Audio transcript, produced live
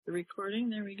the recording.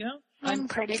 There we go. I'm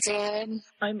pretty good.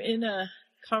 I'm in a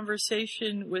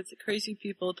conversation with crazy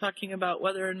people talking about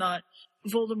whether or not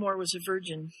Voldemort was a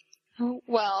virgin.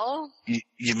 Well...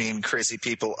 You mean crazy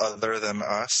people other than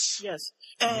us? Yes.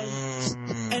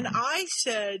 And I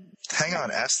said... Hang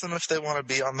on, ask them if they want to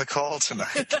be on the call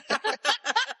tonight.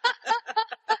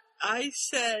 I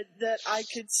said that I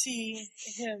could see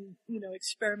him,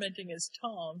 experimenting as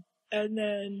Tom. And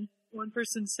then one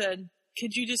person said,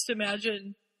 could you just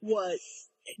imagine what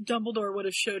Dumbledore would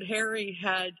have showed Harry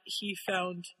had he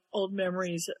found old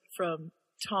memories from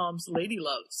Tom's lady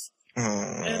loves?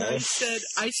 And I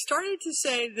started to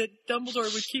say that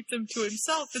Dumbledore would keep them to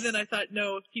himself, and then I thought,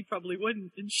 no, he probably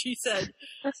wouldn't. And she said,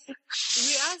 we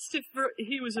asked if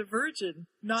he was a virgin,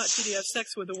 not did he have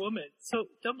sex with a woman. So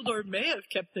Dumbledore may have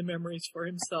kept the memories for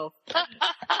himself. Tom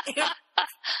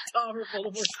or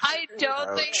Voldemort. I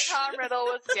don't think Tom Riddle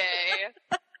was gay.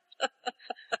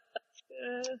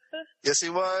 Yes, he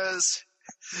was.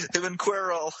 Him and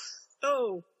Quirrell.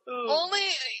 Oh. Only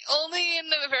in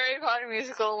the Harry Potter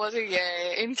musical was he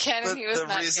gay. In canon, he was not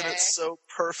gay. The reason it's so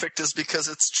perfect is because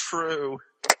it's true.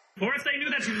 For if they knew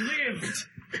that you lived,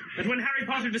 that when Harry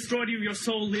Potter destroyed you, your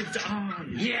soul lived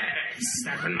on. Yes,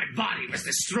 that when my body was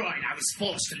destroyed, I was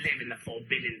forced to live in the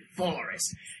Forbidden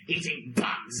Forest, eating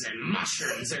bugs and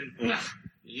mushrooms and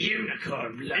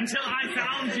unicorn blood. Until I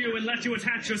found you and let you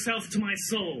attach yourself to my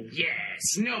soul.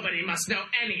 Yes, nobody must know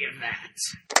any of that.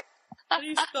 How do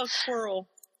you spell Quirrell?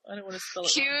 I don't want to spell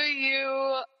it.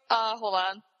 Hold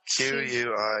on.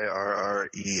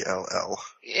 Quirrell.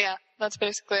 Yeah, that's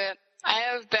basically it. I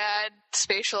have bad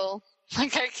spatial, I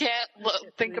can't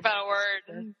think about a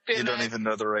word. You don't even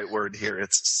know the right word here.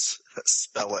 It's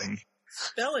spelling.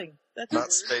 Spelling? That's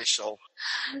not spatial.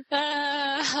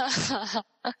 No,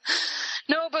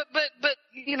 but,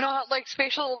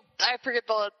 spatial, I forget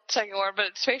the second word,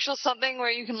 but spatial something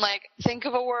where you can, think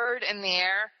of a word in the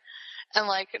air and,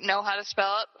 know how to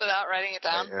spell it without writing it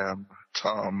down. I am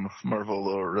Tom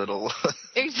Marvolo Riddle.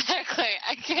 Exactly.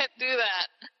 I can't do that.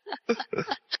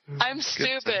 I'm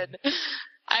stupid.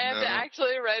 I have to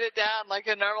actually write it down like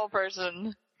a normal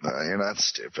person. No, you're not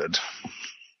stupid.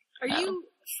 Are you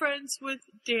friends with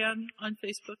Dan on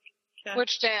Facebook, Kat?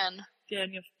 Which Dan?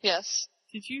 Daniel. Yes.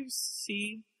 Did you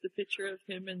see the picture of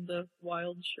him in the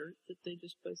wild shirt that they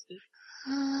just posted?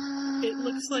 It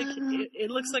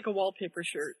looks like a wallpaper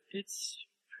shirt. It's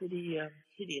pretty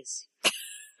hideous.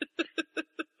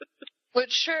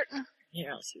 Which shirt?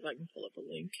 Yeah, I'll see if I can pull up a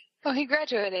link. Oh, he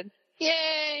graduated.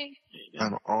 Yay!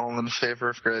 I'm all in favor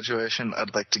of graduation.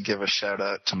 I'd like to give a shout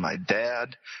out to my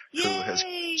dad, who has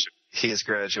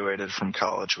graduated from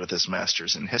college with his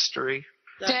master's in history.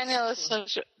 Daniel is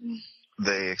such a...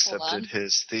 They accepted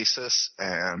his thesis,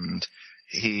 and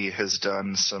he has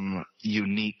done some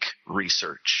unique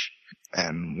research.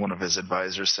 And one of his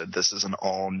advisors said, this is an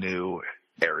all-new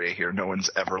area here. No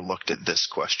one's ever looked at this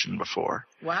question before.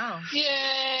 Wow.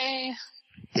 Yay!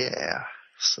 Yeah.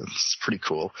 So it's pretty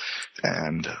cool.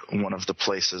 And one of the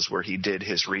places where he did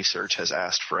his research has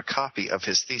asked for a copy of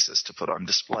his thesis to put on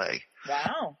display.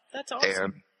 Wow. That's awesome.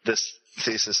 And this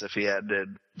thesis, if he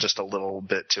added just a little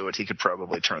bit to it, he could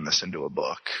probably turn this into a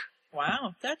book.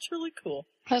 Wow. That's really cool.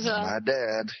 My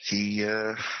dad,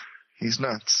 he's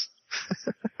nuts.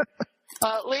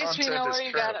 Well, at least we know where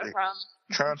you got it from.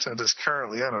 Content is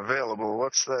currently unavailable.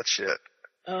 What's that shit?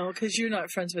 Oh, because you're not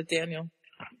friends with Daniel.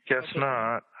 Guess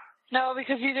not. No,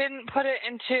 because you didn't put it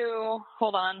into...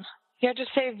 Hold on. You have to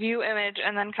say view image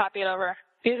and then copy it over.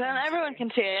 Because then everyone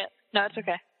can see it. No, it's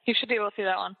okay. You should be able to see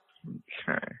that one.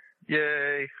 Okay.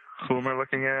 Yay. Who am I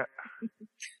looking at?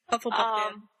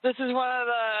 Hufflepuff Dan. This is one of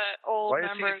the old members.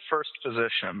 Why is he in first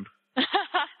position?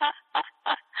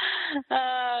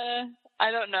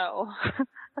 I don't know.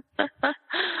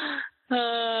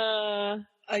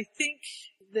 I think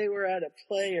they were at a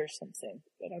play or something,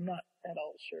 but I'm not at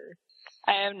all sure.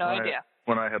 I have no idea.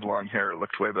 When I had long hair, it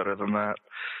looked way better than that.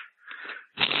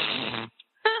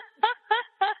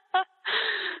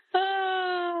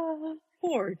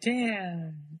 Poor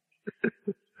Dan.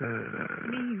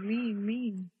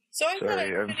 Mean. So I thought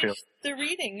I finished the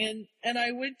reading, and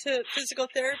I went to physical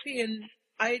therapy, and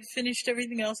I had finished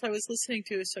everything else I was listening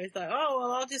to, so I thought,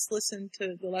 I'll just listen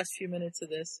to the last few minutes of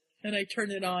this. And I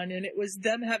turned it on, and it was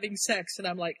them having sex, and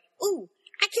I'm like, ooh,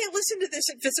 I can't listen to this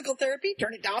in physical therapy.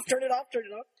 Turn it off.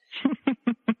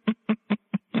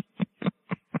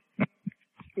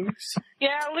 Oops.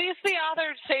 Yeah, at least the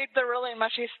author saved the really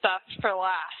mushy stuff for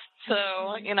last. So,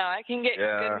 I can get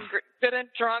good and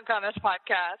drunk on this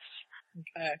podcast.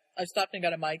 Okay. I stopped and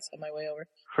got a mic on my way over.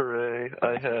 Hooray.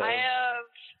 I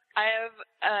have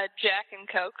Jack and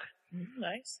Coke.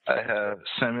 Nice. I have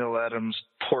Samuel Adams'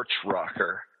 Porch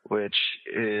Rocker, which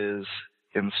is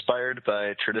inspired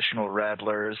by traditional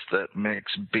radlers that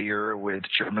mix beer with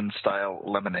German-style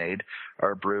lemonade.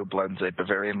 Our brew blends a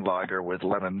Bavarian lager with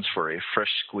lemons for a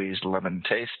fresh squeezed lemon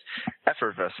taste,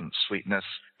 effervescent sweetness,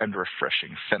 and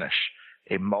refreshing finish.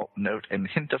 A malt note and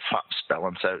hint of hops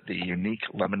balance out the unique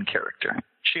lemon character.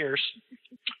 Cheers.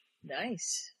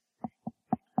 Nice.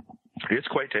 It's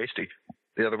quite tasty.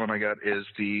 The other one I got is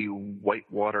the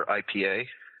Whitewater IPA.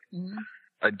 Mm-hmm.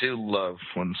 I do love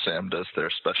when Sam does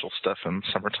their special stuff in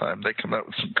summertime. They come out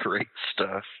with some great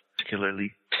stuff,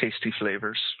 particularly tasty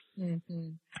flavors. Mm-hmm.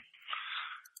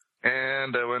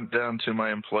 And I went down to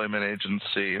my employment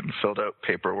agency and filled out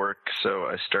paperwork, so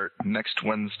I start next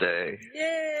Wednesday.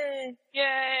 Yay!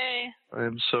 Yay! I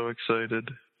am so excited.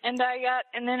 And I got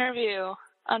an interview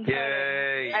on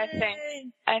Friday. Yay!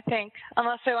 I think.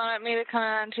 Unless they want me to come in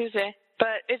on Tuesday.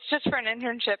 But it's just for an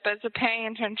internship. It's a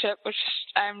paying internship, which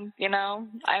I'm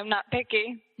not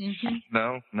picky. Mm-hmm.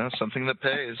 No, something that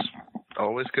pays.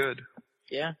 Always good.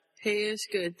 Yeah, pay is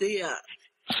good.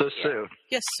 So, Sue.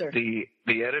 Yes, sir. The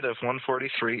edit of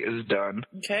 143 is done.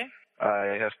 Okay.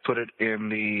 I have put it in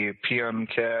the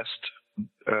Peoncast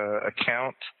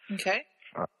account. Okay.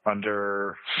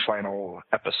 Under final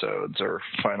episodes or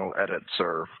final edits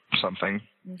or something.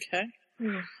 Okay.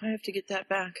 I have to get that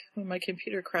back. When my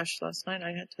computer crashed last night,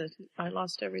 I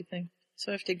lost everything.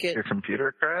 So I have to get... Your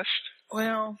computer crashed?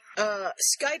 Well,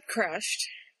 Skype crashed,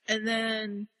 and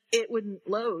then it wouldn't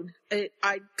load.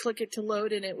 I'd click it to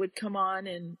load, and it would come on,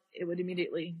 and it would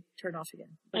immediately turn off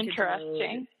again.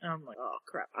 Interesting. And I'm like, oh,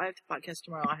 crap. I have to podcast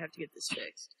tomorrow. I have to get this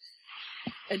fixed.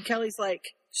 And Kelly's like,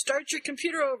 start your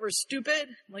computer over, stupid.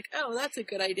 I'm like, oh, that's a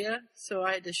good idea. So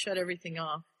I had to shut everything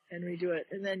off and redo it.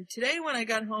 And then today when I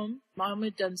got home, Mom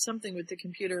had done something with the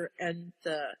computer and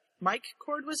the mic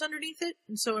cord was underneath it.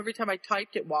 And so every time I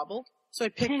typed, it wobbled. So I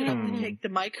picked it up to take the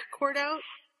mic cord out.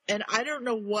 And I don't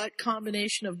know what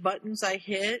combination of buttons I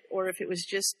hit or if it was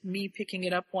just me picking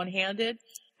it up one-handed,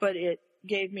 but it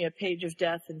gave me a page of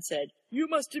death and said, you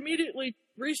must immediately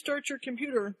restart your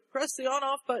computer. Press the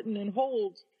on-off button and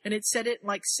hold. And it said it in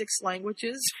like 6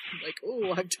 languages. I'm like,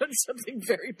 oh, I've done something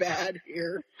very bad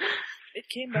here. It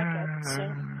came back up,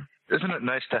 so. Isn't it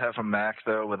nice to have a Mac,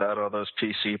 though, without all those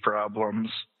PC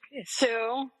problems? Yes.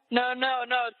 Sue? No.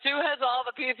 Sue has all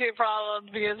the PC problems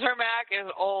because her Mac is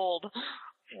old.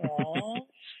 Aw, I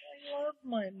love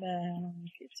my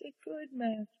Mac. It's a good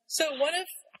Mac. So one of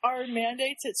our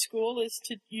mandates at school is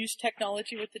to use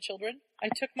technology with the children. I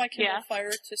took my Kindle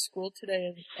Fire to school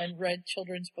today and read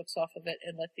children's books off of it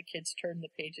and let the kids turn the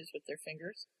pages with their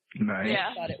fingers. Nice. Yeah.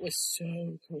 I thought it was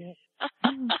so cool.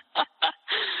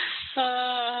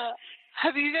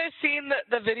 Have you guys seen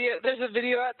the video? There's a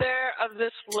video out there of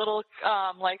this little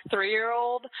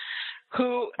 3-year-old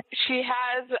who she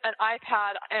has an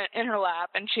iPad in her lap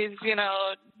and she's,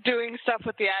 doing stuff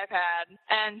with the iPad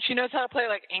and she knows how to play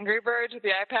like Angry Birds with the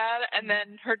iPad and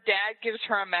then her dad gives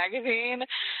her a magazine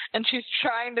and she's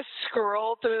trying to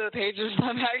scroll through the pages of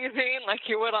the magazine like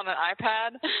you would on an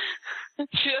iPad.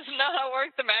 She doesn't know how to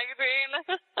work the magazine.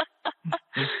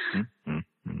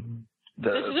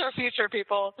 This is our future,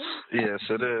 people. Yes,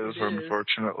 it is,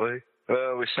 unfortunately.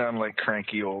 Well, we sound like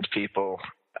cranky old people.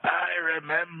 I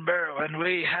remember when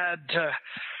we had to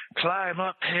climb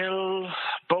uphill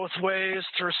both ways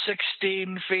through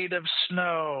 16 feet of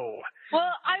snow.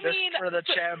 Well, just for the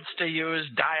chance to use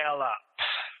dial-up.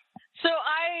 So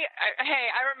I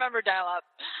remember dial-up.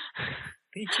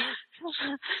 Me too.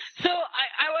 So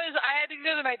I had to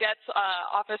go to my dad's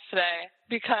office today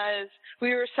because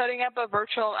we were setting up a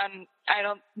virtual, and I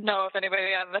don't know if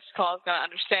anybody on this call is going to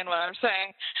understand what I'm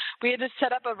saying. We had to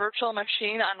set up a virtual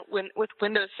machine with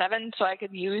Windows 7 so I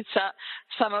could use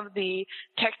some of the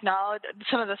technology,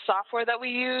 some of the software that we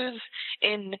use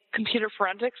in computer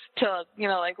forensics to,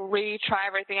 retry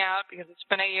everything out because it's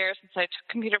been a year since I took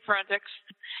computer forensics.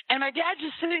 And my dad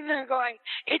just sitting there going,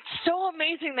 it's so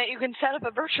amazing that you can set up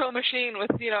a virtual machine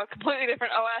with, a completely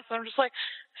different OS. And I'm just like,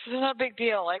 this is not a big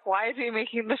deal. Like, why is he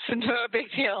making this into a big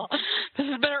deal? This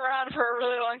has been around for a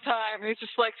really long time. And he's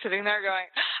just like sitting there going,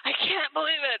 I can't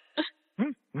believe it.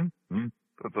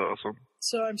 That's awesome.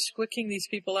 So I'm squicking these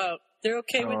people out. They're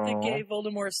okay with the gay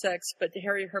Voldemort sex, but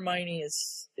Harry Hermione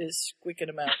is squeaking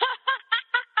them out.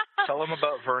 Tell them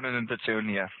about Vernon and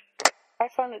Petunia. I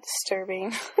found it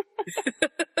disturbing.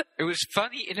 It was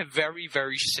funny in a very,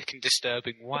 very sick and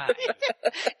disturbing way.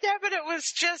 Yeah, but it was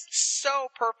just so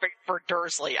perfect for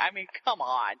Dursley. I mean, come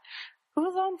on.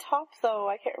 Who's on top though?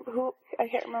 I can't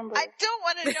remember. I don't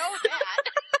want to know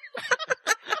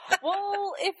that.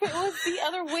 Well, if it was the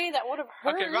other way, that would have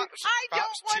hurt. Okay, that's I don't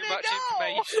too wanna much know.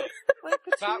 information. Like,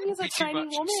 That Petunia's would a be too tiny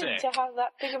much woman sick. to have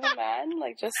that big of a man.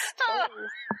 Like, just. Oh.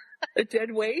 A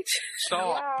dead weight?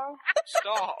 Stop. Wow.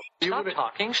 Stop. Stop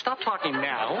talking. Stop talking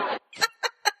now.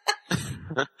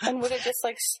 And would it just,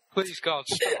 like. Please, God,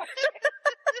 stop.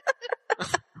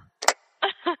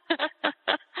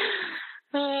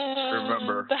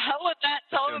 Remember. The hell with that?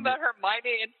 Tell him about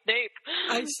Hermione and Snape.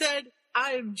 I said,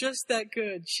 I am just that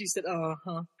good. She said,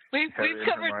 uh-huh. We've Harry and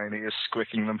covered Hermione is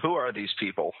squicking them. Who are these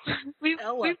people? we've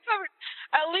Ella. covered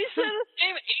at least in the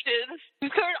same ages.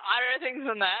 We've covered odder things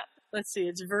than that. Let's see,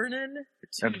 it's Vernon.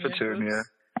 And Petunia.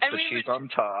 And So we she's on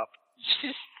top.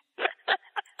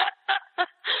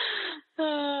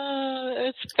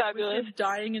 it's fabulous. Him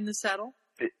dying in the saddle.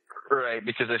 Right,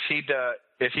 because if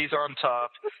he's on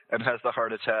top and has the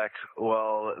heart attack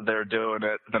while they're doing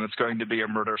it, then it's going to be a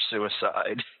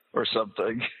murder-suicide or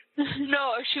something.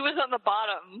 No, she was on the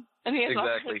bottom. And he has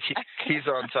Exactly. He's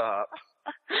on top.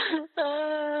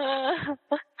 Oh,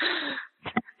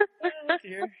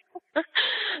 dear.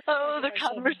 Oh, the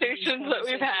conversations that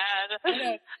we've had. I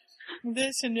know.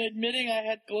 This and admitting I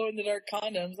had glow-in-the-dark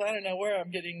condoms. I don't know where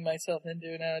I'm getting myself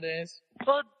into nowadays.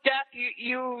 Well, Jeff,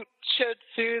 you showed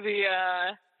Sue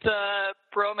the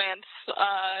bromance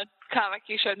comic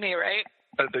you showed me, right?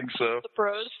 I think so. The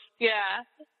bros. Yeah.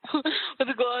 With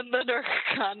the glow-in-the-dark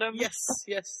condom.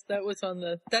 Yes, that was on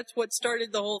that's what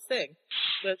started the whole thing.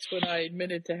 That's when I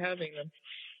admitted to having them.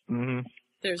 Mm-hmm.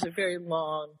 There's a very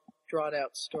long,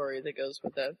 drawn-out story that goes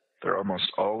with that. There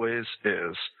almost always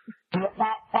is. Do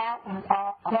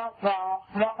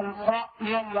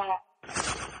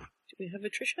we have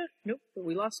Patricia? Nope, but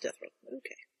we lost Death Roll.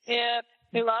 Okay. Yep,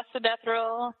 we lost the death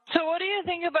roll. So what do you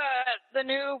think about the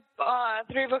new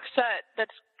 3-book set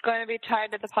that's going to be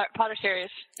tied to the Potter series?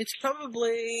 It's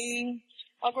probably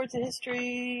Hogwarts of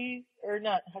History, or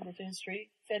not Hogwarts of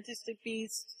History, Fantastic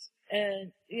Beasts,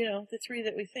 and, the three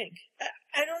that we think.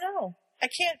 I don't know. I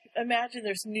can't imagine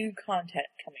there's new content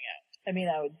coming out. I mean,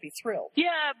 I would be thrilled.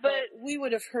 Yeah, but we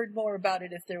would have heard more about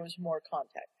it if there was more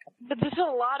content coming. But there's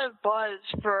a lot of buzz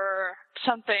for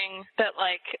something that,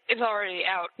 is already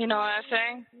out. You know what I'm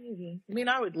saying? Maybe. I mean,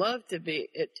 I would love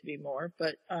it to be more,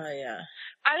 but I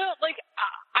don't,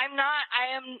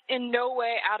 I am in no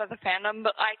way out of the fandom,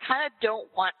 but I kind of don't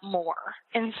want more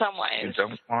in some ways. You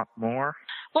don't want more?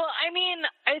 Well, I mean,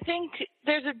 I think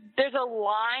there's a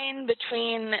line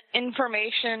between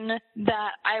information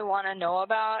that I want to know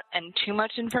about and too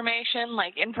much information.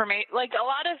 Like a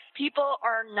lot of people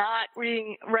are not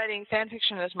writing fan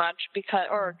fiction as much because,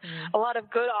 or a lot of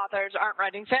good authors aren't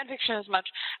writing fan fiction as much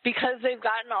because they've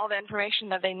gotten all the information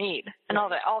that they need and all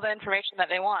the information that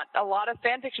they want. A lot of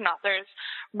fan fiction authors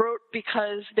wrote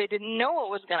because they didn't know what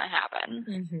was going to happen.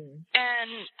 Mm-hmm.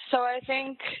 And so I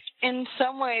think in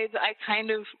some ways I kind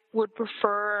of would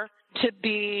prefer to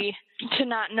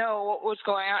not know what was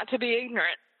going on, to be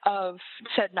ignorant of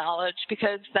said knowledge,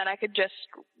 because then I could just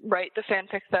write the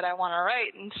fanfic that I want to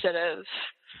write instead of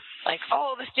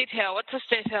this detail, what's this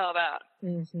detail about?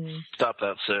 Mm-hmm. Stop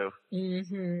that, Sue.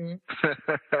 Mm-hmm.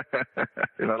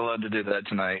 You're not allowed to do that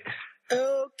tonight.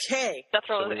 Okay. That's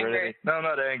really angry. No, I'm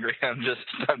not angry.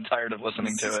 I'm tired of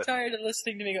listening to it. Tired of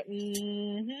listening to me go,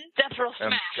 mm-hmm. Death Roll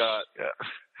And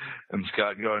smash.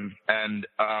 Scott going, and,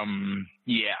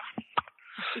 yeah.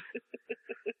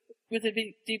 With a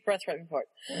deep breath right before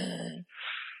it.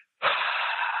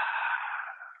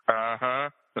 Uh-huh.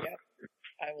 Yep.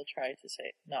 I will try to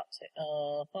not say,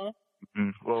 uh-huh. Mm-hmm.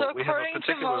 Well, So we have a according to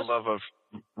particular most- love of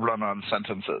run-on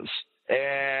sentences.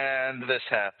 And this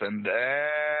happened,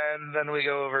 and then we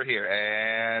go over here,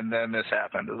 and then this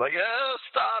happened. It's like, oh,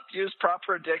 stop, use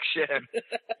proper diction.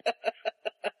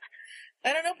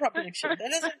 I don't know proper diction.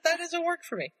 That doesn't work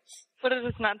for me. What is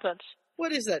this nonsense?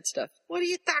 What is that stuff? What are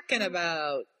you talking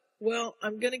about? Well,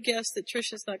 I'm gonna guess that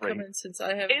Trisha's not coming since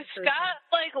I haven't Is heard Scott,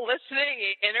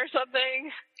 listening in or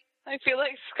something? I feel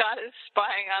like Scott is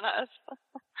spying on us.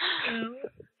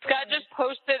 Scott just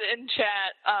posted in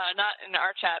chat, not in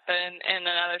our chat, but in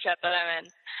another chat that I'm in,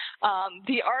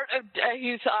 the art of,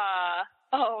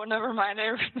 oh, never mind,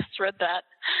 I misread that.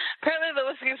 Apparently the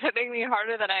listening is hitting me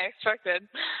harder than I expected.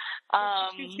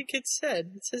 What do you think it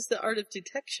said? It says the art of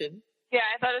detection. Yeah,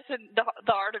 I thought it said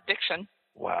the art of diction.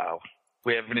 Wow.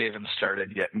 We haven't even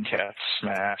started yet, and Cat's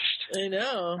smashed. I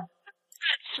know.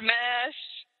 Smash.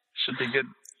 Should be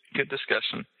good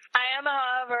discussion. I am,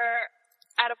 however,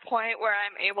 at a point where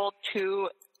I'm able to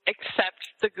accept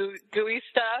the gooey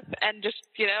stuff and just,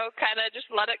 kind of just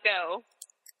let it go.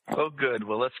 Oh, good.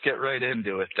 Well, let's get right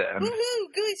into it then.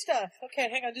 Woohoo! Gooey stuff. Okay,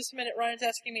 hang on just a minute. Ryan's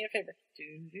asking me a favor.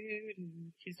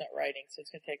 He's not writing, so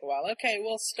it's going to take a while. Okay,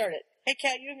 we'll start it. Hey,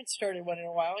 Kat, you haven't started one in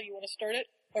a while. You want to start it?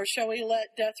 Or shall we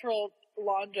let Death Roll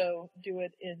Londo do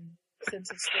it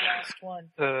since it's the last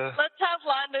one? Let's have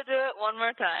Londo do it one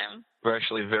more time. We're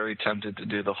actually very tempted to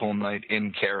do the whole night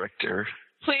in character.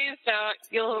 Please don't.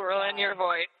 You'll ruin your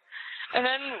voice. And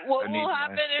then what will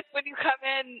happen is when you come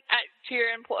in to your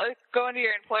go into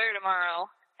your employer tomorrow,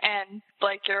 and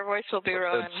your voice will be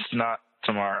ruined. It's not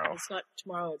tomorrow. It's not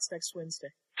tomorrow. It's next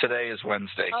Wednesday. Today is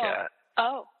Wednesday, Kat.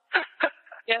 Oh.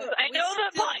 Yes, I know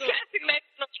the podcasting night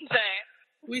is Wednesday.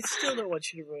 We still don't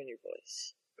want you to ruin your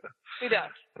voice. We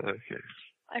don't. Okay.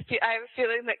 I have a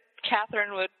feeling that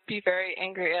Catherine would be very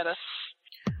angry at us.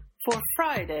 For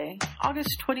Friday,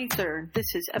 August 23rd,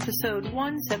 this is episode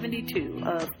 172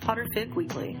 of Potterfic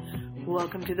Weekly.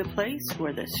 Welcome to the place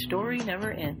where the story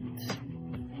never ends.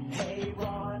 Hey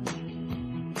Ron,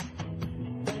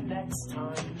 the next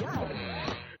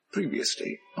time.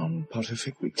 Previously on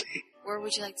Potterfic Weekly. Where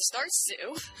would you like to start,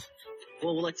 Sue?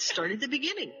 Well, let's start at the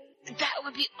beginning. That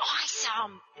would be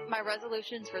awesome! My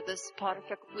resolutions for this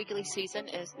Potterfic Weekly season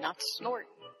is not to snort.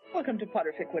 Welcome to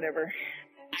Potterfic whatever.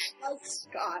 Oh,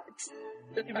 Scott.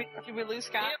 Did we lose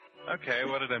Scott? Okay,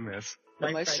 what did I miss?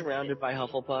 Am I surrounded by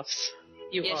Hufflepuffs?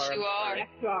 Yes, you are. Yes,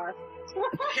 you are.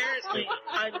 Apparently,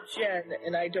 I'm Jen,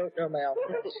 and I don't know my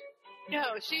alphabet.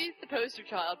 No, she's the poster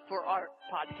child for our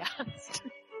podcast.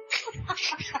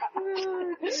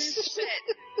 Shit.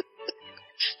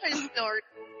 I snort.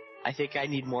 I think I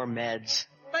need more meds.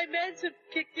 My meds have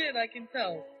kicked in, I can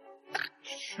tell.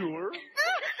 Sure.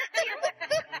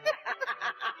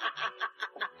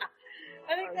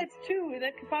 I think that's 2, and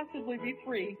that could possibly be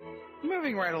 3.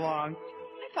 Moving right along.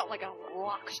 I felt like a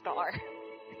rock star.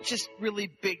 Just really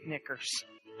big knickers.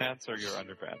 Pants are your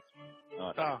underpants,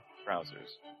 not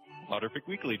trousers. Potterfic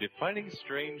Weekly, defining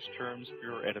strange terms for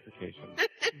your edification.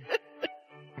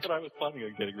 But I was planning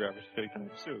on getting grammar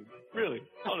anytime soon. Really,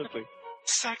 honestly.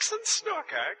 Sex and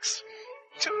Snorkax,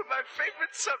 2 of my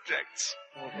favorite subjects.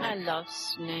 I love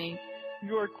Snape.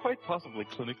 You are quite possibly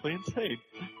clinically insane.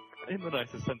 In the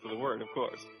nicest sense of the word, of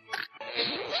course.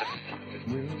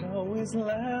 We'll always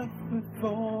laugh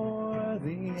before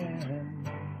the end.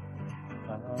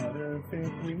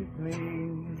 Potterfic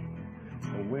Weekly,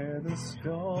 where the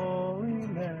story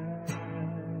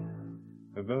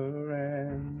never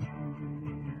ends.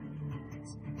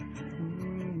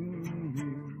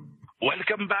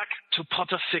 Welcome back to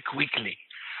Potterfic Weekly.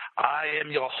 I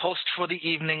am your host for the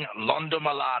evening, Londo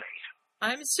Malari.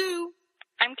 I'm Sue.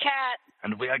 I'm Kat.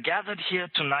 And we are gathered here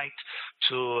tonight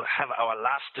to have our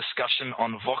last discussion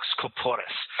on Vox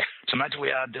Corporis. Tonight we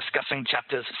are discussing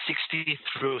chapters 60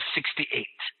 through 68.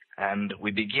 And we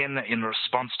begin in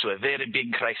response to a very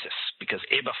big crisis, because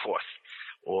Aberforth,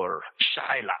 or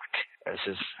Shylock, as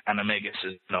his animagus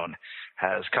is known,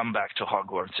 has come back to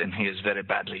Hogwarts, and he is very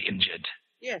badly injured.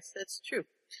 Yes, that's true.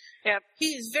 Yep.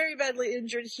 He is very badly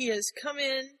injured. He has come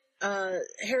in.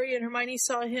 Harry and Hermione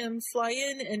saw him fly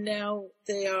in, and now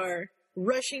they are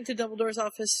rushing to Dumbledore's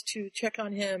office to check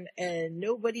on him, and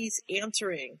nobody's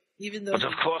answering, even though... But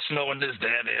of course no one is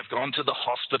there. They have gone to the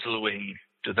hospital wing.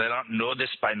 Do they not know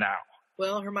this by now?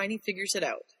 Well, Hermione figures it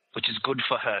out. Which is good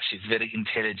for her. She's very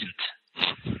intelligent.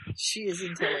 She is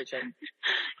intelligent.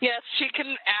 Yes, she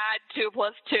can add 2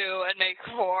 plus 2 and make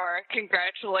 4.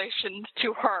 Congratulations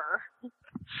to her.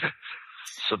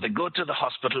 So they go to the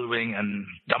hospital wing, and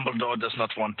Dumbledore does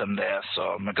not want them there,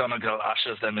 so McGonagall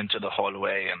ushers them into the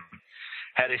hallway, and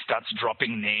Harry starts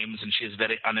dropping names, and she is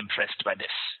very unimpressed by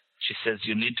this. She says,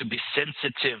 you need to be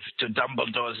sensitive to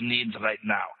Dumbledore's needs right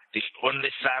now. The only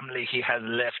family he has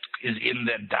left is in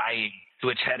there dying. To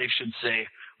which Harry should say,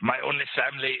 my only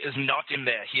family is not in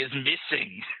there. He is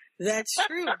missing. That's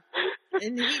true.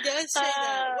 And he does say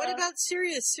that. What about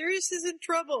Sirius? Sirius is in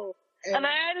trouble. And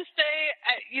I had to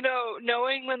say,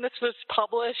 knowing when this was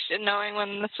published and knowing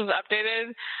when this was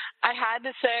updated, I had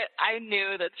to say I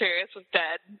knew that Sirius was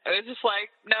dead. I was just like,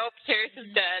 nope, Sirius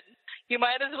is dead. You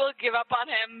might as well give up on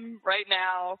him right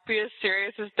now because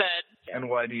Sirius is dead. And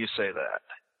why do you say that?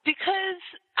 Because,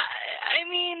 I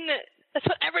mean, that's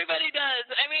what everybody does.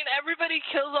 I mean, everybody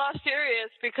kills off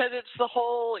Sirius because it's the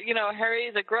whole,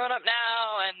 Harry's a grown-up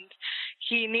now and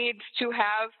he needs to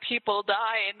have people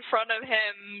die in front of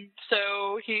him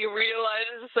so he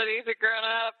realizes that he's a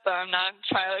grown-up. I'm not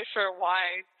entirely sure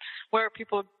where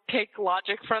people take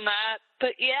logic from that.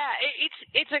 But yeah,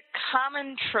 it's a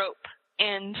common trope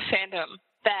in fandom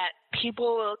that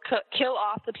people will kill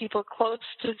off the people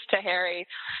closest to Harry,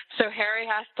 so Harry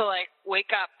has to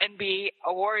wake up and be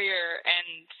a warrior,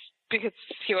 and because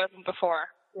he wasn't before.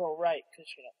 Well, right, because,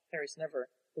 Harry's never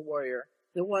the warrior.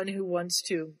 The one who wants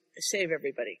to save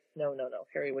everybody. No.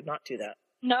 Harry would not do that.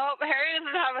 No, Harry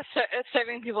doesn't have a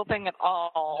saving people thing at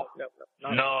all.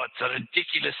 No, it's a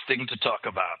ridiculous thing to talk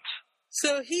about.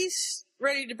 So he's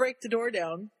ready to break the door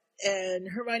down, and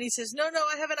Hermione says, no,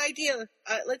 I have an idea.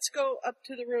 Let's go up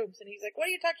to the rooms. And he's like, what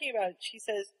are you talking about? She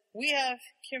says, we have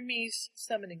Kimmy's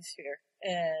summonings here.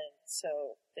 And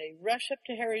so they rush up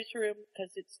to Harry's room,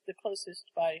 because it's the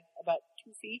closest by about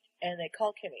 2 feet, and they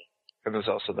call Kimmy. And there's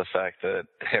also the fact that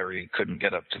Harry couldn't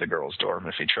get up to the girls' dorm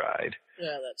if he tried.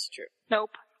 Yeah, that's true.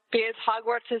 Nope. Because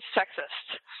Hogwarts is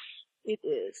sexist. It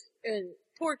is. And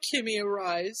poor Kimmy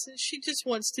arrives, and she just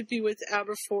wants to be with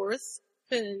Aberforth.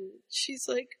 And she's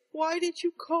like, why did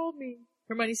you call me?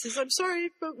 Hermione says, I'm sorry,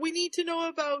 but we need to know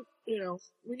about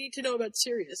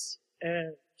Sirius.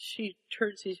 And she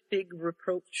turns these big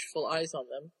reproachful eyes on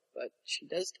them, but she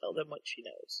does tell them what she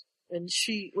knows. And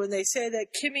when they say that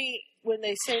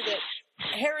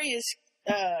Harry is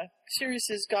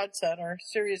Sirius's godson, or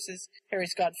Sirius is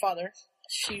Harry's godfather,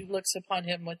 she looks upon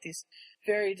him with these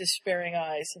very despairing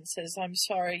eyes and says, I'm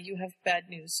sorry, you have bad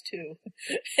news too.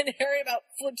 And Harry about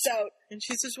flips out, and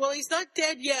she says, well, he's not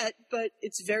dead yet, but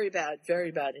it's very bad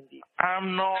indeed.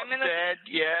 I'm not dead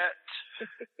yet.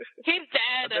 He's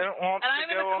dead. I don't want and I'm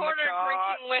to in go the on corner the cot.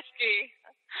 drinking whiskey.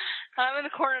 I'm in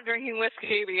the corner drinking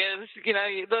whiskey because,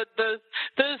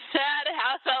 those sad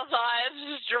house elf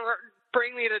eyes just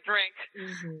bring me to drink.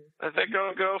 Mm-hmm. I think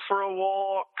I'll go for a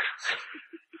walk.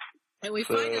 And we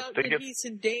find out that he's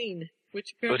in Dane,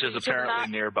 which is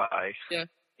apparently nearby. Yeah.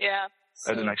 Yeah.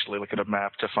 I didn't actually look at a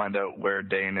map to find out where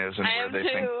Dane is and where they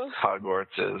think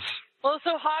Hogwarts is. Well,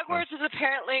 so Hogwarts is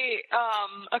apparently,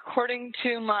 according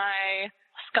to my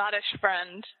Scottish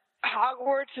friend,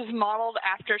 Hogwarts is modeled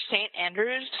after St.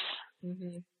 Andrews,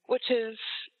 which is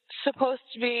supposed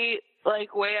to be,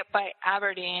 way up by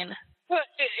Aberdeen. But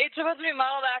it's supposed to be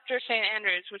modeled after St.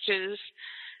 Andrews, which is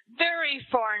very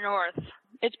far north.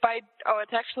 It's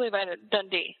actually by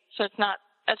Dundee, so it's not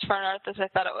as far north as I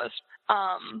thought it was.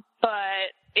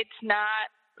 But it's not.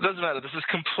 It doesn't matter. This is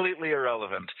completely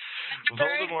irrelevant.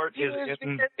 Voldemort is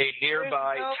in a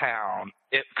nearby town.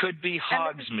 It could be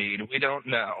Hogsmeade. We don't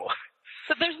know.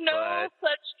 But there's no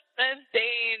such as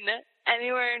Dane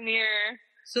anywhere near.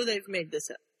 So they've made this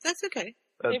up. That's okay.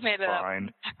 They've made it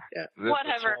fine. up. Yeah.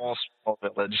 Whatever. It's a small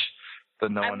village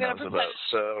that no one knows about.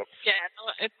 So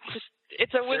yeah,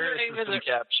 it's a wizarding visit.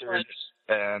 Captured,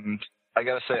 and I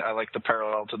gotta say, I like the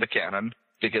parallel to the canon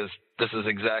because this is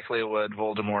exactly what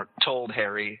Voldemort told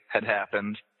Harry had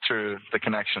happened through the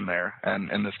connection there.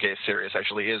 And in this case, Sirius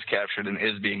actually is captured and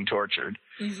is being tortured.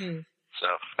 Mm-hmm. So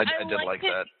I did like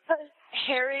that. Because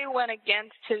Harry went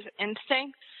against his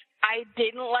instincts. I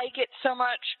didn't like it so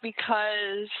much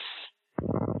because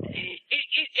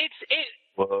it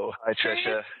Whoa, hi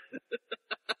Trisha.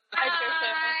 Hi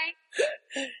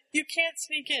Trisha. You can't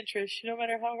sneak in, Trish. No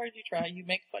matter how hard you try, you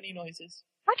make funny noises.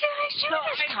 What did I do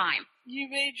this time? You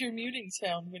made your muting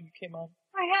sound when you came on.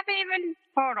 I haven't even.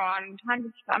 Hold on.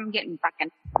 I'm getting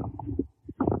fucking.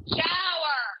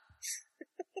 Shower!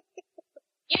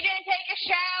 You didn't take a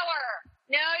shower!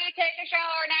 No, you take a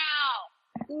shower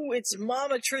now! Ooh, it's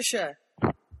Mama Trisha.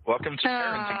 Welcome to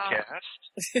Parenting Cast.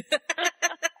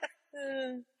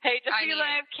 Hey, just because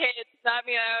I have kids, not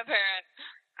mean I'm a parent.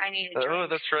 I need a drink. Oh,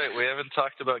 that's right. We haven't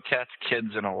talked about Cat's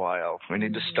kids in a while. We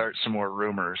need to start some more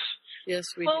rumors. Yes,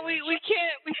 we do. Well, we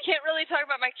can't really talk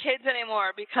about my kids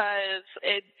anymore because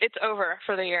it's over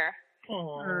for the year.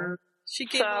 Aww. She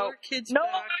gave all her kids back.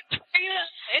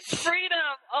 It's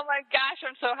freedom. Oh my gosh,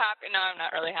 I'm so happy. No, I'm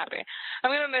not really happy.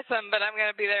 I'm gonna miss them, but I'm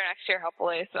gonna be there next year,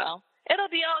 hopefully. So it'll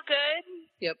be all good.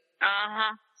 Yep.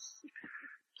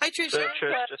 Hi, Trisha. So,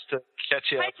 Trish, just to catch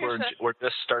you up, we're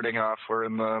just starting off. We're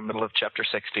in the middle of chapter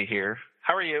 60 here.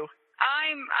 How are you?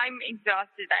 I'm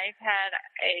exhausted. I've had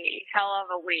a hell of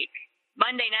a week.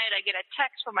 Monday night, I get a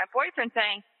text from my boyfriend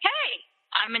saying, "Hey,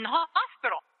 I'm in the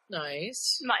hospital."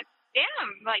 Nice. I'm like,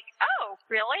 damn. Like, oh,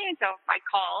 really? And so I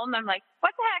call him. I'm like,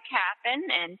 what the heck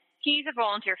happened? And he's a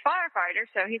volunteer firefighter,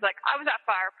 so he's like, I was at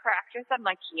fire practice. I'm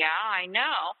like, yeah, I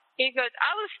know. He goes,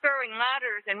 I was throwing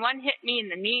ladders, and one hit me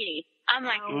in the knee. I'm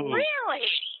like,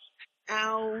 really?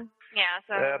 Ow. Yeah,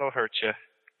 so. That'll hurt you.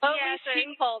 Well, yeah, so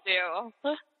he called you.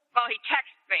 Well, he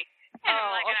texted me. And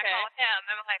I'm like, okay. and I called him.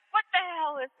 I'm like, what the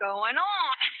hell is going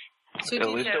on? So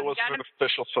at least it wasn't an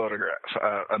official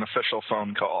an official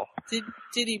phone call.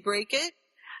 Did he break it?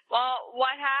 Well,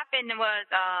 what happened was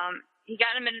he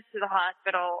got admitted to the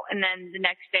hospital, and then the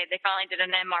next day they finally did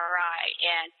an MRI,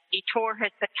 and he tore his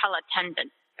patella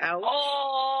tendon. Ouch.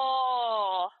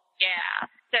 Oh, yeah.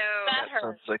 So that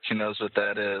sounds like he knows what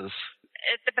that is.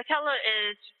 the patella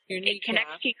is Your it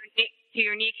connects to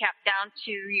your kneecap down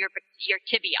to your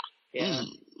tibia. Yeah.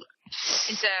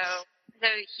 And so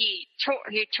he tore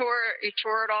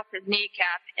it off his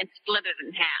kneecap and split it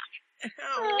in half.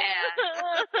 All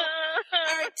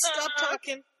right, stop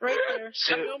talking right there.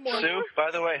 No more. Sue, by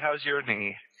the way, how's your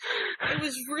knee? It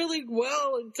was really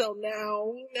well until now.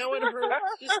 Now it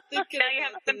hurts just thinking Now you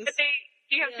have about sympathy. this.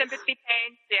 Do you have sympathy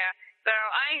pains? Yeah.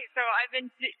 So I've been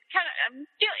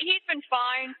he's been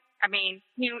fine. I mean,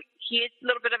 he is a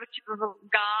little bit of a typical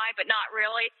guy, but not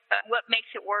really. But what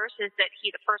makes it worse is that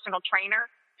he's a personal trainer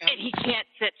and he can't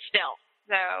sit still.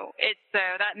 So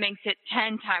that makes it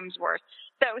 10 times worse.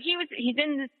 So he's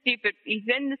in the stupid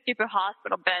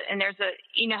hospital bed, and there's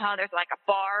how there's like a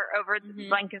bar over the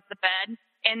blankets of the bed,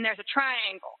 and there's a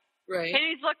triangle. Right. And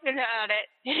he's looking at it,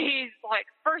 and he's like,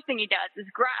 first thing he does is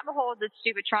grab a hold of the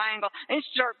stupid triangle and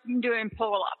start doing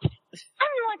pull-ups.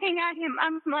 I'm looking at him.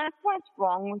 I'm like, what's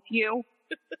wrong with you?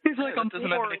 He's like, That doesn't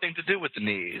have anything to do with the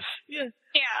knees. Yeah.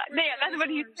 Yeah, that's what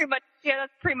he's pretty much. Yeah,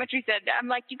 that's pretty much what he said. I'm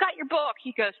like, you got your book.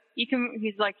 He goes,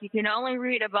 he's like, you can only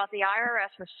read about the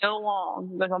IRS for so long.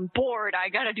 He goes, I'm bored. I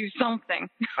got to do something.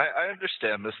 I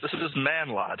understand this. This is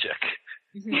man logic.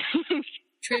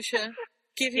 Trisha,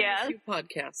 give him a few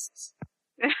podcasts.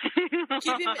 Give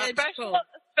him special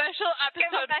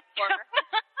episode 4.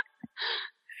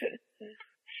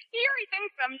 He already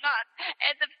thinks I'm nuts.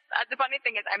 And the funny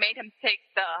thing is, I made him take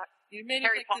the You made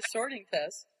him take the sorting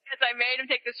test. Yes, I made him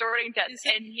take the sorting test,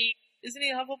 and isn't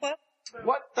he a Hufflepuff?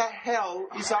 What the hell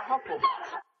is a Hufflepuff?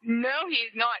 No,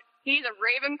 he's not. He's a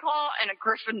Ravenclaw and a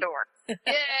Gryffindor.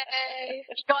 Yay!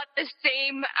 He got the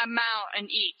same amount in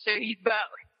each, so he's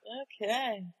both.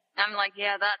 Okay. I'm like,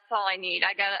 yeah, that's all I need.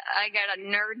 I got a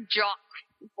nerd jock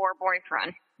for a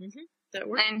boyfriend. Mm-hmm. That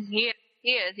works. And he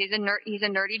is. He's a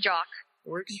nerdy jock.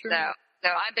 Works for me. So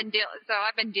I've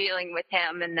been dealing with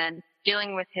him, and then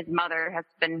dealing with his mother has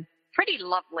been pretty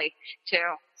lovely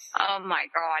too. Oh my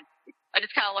God! I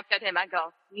just kind of looked at him. I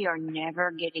go, "We are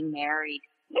never getting married."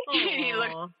 He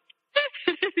looks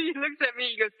at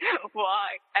me. He goes,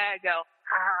 "Why?" I go,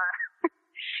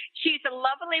 "She's a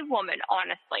lovely woman,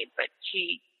 honestly, but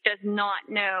she does not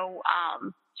know.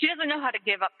 She doesn't know how to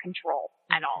give up control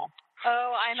at all."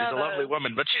 Oh, I know. She's a lovely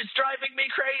woman, but she's driving me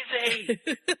crazy.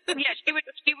 Yeah,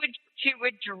 she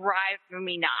would drive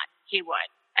me nuts. She would.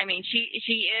 I mean, she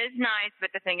is nice, but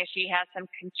the thing is, she has some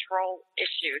control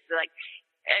issues. Like,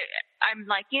 I'm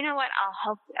like, you know what? I'll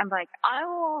help. I'm like, I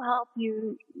will help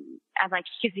you. I'm like,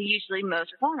 because he usually mows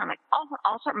her lawn. I'm like,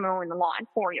 I'll start mowing the lawn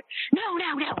for you. No,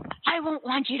 I won't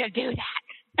want you to do that.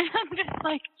 And I'm just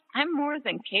like, I'm more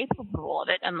than capable of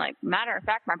it. I'm like, matter of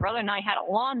fact, my brother and I had a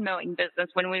lawn mowing business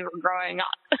when we were growing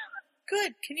up.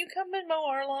 Good. Can you come and mow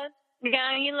our lawn?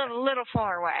 Yeah, you live a little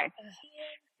far away.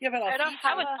 Yeah, but I don't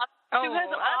have Sue has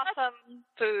awesome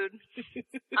food.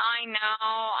 I know.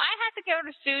 I have to go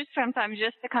to Sue's sometimes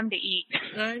just to come to eat.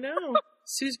 I know.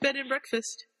 Sue's bed and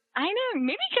breakfast. I know.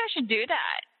 Maybe you guys should do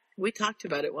that. We talked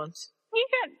about it once.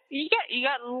 You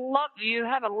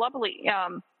have a lovely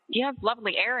you have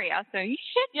lovely area, so you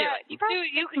should do it.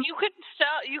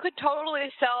 You could totally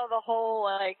sell the whole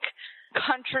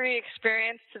country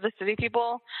experience to the city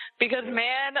people, because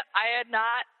man, I had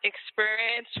not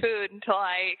experienced food until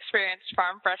I experienced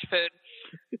farm fresh food.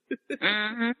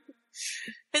 Mm-hmm.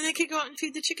 And they could go out and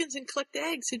feed the chickens and collect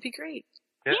eggs. It'd be great.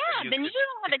 Yeah, then you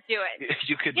know how to do it.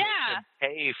 You could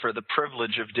pay for the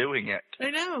privilege of doing it. I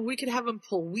know. We could have them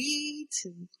pull weeds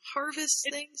and harvest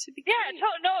things. It'd be great.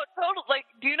 Total.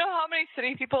 Do you know how many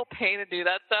city people pay to do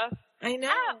that stuff? I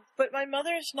know. But my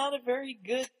mother's not a very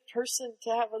good person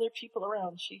to have other people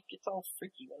around. She gets all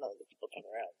freaky when other people come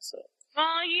around. So.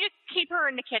 Well, you just keep her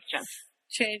in the kitchen.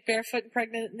 Change barefoot and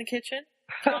pregnant in the kitchen?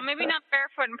 Well, maybe not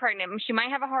barefoot and pregnant. She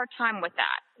might have a hard time with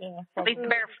that. Yeah, at least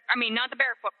not the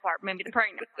barefoot part, maybe the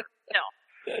pregnant part. Still.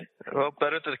 Well,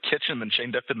 better to the kitchen than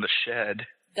chained up in the shed.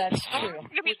 That's true. You're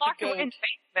going to be locked in the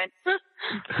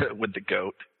basement. With the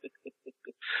goat.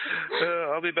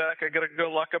 I'll be back. I gotta go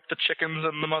lock up the chickens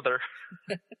and the mother.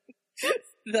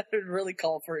 That would really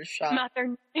call for a shot.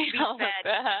 Mother needs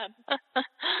bed.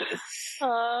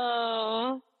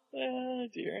 Oh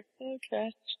dear.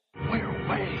 Okay. We're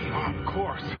way on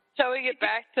course. Shall we get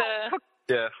back to...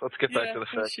 Yeah, let's get back to the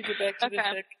we fic. should get back to the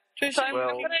fic. Trisha,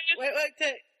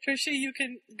 Trisha, you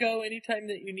can go anytime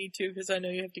that you need to, because I know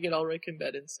you have to get Ulrich in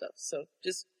bed and stuff. So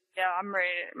just... Yeah, I'm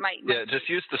ready. Yeah, just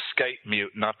use the Skype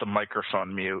mute, not the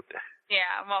microphone mute.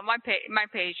 Yeah, well, my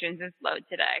patience is low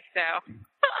today, so...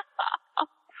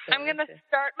 I'm going to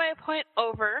start my point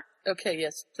over. Okay,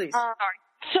 yes, please. Sorry.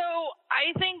 So,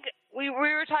 I think we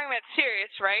were talking about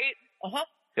Sirius, right? Uh-huh.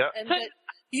 Yeah. And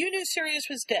you knew Sirius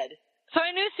was dead. So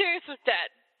I knew Sirius was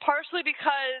dead, partially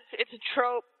because it's a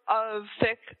trope of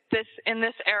fic in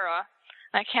this era.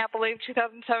 I can't believe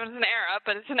 2007 is an era,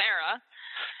 but it's an era.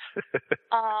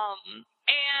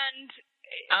 And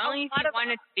only if you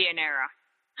want it to be an era.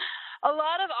 A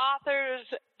lot of authors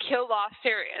killed off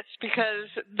Sirius because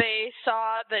they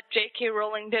saw that J.K.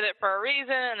 Rowling did it for a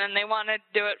reason, and then they wanted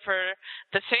to do it for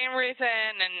the same reason,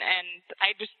 and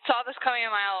I just saw this coming a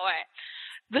mile away.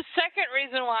 The second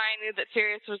reason why I knew that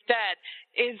Sirius was dead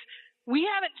is we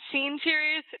haven't seen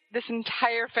Sirius this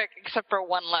entire fic except for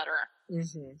one letter.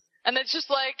 Mm-hmm. And it's just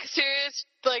like Sirius,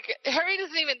 like Harry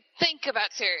doesn't even think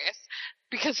about Sirius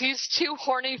because he's too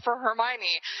horny for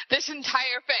Hermione this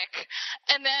entire fic.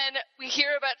 And then we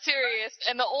hear about Sirius,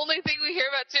 and the only thing we hear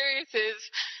about Sirius is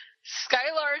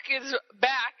Skylark is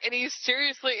back and he's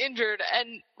seriously injured,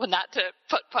 and well, not to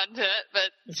put pun to it,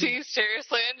 but she's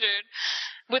seriously injured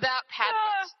without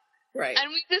pathos. Right. And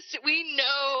we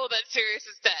know that Sirius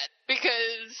is dead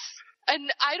because,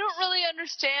 and I don't really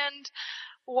understand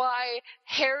why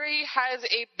Harry has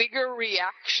a bigger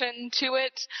reaction to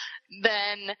it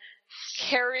than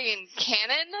Harry in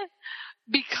canon,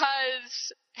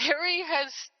 because Harry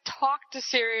has talked to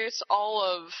Sirius all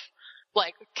of,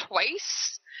 like,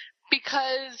 twice,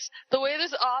 because the way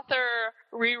this author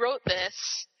rewrote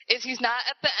this is he's not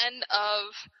at the end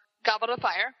of Goblet of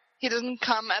Fire. He doesn't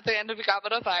come at the end of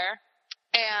Goblet of Fire.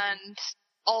 And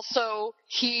also,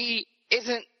 he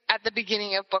isn't at the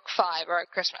beginning of Book 5 or at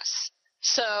Christmas.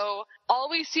 So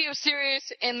all we see of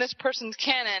Sirius in this person's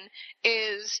canon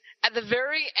is at the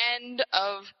very end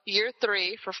of year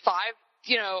 3 for 5,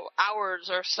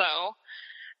 hours or so.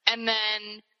 And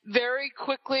then very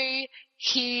quickly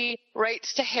he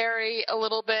writes to Harry a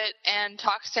little bit and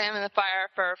talks to him in the fire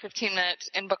for 15 minutes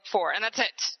in Book 4. And that's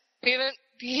it.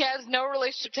 He has no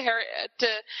relationship to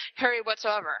Harry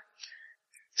whatsoever.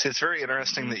 See, it's very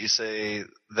interesting that you say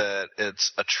that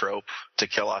it's a trope to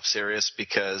kill off Sirius,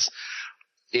 because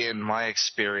in my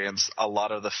experience, a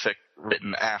lot of the fic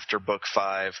written after Book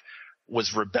 5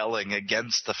 was rebelling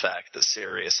against the fact that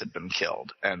Sirius had been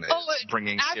killed, and it's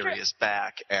bringing Sirius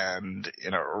back, and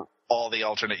all the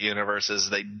alternate universes,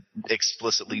 they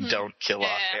explicitly don't kill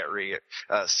off Harry,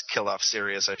 kill off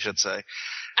Sirius, I should say.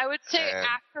 I would say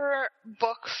after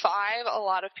Book 5, a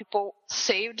lot of people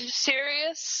saved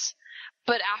Sirius.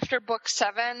 But after Book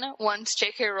 7, once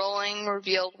J.K. Rowling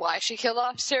revealed why she killed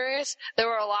off Sirius, there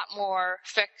were a lot more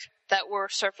fic that were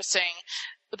surfacing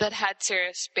that had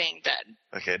Sirius being dead.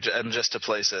 Okay, and just to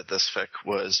place it, this fic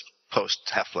was post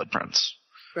Half-Blood Prince.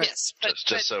 Right. Yes.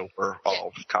 Just so we're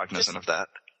all cognizant of that.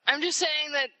 I'm just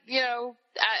saying that,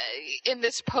 in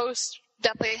this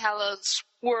post-Deathly Hallows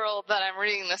world that I'm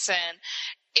reading this in,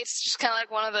 it's just kind of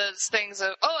like one of those things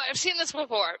of, I've seen this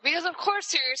before. Because of course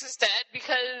Sirius is dead,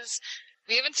 because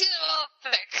we haven't seen him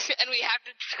all thick, and we have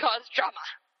to cause drama.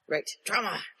 Right.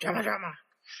 Drama.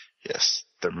 Yes,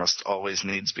 there must always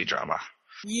needs be drama.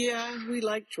 Yeah, we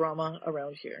like drama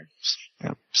around here.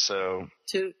 Yep. So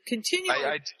to continue,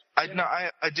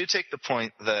 I do take the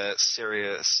point that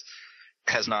Sirius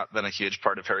has not been a huge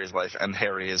part of Harry's life, and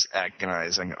Harry is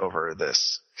agonizing over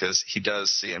this, because he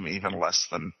does see him even less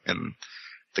than in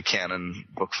the canon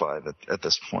Book 5 at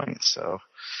this point. So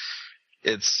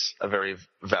it's a very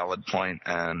valid point,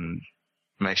 and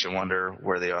makes you wonder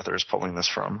where the author is pulling this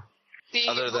from.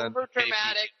 Other than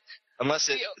overdramatic.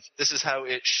 Unless this is how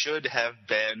it should have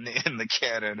been in the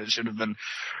canon. It should have been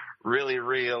really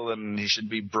real, and he should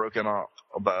be broken up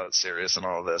about Sirius and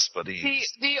all this. But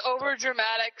the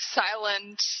overdramatic,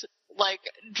 silent,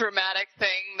 dramatic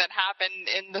thing that happened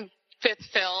in the 5th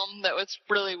film that was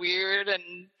really weird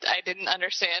and I didn't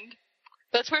understand.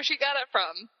 That's where she got it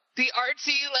from. The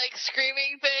artsy,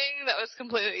 screaming thing that was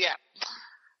completely,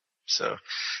 So,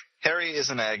 Harry is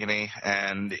in agony,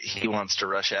 and he wants to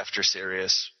rush after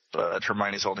Sirius, but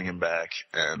Hermione's holding him back,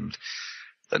 and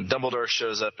then Dumbledore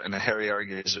shows up, and Harry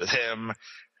argues with him,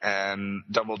 and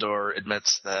Dumbledore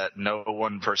admits that no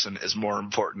one person is more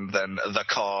important than the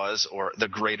cause, or the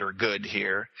greater good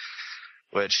here,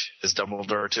 which is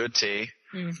Dumbledore to a T.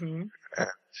 Mm-hmm. And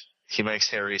he makes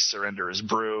Harry surrender his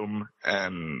broom,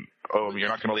 and, you're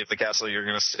not going to leave the castle, you're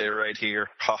going to stay right here,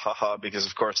 ha ha ha, because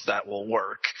of course that will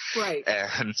work. Right.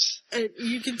 And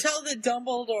you can tell that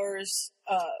Dumbledore's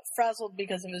frazzled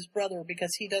because of his brother,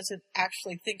 because he doesn't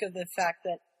actually think of the fact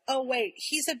that,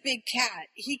 he's a big cat.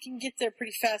 He can get there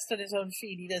pretty fast on his own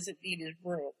feet. He doesn't need his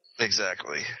broom.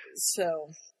 Exactly.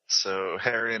 So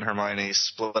Harry and Hermione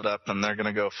split up, and they're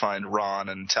going to go find Ron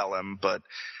and tell him, but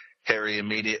Harry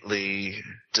immediately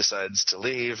decides to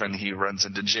leave, and he runs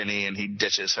into Ginny, and he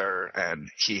ditches her, and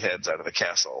he heads out of the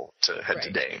castle to head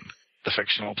to Dane. the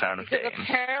fictional town of Because Dane.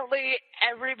 apparently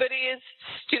everybody is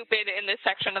stupid in this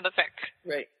section of the fic.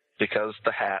 Right. Because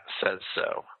the hat says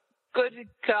so. Good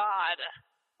God.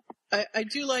 I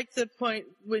do like the point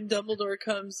when Dumbledore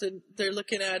comes and they're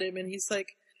looking at him and he's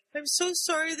like, I'm so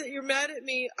sorry that you're mad at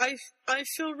me. I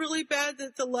feel really bad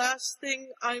that the last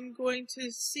thing I'm going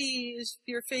to see is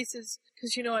your faces,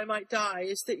 because you know I might die,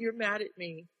 is that you're mad at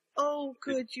me. Oh,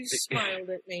 good, you smiled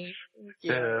at me.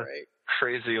 Yeah, right.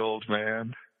 Crazy old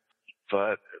man.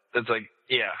 But it's like,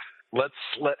 yeah, let's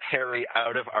let Harry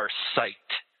out of our sight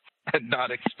and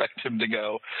not expect him to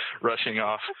go rushing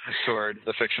off toward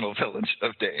the fictional village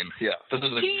of Dane. Yeah, this is a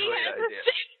great He has idea. the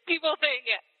same people thing.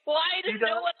 Why did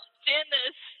no one understand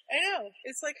this? I know.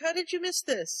 It's like, how did you miss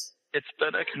this? It's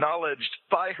been acknowledged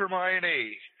by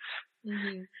Hermione.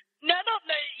 Mm-hmm. No.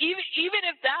 Even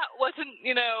if that wasn't,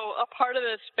 a part of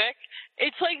this fic,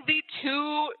 it's like the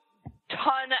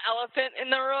 2-ton elephant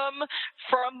in the room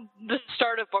from the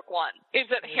start of book 1 is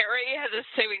that Harry has a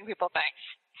saving people thing.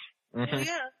 Mm-hmm.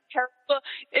 Yeah.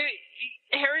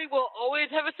 Harry will always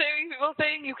have a saving people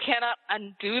thing. You cannot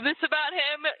undo this about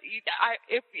him.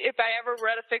 If I ever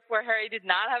read a fic where Harry did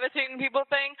not have a saving people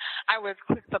thing, I would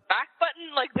click the back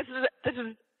button. Like, this is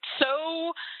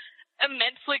so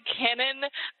immensely canon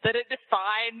that it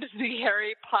defines the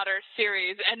Harry Potter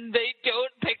series, and they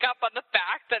don't pick up on the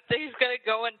fact that he's going to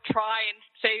go and try and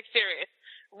save Sirius.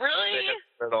 Really? They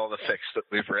have read all the fics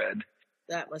that we've read.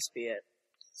 That must be it.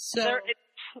 So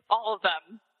all of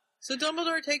them. So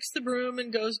Dumbledore takes the broom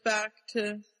and goes back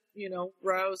to,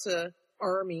 rouse a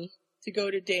army to go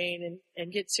to Dane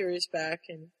and get Sirius back,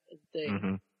 and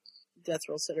Death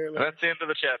Roll said earlier. That's the end of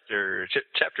the chapter.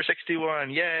 Chapter 61.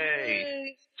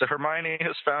 Yay! So Hermione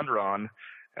has found Ron,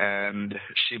 and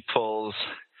she pulls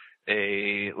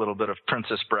a little bit of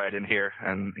Princess Bride in here,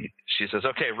 and she says,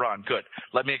 "Okay, Ron, good.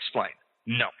 Let me explain.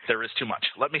 No, there is too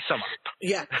much. Let me sum up."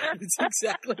 Yeah, that's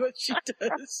exactly what she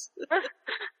does. My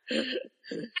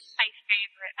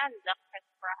favorite. I love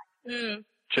Princess Bride. Yeah.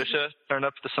 Trisha, turn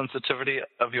up the sensitivity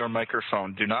of your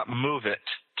microphone. Do not move it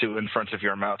to in front of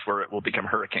your mouth where it will become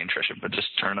Hurricane Trisha, but just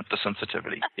turn up the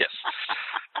sensitivity. Yes.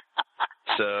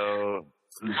 So,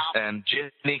 and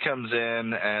Ginny comes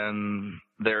in and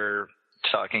they're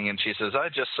talking and she says, "I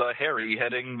just saw Harry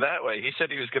heading that way. He said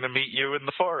he was going to meet you in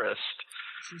the forest."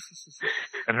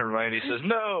 And Hermione says,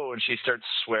 "No," and she starts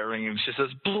swearing and she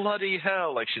says, "Bloody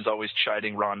hell," like she's always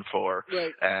chiding Ron for.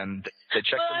 Right. And they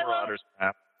check the Marauders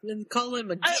map. And call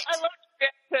him a git. I love the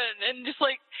reaction, and just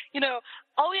like,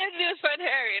 all we have to do is find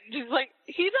Harry, and she's like,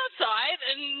 "He's outside,"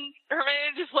 and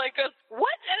Hermione just like goes,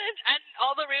 "What?" And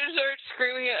all the readers are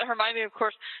screaming at Hermione, of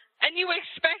course, and you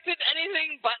expected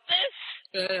anything but this?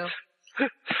 Yeah.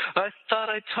 I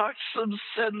thought I talked some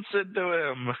sense into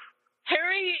him.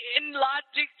 Harry and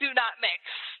logic do not mix.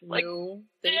 Like, no,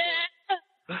 they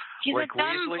don't. He's like a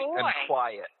dumb Weasley boy. and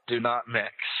Quiet do not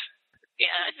mix. Yeah,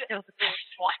 that's still the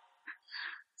best one.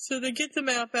 So they get the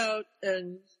map out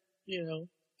and,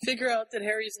 figure out that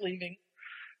Harry's leaving.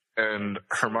 And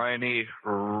Hermione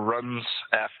runs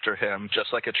after him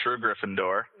just like a true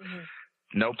Gryffindor. Mm-hmm.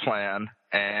 No plan,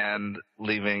 and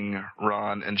leaving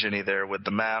Ron and Ginny there with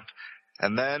the map.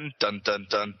 And then, dun dun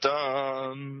dun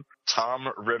dun,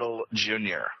 Tom Riddle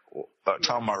Jr.,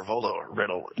 Tom Marvolo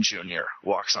Riddle Jr.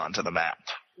 walks onto the map.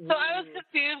 So I was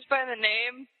confused by the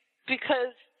name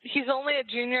because he's only a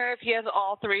junior if he has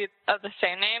all 3 of the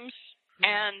same names,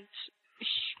 and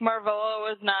Marvolo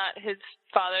was not his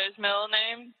father's middle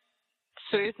name,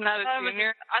 so he's not a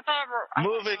junior. I thought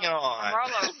Moving on.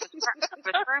 Marlo was his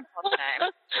grandpa's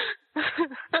name.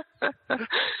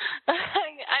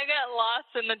 I got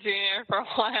lost in the junior for a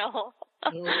while.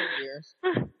 Oh, dear.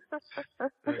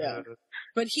 Yeah.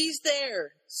 But he's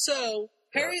there. So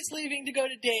Harry's leaving to go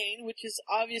to Dane, which is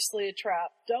obviously a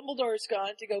trap. Dumbledore's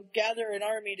gone to go gather an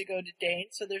army to go to Dane,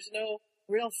 so there's no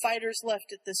real fighters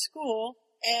left at the school.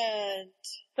 And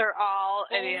they're all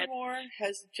idiots. Voldemort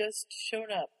has just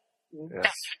shown up.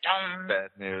 Yes.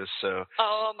 Bad news, so.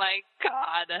 Oh my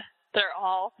God. They're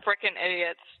all freaking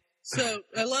idiots. So,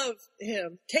 I love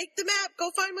him. Take the map, go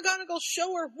find McGonagall,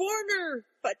 show her, warn her,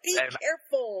 but be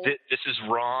careful. This is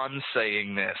Ron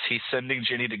saying this. He's sending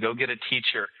Ginny to go get a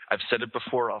teacher. I've said it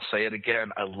before, I'll say it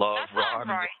again. I love Ron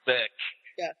Thick.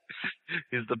 Yeah.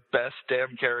 He's the best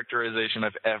damn characterization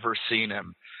I've ever seen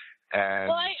him. And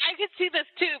well, I could see this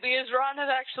too, because Ron has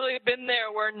actually been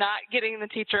there where not getting the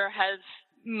teacher has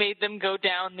made them go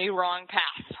down the wrong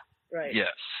path. Right.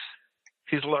 Yes.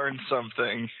 He's learned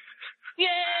something. Yay!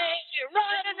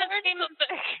 Ron has learned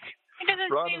something. It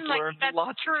doesn't seem like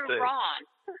that's true Ron.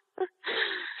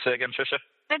 Say again, Trisha?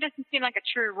 That doesn't seem like a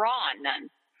true Ron,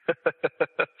 then.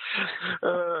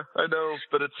 I know,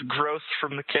 but it's growth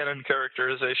from the canon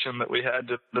characterization that we had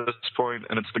to this point,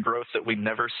 and it's the growth that we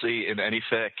never see in any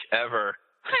fic ever.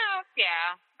 Well,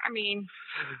 yeah. I mean,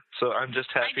 so I'm just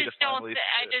happy to finally.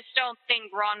 I just don't think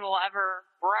Ron will ever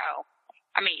grow.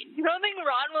 I mean, you don't think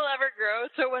Ron will ever grow?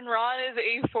 So when Ron is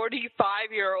a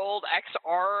 45-year-old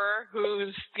ex-R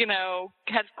who's,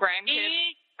 has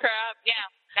grandkids, crap, yeah,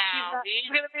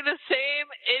 he's going to be the same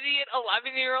idiot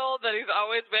 11-year-old that he's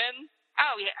always been?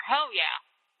 Oh, yeah. Hell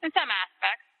yeah. In some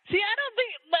aspects. See, I don't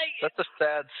think, That's a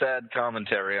sad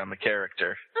commentary on the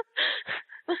character.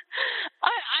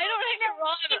 I don't hate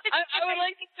Ron. I would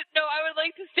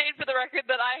like to state for the record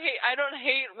that I don't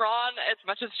hate Ron as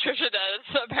much as Trisha does,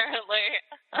 apparently.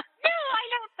 No,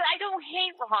 I don't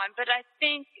hate Ron, but I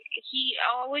think he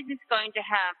always is going to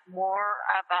have more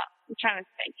of a, I'm trying to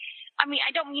think. I mean,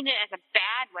 I don't mean it as a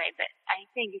bad way, but I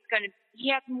think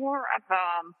he has more of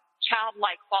a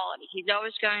childlike quality. He's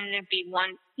always going to be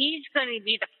he's going to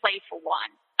be the playful one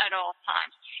at all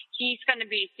times. He's going to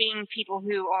be seeing people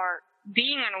who are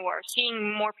being in a war,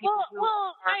 seeing more people who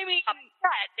are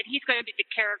upset, that he's going to be the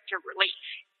character relief.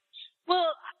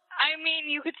 Well, I mean,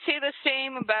 you could say the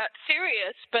same about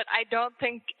Sirius, but I don't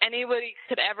think anybody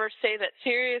could ever say that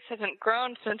Sirius hasn't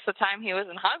grown since the time he was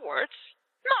in Hogwarts.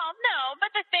 No, but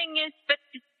the thing is,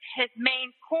 his main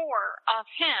core of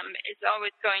him is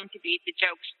always going to be the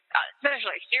jokes,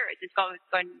 especially Sirius is always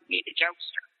going to be the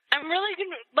jokester. I'm really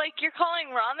you're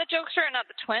calling Ron the jokester and not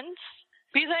the twins?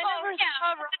 Because I never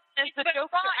saw Ron as the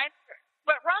jokester.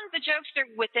 But Ron's the jokester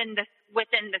within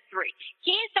the three.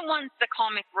 He's the one that's the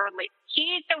comic relief.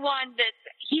 He's the one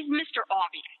he's Mr.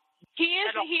 Obvious. He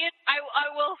is. I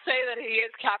will say that he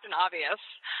is Captain Obvious.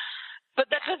 But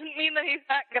that doesn't mean that he's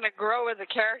not going to grow as a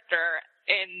character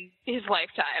in his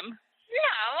lifetime.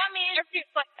 No, I mean,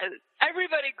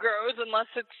 everybody grows unless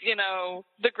it's,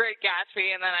 The Great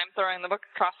Gatsby, and then I'm throwing the book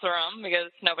across the room because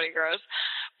nobody grows.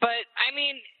 But, I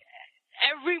mean,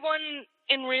 everyone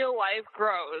in real life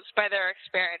grows by their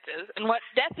experiences. And what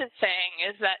Death is saying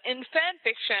is that in fan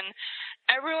fiction,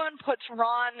 everyone puts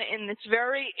Ron in this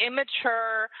very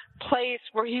immature place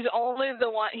where he's the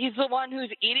one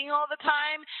who's eating all the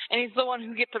time, and he's the one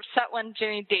who gets upset when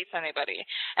Ginny dates anybody.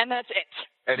 And that's it.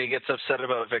 And he gets upset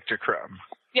about Victor Crumb.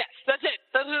 Yes, that's it.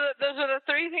 Those are the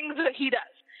three things that he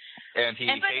does. And he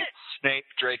hates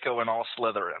Snape, Draco, and all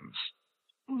Slytherins.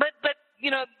 But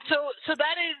so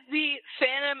that is the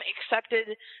fandom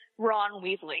accepted Ron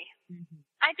Weasley.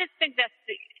 I just think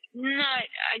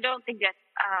I don't think that's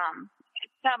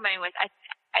so many ways.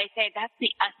 I say that's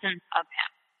the essence of him.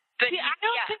 But see,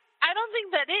 I don't think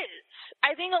that is.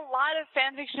 I think a lot of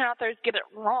fanfiction authors get it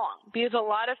wrong because a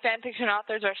lot of fanfiction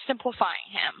authors are simplifying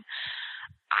him.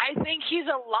 I think he's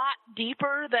a lot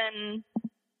deeper than.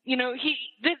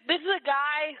 This is a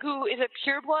guy who is a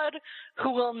pureblood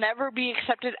who will never be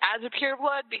accepted as a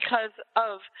pureblood because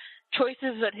of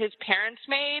choices that his parents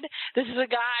made. This is a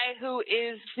guy who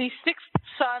is the sixth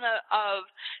son of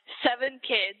 7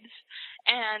 kids,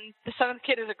 and the 7th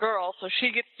kid is a girl, so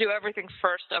she gets to do everything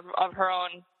first of her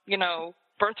own,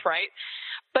 birthright.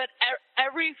 But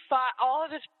all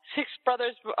of his 6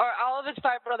 brothers, or all of his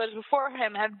 5 brothers before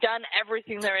him have done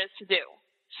everything there is to do.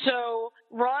 So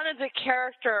Ron as a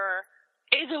character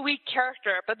is a weak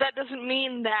character, but that doesn't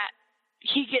mean that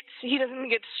he doesn't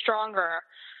get stronger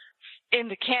in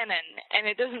the canon, and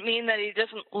it doesn't mean that he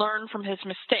doesn't learn from his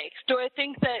mistakes. Do I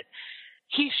think that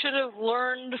he should have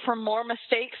learned from more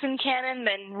mistakes in canon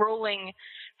than Rowling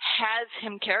has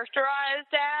him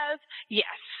characterized as?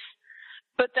 Yes.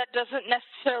 But that doesn't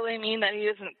necessarily mean that he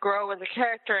doesn't grow as a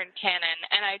character in canon,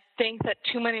 and I think that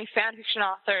too many fanfiction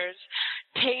authors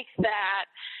take that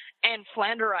and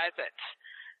flanderize it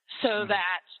so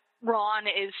that Ron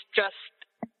is just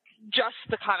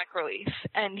the comic relief,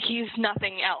 and he's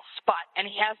nothing else and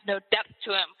he has no depth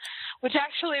to him, which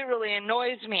actually really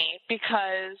annoys me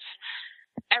because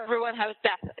everyone has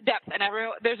depth, and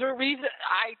there's a reason.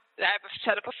 I've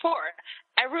said it before.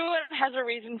 Everyone has a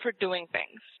reason for doing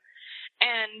things.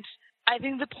 And I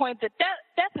think the point that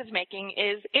Death is making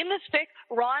is, in this fic,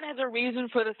 Ron has a reason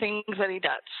for the things that he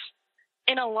does.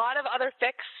 In a lot of other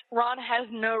fics, Ron has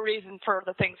no reason for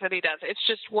the things that he does. It's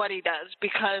just what he does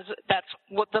because that's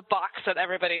what the box that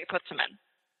everybody puts him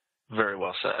in. Very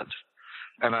well said.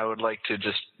 And I would like to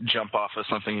just jump off of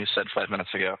something you said 5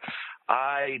 minutes ago.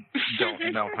 I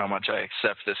don't know how much I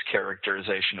accept this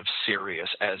characterization of Sirius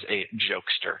as a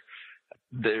jokester.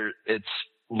 It's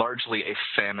largely a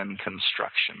fanon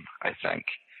construction, I think.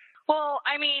 Well,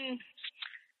 I mean,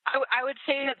 I would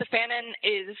say that the fanon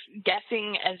is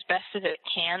guessing as best as it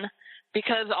can,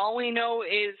 because all we know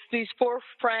is these 4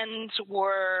 friends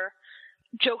were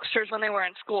jokesters when they were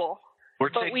in school. We're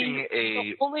taking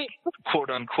a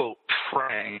quote-unquote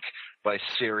prank by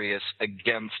Sirius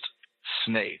against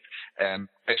Snape and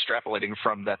extrapolating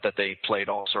from that they played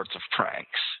all sorts of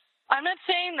pranks. I'm not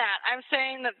saying that. I'm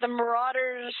saying that the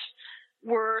Marauders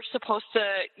were supposed to,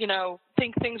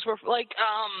 think things were like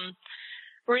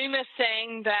Remus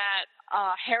saying that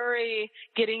Harry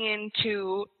getting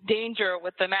into danger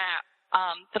with the map.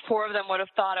 The four of them would have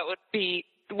thought it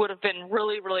would have been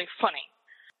really, really funny.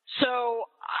 So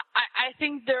I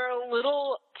think there are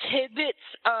little tidbits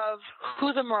of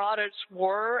who the Marauders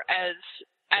were as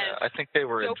I think they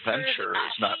were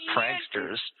adventurers, not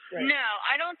pranksters. Right. No,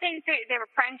 I don't think they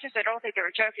were pranksters. I don't think they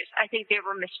were jokers. I think they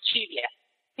were mischievous.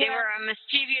 They were a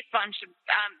mischievous bunch of.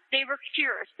 They were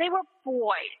curious. They were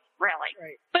boys, really.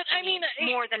 Right. But I mean,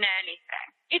 more than anything,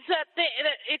 it's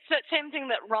that same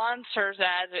thing that Ron serves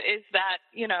as is that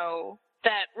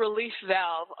that relief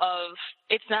valve of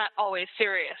it's not always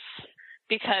serious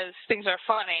because things are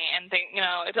funny and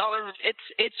it's always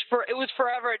it was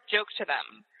forever a joke to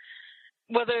them.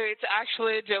 Whether it's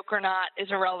actually a joke or not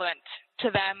is irrelevant.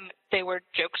 To them, they were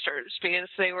jokesters because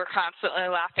they were constantly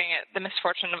laughing at the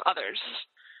misfortune of others.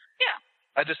 Yeah.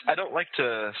 I don't like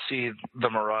to see the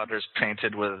Marauders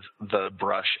painted with the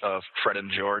brush of Fred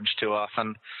and George too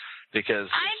often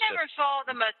because I never saw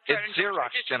them as Fred and George.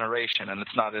 Xerox generation and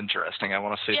it's not interesting. I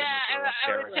want to see them as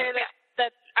I would say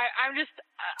that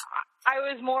I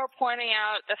was more pointing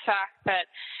out the fact that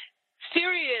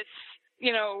Sirius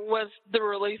was the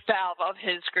relief valve of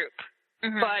his group.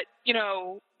 Mm-hmm. But,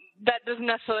 that doesn't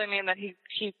necessarily mean that he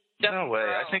No way.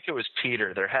 I think it was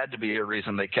Peter. There had to be a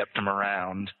reason they kept him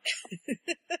around.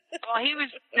 Well, he was,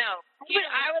 no.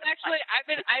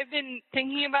 I've been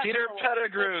thinking about Peter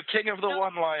Pettigrew, king of the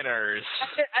one-liners.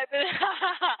 I've been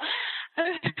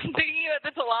thinking about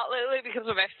this a lot lately because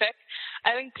of my fic.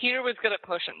 I think Peter was good at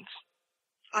potions.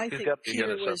 I think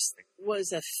Peter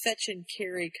was a fetch and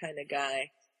carry kind of guy.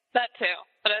 That too.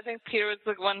 But I think Peter was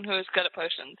the one who was good at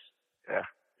potions. Yeah.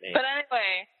 Maybe. But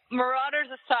anyway,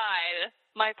 Marauders aside,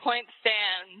 my point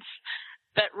stands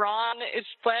that Ron is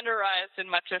flanderized in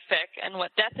much of fic, and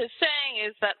what Death is saying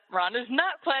is that Ron is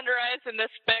not flanderized in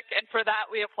this fic, and for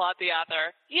that we applaud the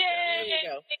author. Yay! There you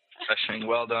go. Refreshing.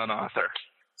 Well done, author.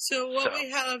 So what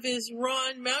we have is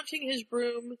Ron mounting his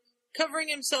broom, covering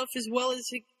himself as well as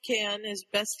he can, as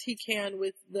best he can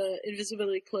with the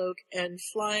invisibility cloak, and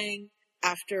flying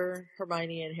after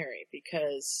Hermione and Harry,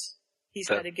 because he's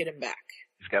got to get him back.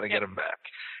 He's got to get him back.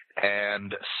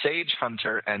 And Sage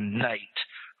Hunter and Knight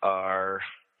are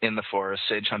in the forest.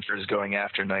 Sage Hunter is going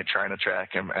after Knight, trying to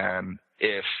track him, and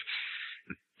if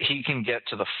he can get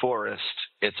to the forest,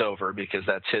 it's over, because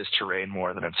that's his terrain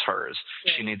more than it's hers.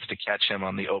 Right. She needs to catch him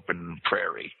on the open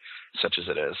prairie, such as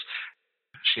it is.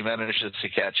 She manages to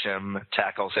catch him,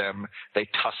 tackles him, they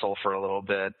tussle for a little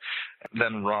bit.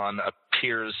 Then Ron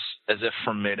appears as if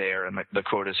from midair, and the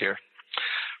quote is here.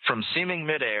 From seeming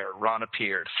midair, Ron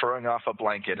appeared, throwing off a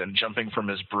blanket and jumping from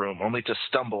his broom, only to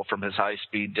stumble from his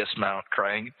high-speed dismount,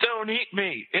 crying, "Don't eat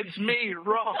me! It's me,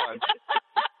 Ron!"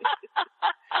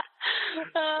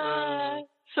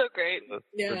 So great.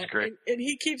 Yeah, that's great. And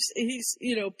he's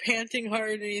panting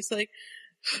hard, and he's like,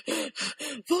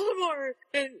 Voldemort!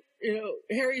 And,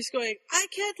 Harry's going, I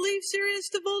can't leave Sirius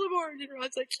to Voldemort! And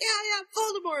Ron's like, yeah,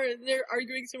 Voldemort! And they're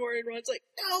arguing some more, and Ron's like,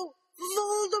 no!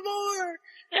 Voldemort!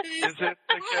 Is it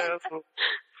the castle?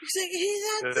 He's like, he's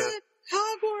at the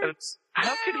Hogwarts!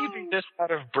 How could he be this out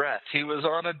of breath? He was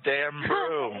on a damn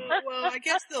broom. Well, I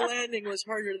guess the landing was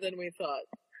harder than we thought.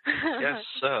 Guess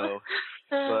so.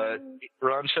 But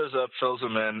Ron shows up, fills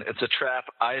him in. It's a trap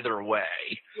either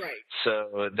way. Right.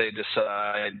 So they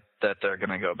decide that they're going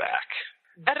to go back.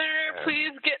 Editor,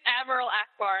 please get Admiral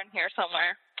Akbar in here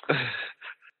somewhere.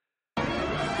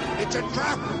 It's a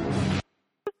trap!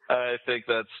 I think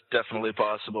that's definitely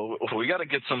possible. We got to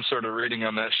get some sort of reading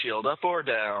on that shield, up or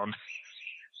down.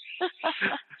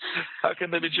 How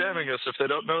can they be jamming us if they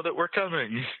don't know that we're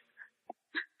coming?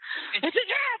 It's a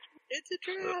trap! It's a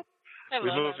trap! We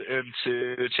move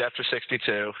into chapter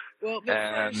 62. Well, but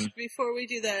first, before we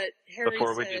do that, Harry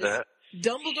says,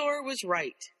 Dumbledore was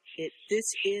right.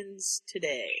 This ends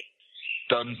today.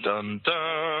 Dun, dun,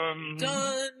 dun.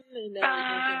 Done. And now we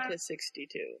move into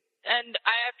 62. And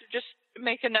I have to just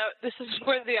make a note. This is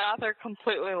where the author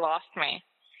completely lost me.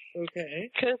 Okay.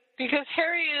 Because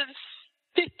Harry is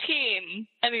 15,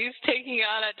 and he's taking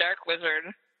on a dark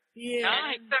wizard. Yeah. No,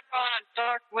 he took on a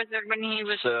dark wizard when he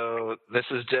was... So this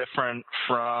is different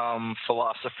from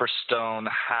Philosopher's Stone.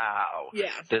 How?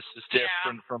 Yeah. This is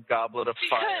different from Goblet of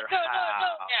Fire. How?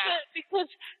 No. Yeah.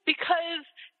 Because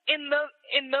in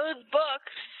those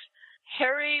books,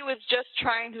 Harry was just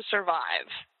trying to survive.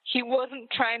 He wasn't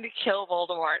trying to kill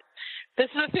Voldemort. This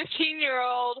is a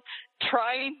 15-year-old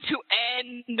trying to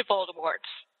end Voldemort.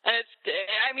 And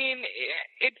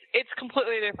it's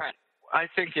completely different. I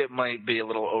think it might be a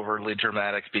little overly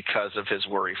dramatic because of his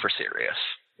worry for Sirius.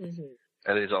 Mm-hmm.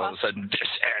 And he's all of a sudden, this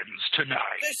ends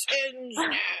tonight. This ends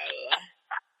now.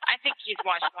 I think he's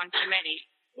watched one too many.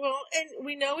 Well, and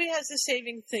we know he has the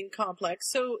saving thing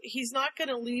complex, so he's not going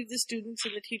to leave the students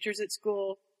and the teachers at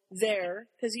school there,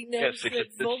 because he knows yes,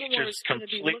 because that Voldemort is going to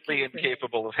be looking completely for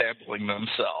incapable of handling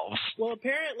themselves. Well,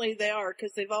 apparently they are,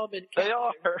 because they've all been captured. They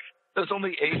are. There's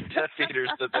only 8 Death Eaters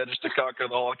that managed to conquer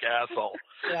the whole castle.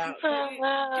 Yeah. You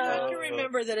have to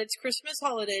remember that it's Christmas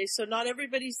holiday, so not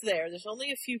everybody's there. There's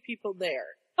only a few people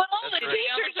there. But all the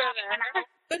teachers are there.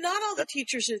 But not all the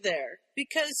teachers are there,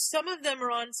 because some of them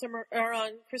are on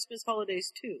Christmas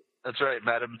holidays too. That's right.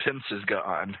 Madam Pince is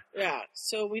gone. Yeah.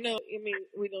 So we know.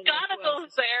 We don't.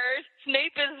 Gonagal's there.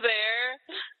 Snape is there.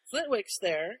 Flitwick's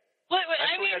there.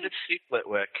 Actually, I did see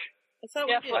Flitwick. I thought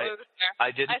we did.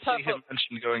 I didn't see him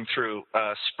mentioned going through.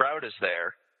 Sprout is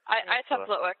there. I saw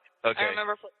Flitwick. Okay. I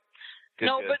remember Flitwick.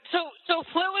 Good. But so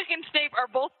Flitwick and Snape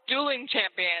are both dueling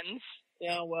champions.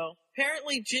 Yeah, well,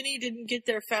 apparently Ginny didn't get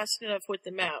there fast enough with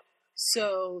the map,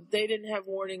 so they didn't have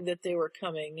warning that they were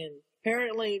coming, and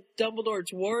apparently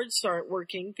Dumbledore's wards aren't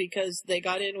working because they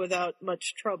got in without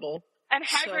much trouble. And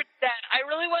Hagrid's dead. I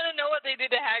really want to know what they did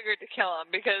to Hagrid to kill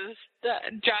him, because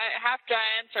half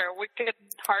giants are wicked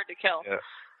hard to kill. Yeah.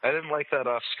 I didn't like that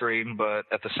off screen, but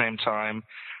at the same time,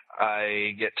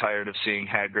 I get tired of seeing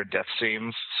Hagrid death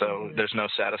scenes, so there's no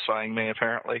satisfying me,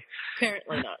 apparently.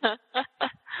 Apparently not.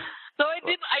 So I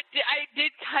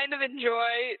did kind of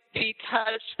enjoy the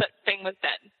touch that Fang was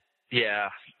dead. Yeah.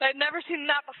 I'd never seen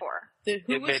that before.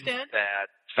 Who was dead?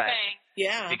 Fang.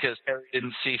 Yeah. Because Harry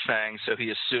didn't see Fang, so he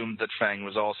assumed that Fang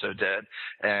was also dead.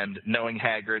 And knowing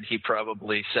Hagrid, he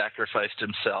probably sacrificed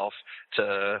himself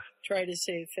to try to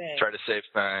save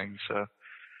Fang. So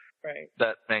right.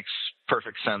 That makes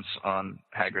perfect sense on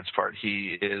Hagrid's part.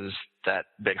 He is that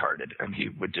big-hearted, and he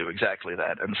would do exactly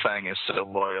that. And Fang is so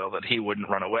loyal that he wouldn't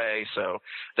run away, so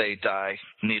they die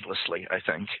needlessly, I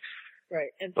think.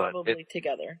 Right, and probably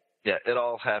together. Yeah, it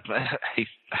all happened.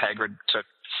 Hagrid took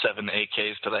 7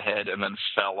 AKs to the head and then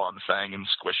fell on Fang and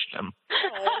squished him.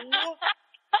 Oh.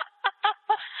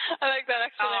 I like that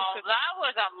explanation. Oh, that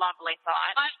was a lovely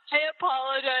thought. I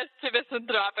apologize to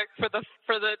Misanthropic for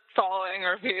the following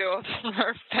review of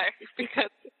her Fang,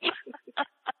 because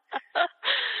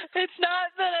it's not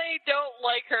that I don't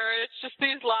like her, it's just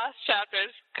these last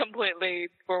chapters completely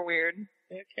were weird.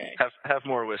 Okay. Have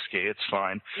more whiskey, it's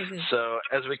fine. Mm-hmm. So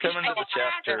as we come into the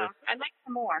chapter, I'd like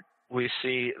some more. We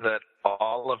see that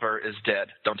Oliver is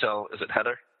dead. Is it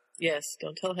Heather? Yes,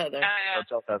 don't tell Heather. Don't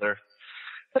tell Heather.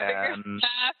 The bigger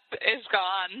staff is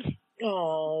gone.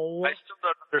 Oh. I still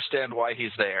don't understand why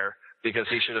he's there, because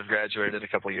he should have graduated a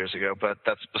couple years ago, but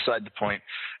that's beside the point.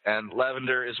 And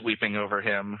Lavender is weeping over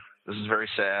him. This is very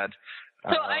sad.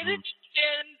 So I didn't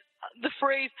understand the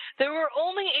phrase, there were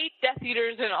only 8 Death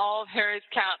Eaters in all of Harry's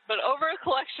count, but over a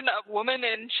collection of women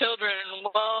and children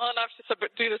well enough to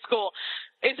do the school.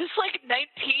 Is this like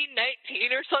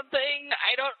 1919 or something?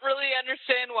 I don't really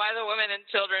understand why the women and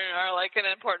children are like an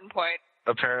important point.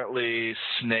 Apparently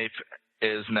Snape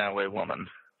is now a woman.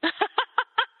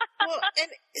 Well, and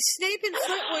Snape and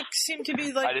Flitwick seem to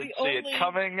be like I didn't see it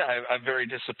coming. I'm very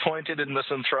disappointed in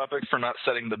Misanthropic for not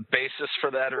setting the basis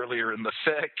for that earlier in the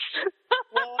fic.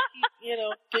 Well, he,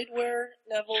 did wear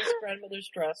Neville's grandmother's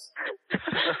dress.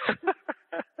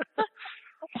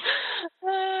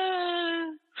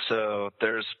 So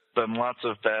there's been lots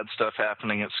of bad stuff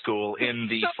happening at school in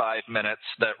the 5 minutes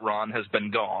that Ron has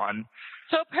been gone.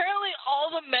 So apparently all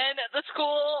the men at the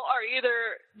school are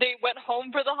either they went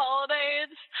home for the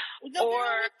holidays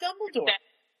or Dumbledore.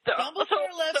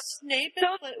 Dumbledore left Snape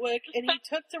and Flitwick, and he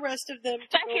took the rest of them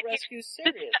to go rescue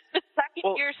Sirius.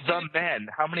 Well, the men.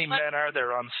 How many men are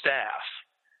there on staff?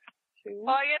 2. Oh,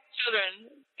 I get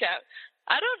children. Yeah.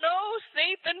 I don't know.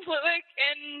 Snape and Flitwick,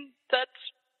 and that's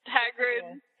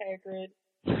Hagrid. Yeah, Hagrid.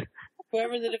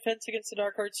 Whoever the Defense Against the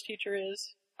Dark Arts teacher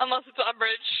is. Unless it's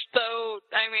Umbridge. So,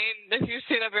 I mean, if you've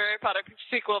seen a Harry Potter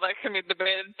sequel, that can be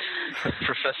debated.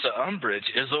 Professor Umbridge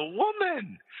is a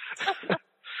woman!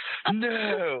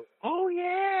 No. Oh,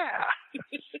 yeah.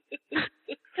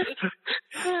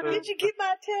 Did you get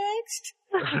my text?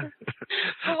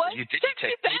 What? You didn't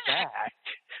take me back.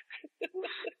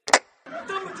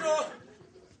 Dumbledore!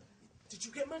 Did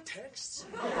you get my texts?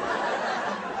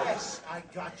 Yes, I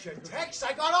got your texts.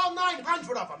 I got all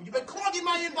 900 of them. You've been clogging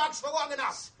my inbox for long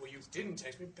enough. Well, you didn't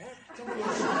text me back.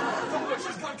 Dumbledore,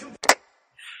 she's gone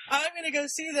I'm going to go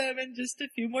see them in just a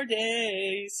few more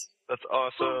days. That's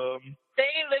awesome.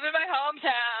 They live in my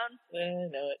hometown. I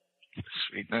know it.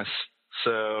 Sweetness.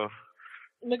 So...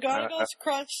 McGonagall's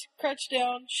crouched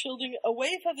down, shielding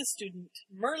away from the student.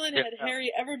 Merlin, had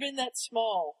Harry ever been that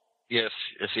small? Yes,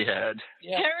 he had.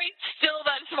 Yeah. Harry's still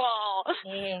that small.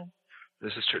 Yeah.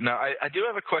 This is true. Now, I do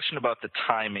have a question about the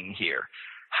timing here.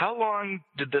 How long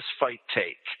did this fight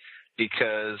take?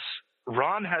 Because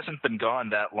Ron hasn't been gone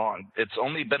that long. It's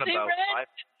only been about 5...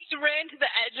 He ran to the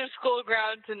edge of school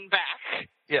grounds and back.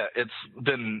 Yeah, it's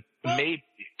been maybe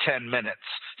 10 minutes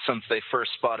since they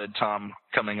first spotted Tom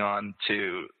coming on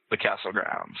to the castle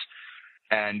grounds.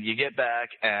 And you get back,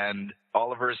 and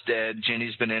Oliver's dead.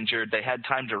 Ginny's been injured. They had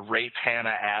time to rape Hannah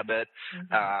Abbott.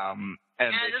 And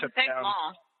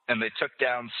they took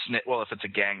down Snape. Well, if it's a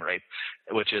gang rape,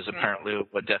 which is apparently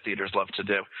what Death Eaters love to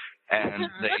do. And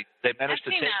they managed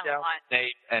to take down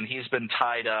Snape, and he's been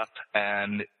tied up.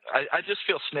 And I just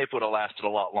feel Snape would have lasted a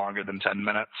lot longer than 10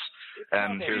 minutes.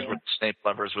 And here's what Snape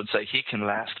lovers would say: he can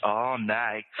last all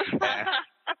night. Oh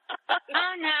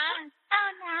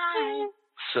no!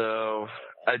 So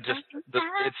it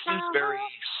seems very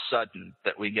sudden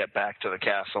that we get back to the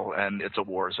castle and it's a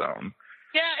war zone.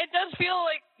 Yeah, it does feel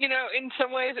like, in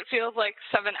some ways it feels like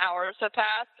 7 hours have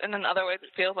passed, and in other ways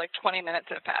it feels like 20 minutes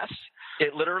have passed.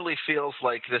 It literally feels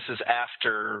like this is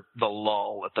after the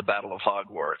lull at the Battle of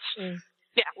Hogwarts.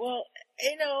 Yeah. Well,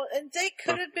 and they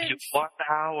could have been 1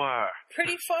 hour.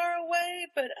 Pretty far away,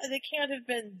 but they can't have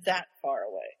been that far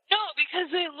away. No,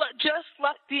 because they just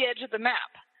left the edge of the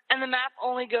map. And the map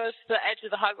only goes to the edge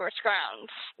of the Hogwarts grounds.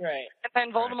 Right. And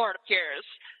then Voldemort appears.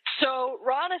 So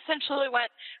Ron essentially went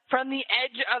from the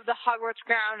edge of the Hogwarts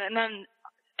ground, and then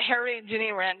Harry and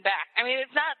Ginny ran back. I mean,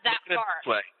 it's not that far.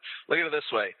 Look at it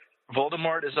this way.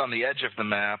 Voldemort is on the edge of the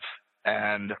map,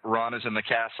 and Ron is in the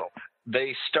castle.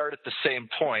 They start at the same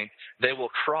point. They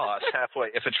will cross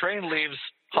halfway. If a train leaves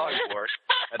Hogwarts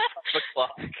at 12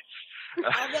 o'clock...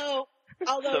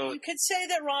 Although you could say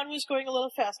that Ron was going a little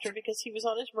faster because he was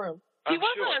on his broom. He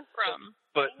was on his broom.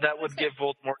 But that would give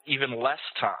Voldemort even less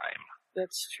time.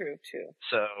 That's true, too.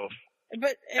 So...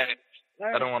 But...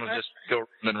 I don't want to just go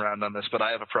round on this, but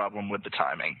I have a problem with the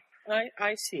timing.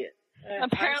 I see it.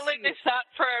 Apparently they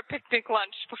stopped for a picnic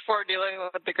lunch before dealing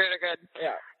with the greater good.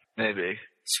 Yeah. Maybe.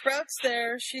 Sprout's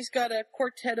there. She's got a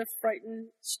quartet of frightened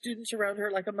students around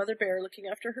her like a mother bear looking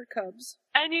after her cubs.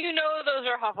 And those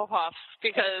are Hufflepuffs,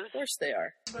 because... Of course they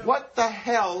are. What the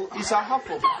hell is a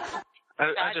Hufflepuff?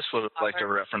 I just would have liked a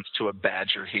reference to a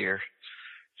badger here,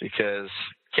 because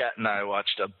Kat and I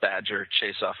watched a badger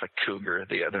chase off a cougar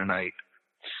the other night.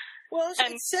 Well,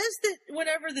 it says that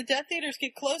whenever the Death Eaters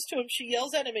get close to him, she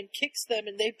yells at him and kicks them,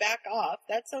 and they back off.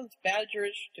 That sounds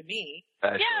badgerish to me.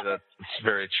 Actually, that's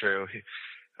very true.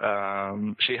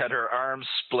 She had her arms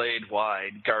splayed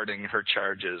wide, guarding her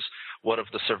charges. What of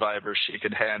the survivors she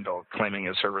could handle, claiming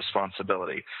as her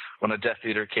responsibility. When a Death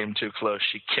Eater came too close,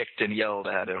 she kicked and yelled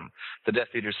at him. The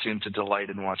Death Eaters seemed to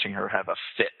delight in watching her have a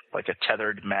fit, like a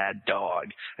tethered mad dog,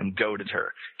 and goaded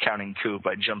her, counting coup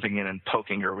by jumping in and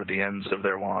poking her with the ends of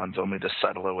their wands, only to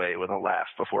settle away with a laugh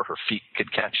before her feet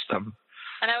could catch them.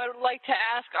 And I would like to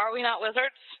ask, are we not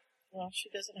wizards? Well, she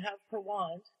doesn't have her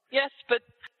wand. Yes, but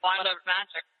wand of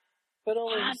magic. But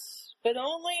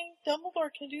only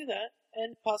Dumbledore can do that,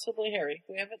 and possibly Harry.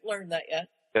 We haven't learned that yet.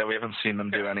 Yeah, we haven't seen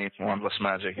them do any wandless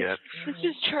magic yet. This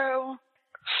is true.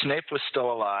 Snape was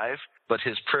still alive, but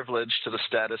his privilege to the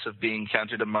status of being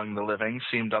counted among the living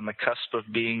seemed on the cusp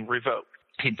of being revoked.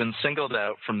 He'd been singled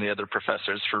out from the other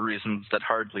professors for reasons that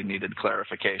hardly needed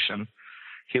clarification.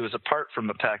 He was apart from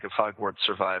the pack of Hogwarts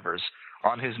survivors,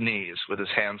 on his knees with his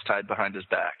hands tied behind his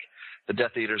back. The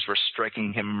Death Eaters were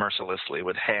striking him mercilessly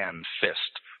with hand,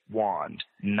 fist, wand,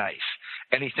 knife,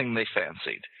 anything they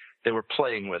fancied. They were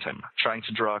playing with him, trying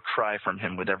to draw a cry from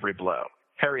him with every blow.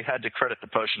 Harry had to credit the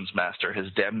potions master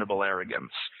his damnable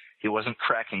arrogance. He wasn't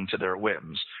cracking to their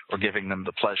whims or giving them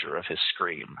the pleasure of his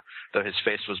scream. Though his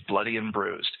face was bloody and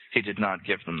bruised, he did not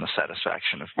give them the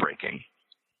satisfaction of breaking.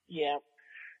 Yeah.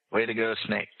 Way to go,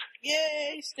 Snape.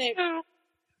 Yay, Snape.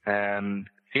 And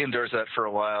he endures that for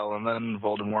a while, and then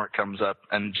Voldemort comes up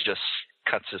and just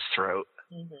cuts his throat.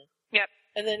 Mm-hmm. Yep.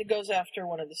 And then he goes after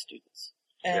one of the students.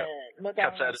 And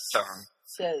cuts out his tongue.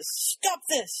 Says, "Stop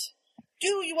this!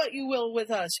 Do what you will with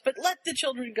us, but let the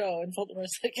children go." And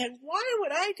Voldemort's like, "And why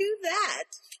would I do that?"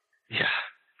 Yeah.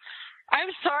 I'm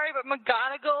sorry, but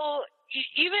McGonagall,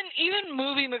 even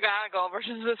movie McGonagall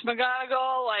versus this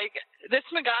McGonagall, this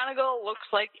McGonagall looks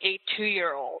like a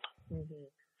 2-year-old. Mm-hmm.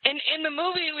 In the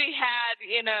movie we had,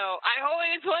 I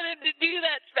always wanted to do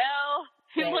that spell.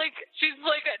 Right. She's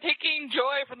taking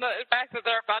joy from the fact that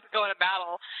they're about to go into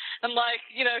battle. And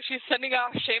she's sending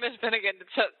off Seamus Finnegan to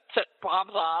set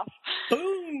bombs off.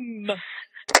 Boom!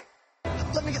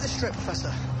 Let me get this straight,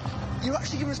 Professor. You're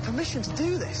actually giving us permission to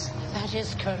do this? That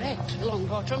is correct,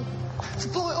 Longbottom. To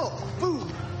blow it up.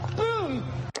 Boom! Boom!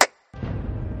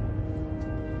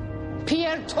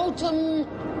 Pier totum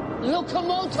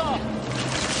locomotor.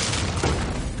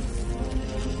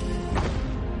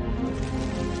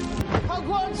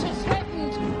 Hogwarts is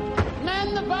threatened.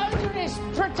 Man the boundaries.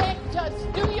 Protect us.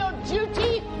 Do your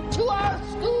duty to our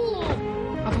school.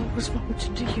 I've always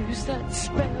wanted to use that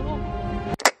spell.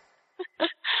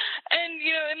 And,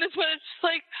 in this one, it's just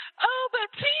like, oh,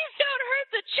 but please don't hurt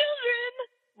the children.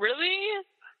 Really?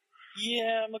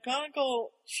 Yeah,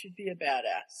 McGonagall should be a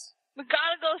badass.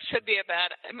 McGonagall should be a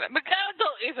badass.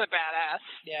 McGonagall is a badass.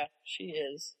 Yeah, she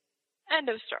is. End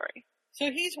of story.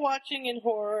 So he's watching in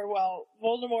horror while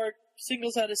Voldemort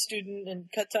singles out a student and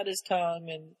cuts out his tongue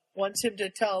and wants him to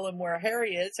tell him where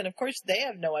Harry is. And of course they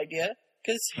have no idea,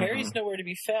 because Harry's nowhere to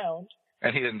be found.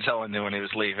 And he didn't tell anyone he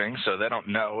was leaving, so they don't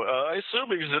know. I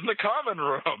assume he's in the common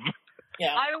room.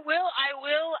 Yeah. I will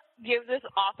give this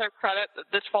author credit that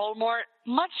this Voldemort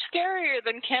much scarier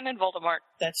than canon Voldemort.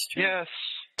 That's true. Yes.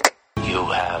 You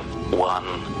have 1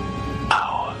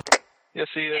 hour. Yes,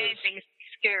 he is. Anything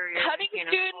scarier.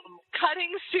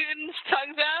 Cutting students'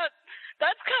 tongues out.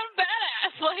 That's kind of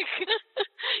badass.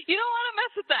 You don't want to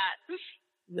mess with that.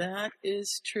 That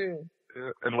is true.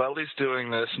 And while he's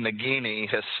doing this, Nagini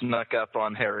has snuck up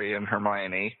on Harry and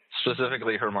Hermione,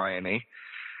 specifically Hermione.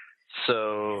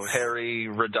 So Harry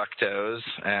reductos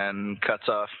and cuts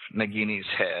off Nagini's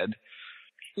head.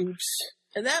 Oops.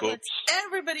 And that lets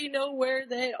everybody know where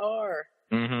they are.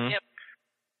 Mm-hmm. Yep.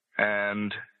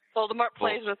 And Voldemort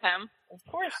plays with him. Of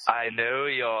course. I know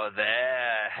you're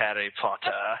there, Harry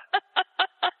Potter.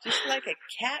 Just like a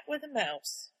cat with a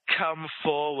mouse. Come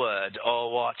forward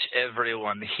or watch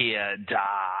everyone here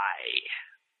die.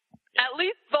 At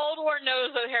least Voldemort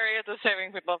knows that Harry is a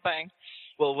saving people thing.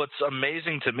 Well, what's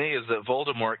amazing to me is that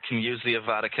Voldemort can use the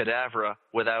Avada Kedavra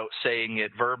without saying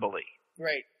it verbally.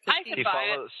 Right.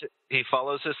 He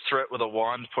follows his threat with a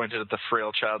wand pointed at the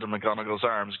frail child in McGonagall's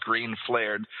arms. Green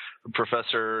flared. The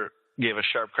professor gave a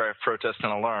sharp cry of protest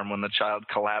and alarm when the child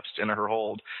collapsed in her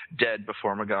hold, dead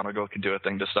before McGonagall could do a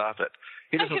thing to stop it.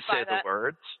 He doesn't say the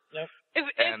words. Nope. If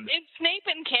Snape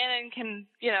and canon can,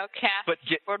 cast But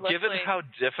wordlessly. given how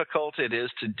difficult it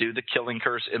is to do the killing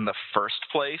curse in the first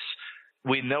place,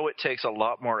 we know it takes a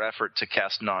lot more effort to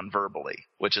cast non-verbally,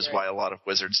 which is why a lot of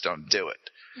wizards don't do it.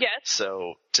 Yes.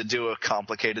 So to do a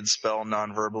complicated spell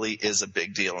non-verbally is a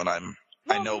big deal, and I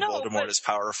know Voldemort is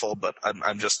powerful, but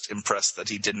I'm just impressed that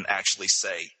he didn't actually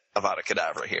say Avada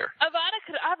Kedavra here. Avada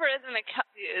Kedavra isn't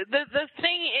the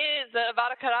thing is that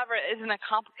Avada Kedavra isn't a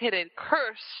complicated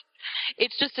curse.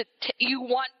 It's just you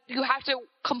have to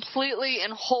completely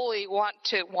and wholly want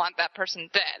that person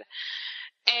dead.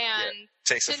 And it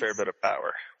takes a fair bit of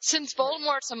power. Since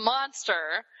Voldemort's a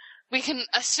monster, we can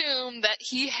assume that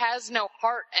he has no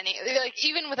heart.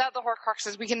 Even without the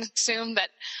Horcruxes, we can assume that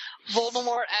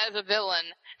Voldemort as a villain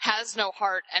has no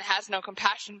heart and has no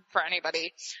compassion for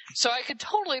anybody. So I could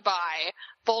totally buy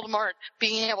Voldemort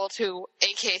being able to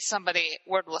AK somebody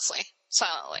wordlessly,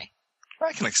 silently.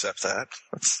 I can accept that.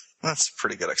 That's a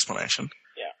pretty good explanation.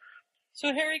 Yeah.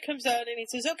 So Harry comes out and he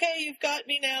says, "Okay, you've got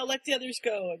me now, let the others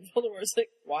go." And Voldemort's like,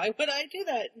 "Why would I do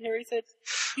that?" And Harry says,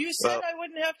 "You said I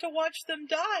wouldn't have to watch them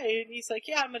die." And he's like,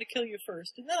 "Yeah, I'm going to kill you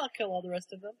first, and then I'll kill all the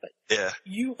rest of them. But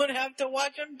you won't have to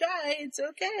watch them die. It's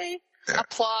okay." Yeah.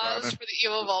 Applause for the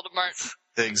evil Voldemort.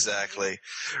 Exactly.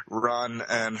 Ron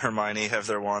and Hermione have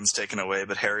their wands taken away,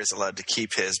 but Harry's allowed to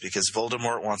keep his because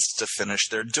Voldemort wants to finish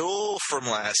their duel from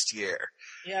last year.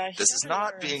 Yeah, this is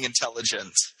not being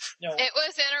intelligent. No. It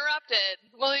was interrupted.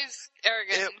 Well, he's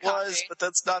arrogant. It was, but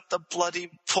that's not the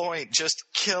bloody point. Just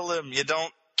kill him. You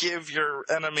don't give your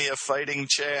enemy a fighting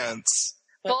chance.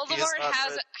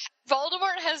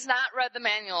 Voldemort has not read the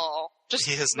manual.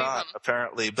 He has not,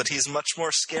 apparently, but he's much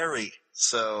more scary.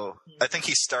 So I think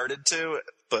he started to,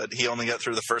 but he only got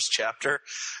through the first chapter.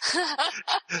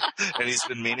 And he's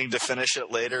been meaning to finish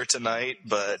it later tonight,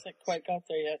 but hasn't quite got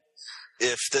there yet.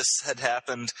 If this had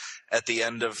happened at the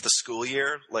end of the school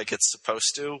year, like it's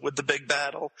supposed to with the big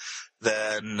battle,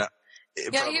 then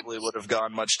it probably would have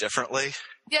gone much differently.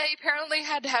 Yeah, he apparently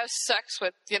had to have sex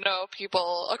with,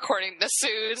 people, according to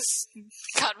Sue's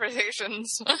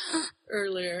conversations.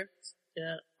 Earlier.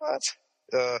 Yeah. What?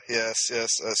 Yes.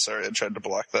 Sorry, I tried to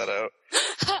block that out.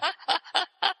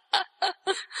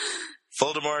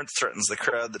 Voldemort threatens the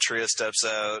crowd. The trio steps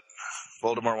out.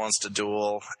 Voldemort wants to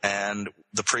duel, and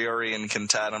the Priori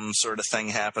Incantatem sort of thing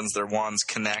happens. Their wands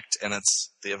connect, and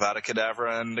it's the Avada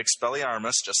Kedavra and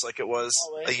Expelliarmus, just like it was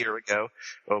a year ago,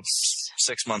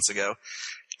 6 months ago.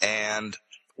 And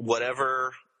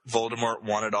whatever Voldemort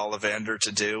wanted Ollivander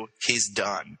to do, he's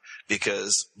done,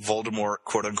 because Voldemort,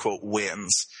 quote-unquote,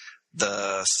 wins.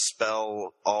 The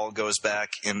spell all goes back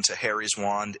into Harry's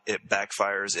wand. It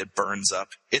backfires. It burns up.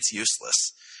 It's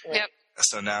useless. Yep.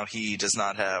 So now he does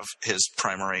not have his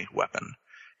primary weapon.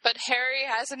 But Harry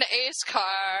has an ace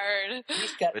card.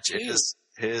 Which is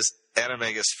his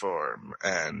Animagus form.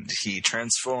 And he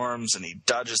transforms and he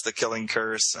dodges the killing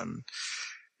curse. And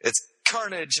it's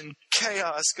carnage and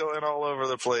chaos going all over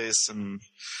the place. And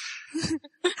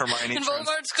Hermione and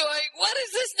Voldemort's going, what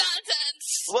is this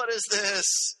nonsense? What is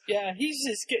this? Yeah, he's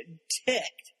just getting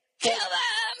ticked. Kill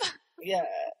them! Yeah.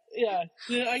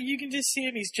 You can just see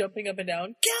him. He's jumping up and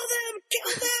down. Kill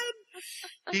them!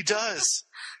 He does.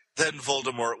 Then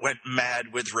Voldemort went mad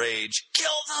with rage.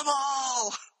 Kill them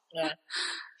all! Yeah.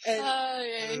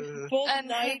 And both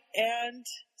Knight and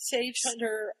Sage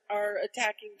Hunter are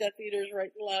attacking Death Eaters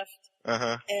right and left.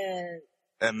 Uh-huh.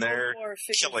 And they're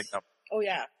killing them. Oh,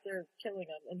 yeah, they're killing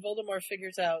them. And Voldemort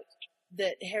figures out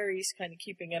that Harry's kind of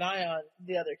keeping an eye on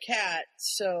the other cat,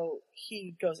 so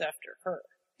he goes after her.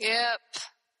 Yep.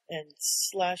 And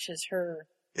slashes her.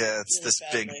 Yeah, it's really this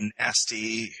badly. big,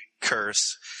 nasty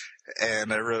curse.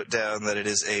 And I wrote down that it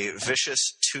is a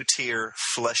vicious, two-tier,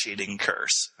 flesh-eating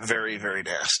curse. Very, very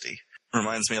nasty.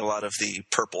 Reminds me a lot of the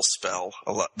purple spell.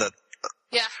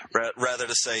 Yeah. Rather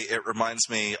to say, it reminds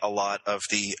me a lot of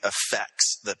the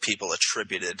effects that people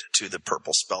attributed to the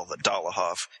purple spell that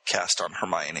Dolohov cast on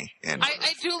Hermione.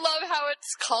 I do love how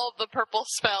it's called the purple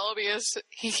spell, because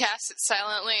he casts it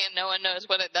silently and no one knows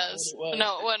what it does. What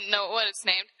it's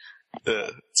named.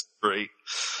 It's great.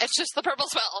 It's just the purple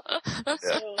spell.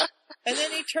 Yeah. And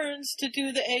then he turns to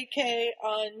do the AK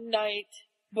on Knight,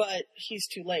 but he's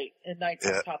too late, and Knight's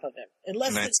on top of him. In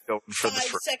less than 5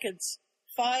 seconds.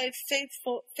 5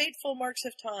 fateful marks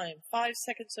of time. 5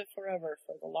 seconds of forever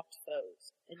for the locked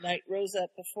foes. And Knight rose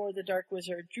up before the Dark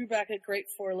Wizard, drew back a great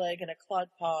foreleg and a clawed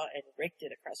paw, and raked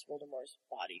it across Voldemort's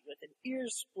body with an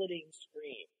ear-splitting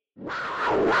scream.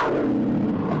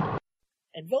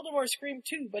 And Voldemort screamed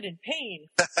too, but in pain.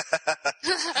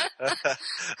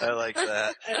 I like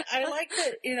that. And I like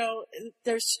that,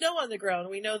 there's snow on the ground.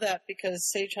 We know that because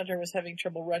Sage Hunter was having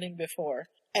trouble running before.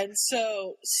 And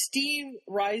so steam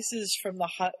rises from the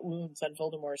hot wounds on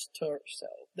Voldemort's torso.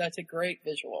 That's a great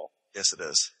visual. Yes, it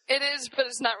is. It is, but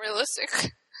it's not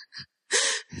realistic.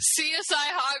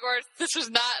 CSI Hogwarts, this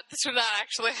would not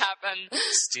actually happen.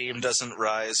 Steam doesn't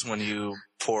rise when you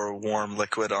pour warm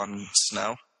liquid on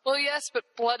snow? Well, yes, but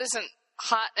blood isn't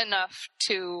hot enough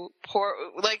to pour.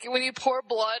 Like, when you pour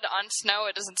blood on snow,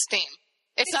 it doesn't steam.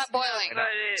 It's not boiling. But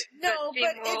it's...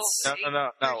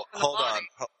 No. Hold on.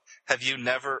 Have you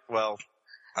never... Well,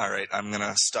 all right, I'm going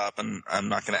to stop, and I'm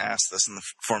not going to ask this in the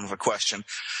form of a question.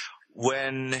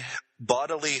 When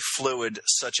bodily fluid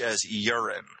such as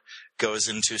urine goes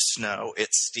into snow,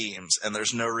 it steams, and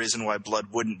there's no reason why blood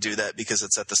wouldn't do that because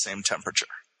it's at the same temperature.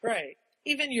 Right.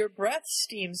 Even your breath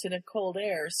steams in a cold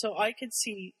air, so I could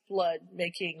see blood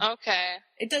making... Okay.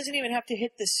 It doesn't even have to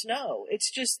hit the snow.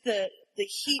 It's just the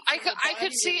heat. I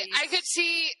could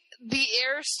see the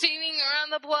air steaming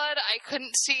around the blood. I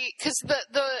couldn't see, because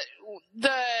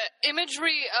the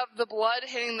imagery of the blood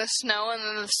hitting the snow and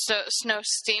then the snow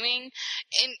steaming,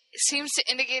 it seems to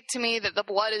indicate to me that the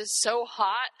blood is so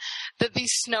hot that the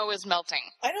snow is melting.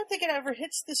 I don't think it ever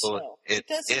hits the snow. Well, it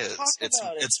doesn't talk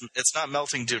about it. It's not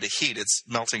melting due to heat. It's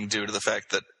melting due to the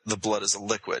fact that the blood is a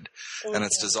liquid and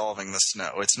it's dissolving the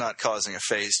snow. It's not causing a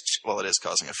phase. Well, it is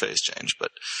causing a phase change,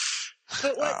 but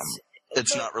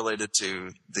it's not related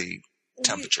to the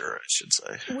temperature, I should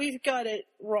say. We've got it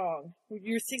wrong.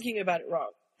 You're thinking about it wrong.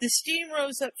 The steam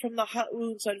rose up from the hot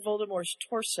wounds on Voldemort's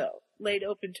torso, laid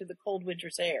open to the cold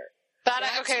winter's air. Then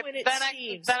I'm okay with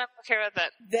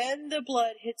it. Then the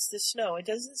blood hits the snow. It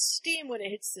doesn't steam when it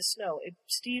hits the snow. It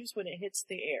steams when it hits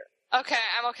the air. Okay,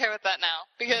 I'm okay with that now.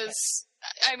 Because,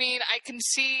 I mean, I can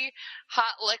see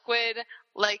hot liquid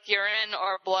like urine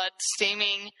or blood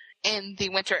steaming in the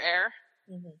winter air.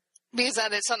 Mm-hmm. Because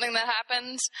that is something that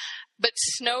happens. But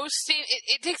snow steam,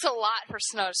 it takes a lot for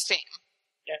snow to steam.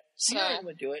 Yeah, so, urine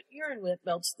would do it. Urine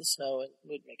melts the snow and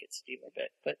would make it steam a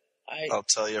bit. But I'll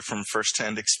tell you from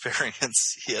first-hand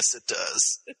experience, yes, it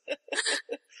does.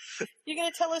 You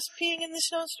gonna tell us peeing in the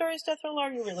snow stories, Death Roll?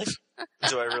 Are you really?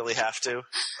 Do I really have to?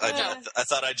 I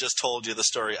thought I just told you the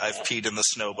story. I've peed in the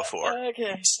snow before.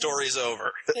 Okay. Story's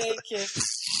over. Thank you.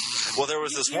 Well, there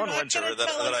was this You're one not winter gonna that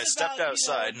tell us I stepped about,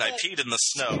 outside and I peed in the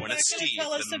snow You're and not it's gonna steep.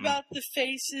 tell us and about the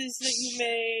faces that you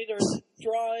made or the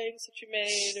drawings that you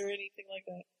made or anything like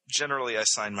that. generally, I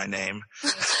sign my name.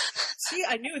 See,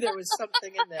 I knew there was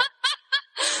something in there.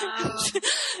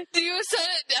 Do you sign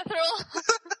it, Death Roll?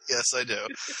 Yes, I do.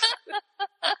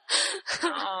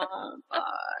 Oh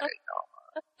my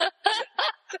god.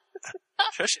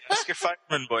 Trish, ask your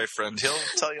fireman boyfriend. He'll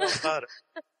tell you all about it.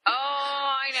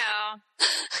 Oh, I know.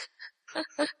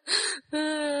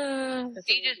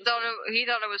 He just thought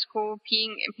it was cool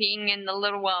peeing in the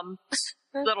little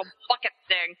bucket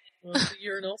thing. The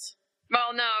urinals.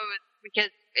 Well, no, because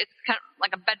it's kind of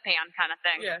like a bedpan kind of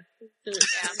thing. Yeah.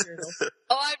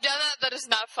 Oh, I've done that. That is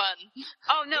not fun.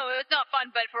 Oh no, it's not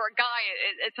fun, but for a guy,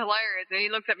 it's hilarious. And he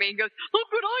looks at me and goes,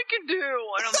 "Look what I can do!"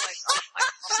 And I'm like, "Oh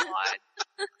my god!"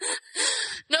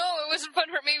 No, it wasn't fun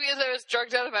for me because I was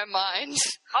drugged out of my mind.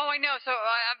 Oh, I know. So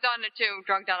I've done it too,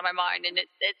 drugged out of my mind, and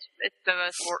it's the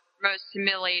most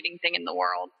humiliating thing in the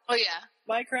world. Oh yeah.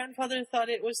 My grandfather thought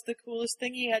it was the coolest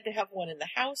thing. He had to have one in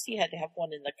the house. He had to have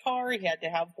one in the car. He had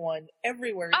to have one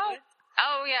everywhere he went.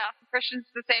 Oh yeah,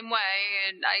 Christian's the same way.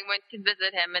 And I went to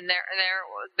visit him, and there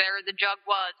the jug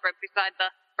was right beside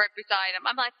him.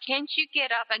 I'm like, "Can't you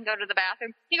get up and go to the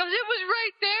bathroom?" He goes, "It was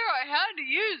right there. I had to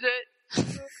use it."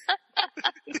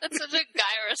 That's such a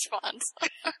guy response.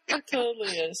 It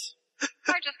totally is.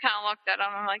 I just kind of looked at him.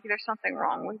 I'm like, "There's something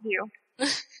wrong with you."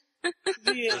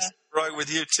 Yeah. There's wrong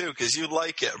with you too, because you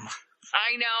like him.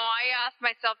 I know. I ask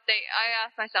myself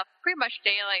pretty much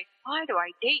daily, why do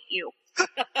I date you?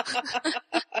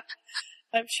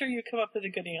 I'm sure you come up with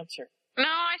a good answer.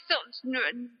 No,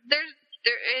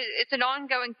 it's an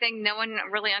ongoing thing. No one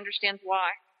really understands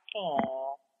why.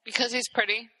 Aww. Because he's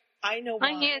pretty. I know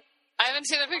why. I haven't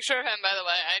seen a picture of him, by the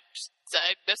way.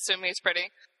 I assume he's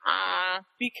pretty.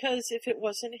 Because if it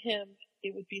wasn't him,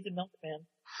 it would be the milkman.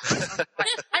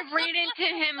 I ran into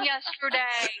him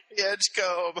yesterday.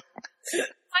 Edgecombe.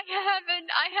 I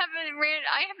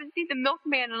haven't seen the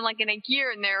milkman in a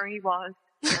year, and there he was.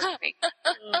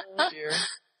 Oh dear.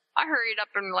 I hurried up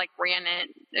and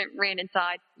ran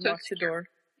inside. Locked the door.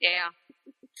 Yeah.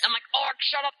 I'm like, "Oh,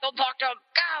 shut up! Don't talk to him!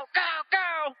 Go, go,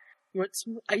 go!" You want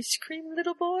some ice cream,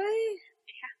 little boy?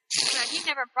 Yeah. No, he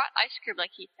never brought ice cream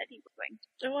like he said he was going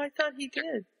to. Oh, I thought he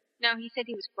did. No, he said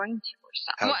he was going to or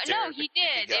something. Well, no, he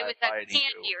did. It was a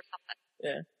candy or something.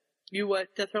 Yeah. You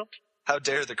what, Death Roll? How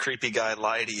dare the creepy guy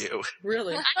lie to you?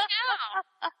 Really? I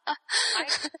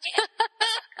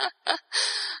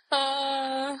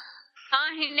know.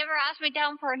 He never asked me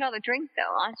down for another drink,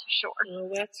 though, that's for sure. Well,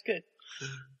 that's good.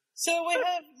 So we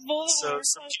have Voldemort. So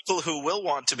some people who will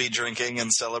want to be drinking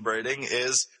and celebrating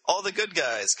is all the good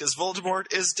guys, because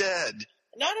Voldemort is dead.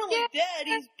 Not only dead,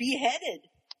 he's beheaded.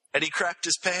 And he crapped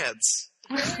his pants.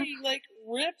 He,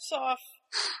 rips off...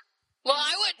 Well,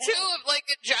 I would too if,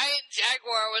 a giant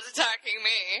jaguar was attacking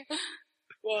me.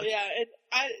 Well, yeah, and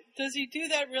does he do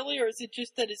that really, or is it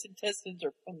just that his intestines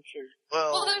are punctured?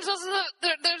 Well, there's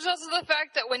also the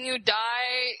fact that when you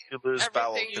die, you lose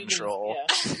bowel control.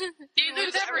 You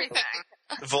lose everything.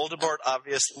 Voldemort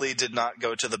obviously did not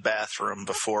go to the bathroom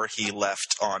before he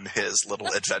left on his little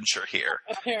adventure here.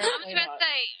 Apparently I was gonna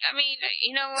say,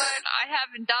 you know what? I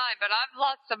haven't died, but I've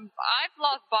lost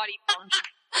body function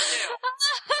too.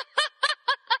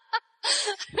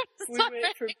 We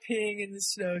went from peeing in the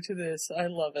snow to this. I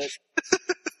love it.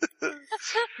 Now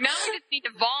we just need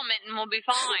to vomit and we'll be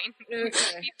fine.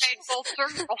 Okay. We made full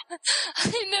circle.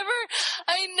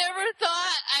 I never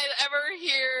thought I'd ever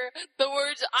hear the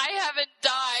words, "I haven't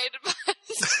died."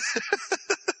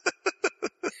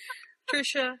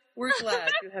 Trisha, we're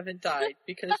glad you haven't died,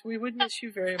 because we would miss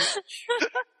you very much.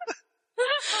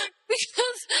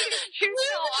 Because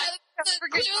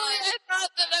clearly I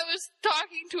thought that I was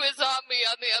talking to a zombie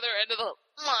on the other end of the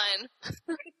line.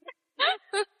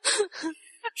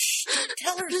 Shh, don't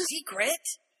tell her secret.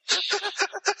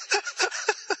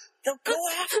 They'll go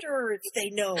after her if they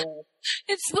know.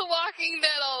 It's The Walking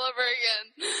Dead all over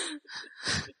again.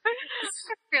 I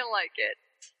feel like it.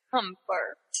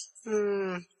 Comfort.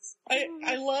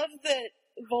 I love that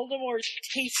Voldemort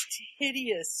tastes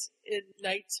hideous in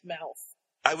Knight's mouth.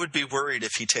 I would be worried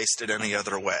if he tasted any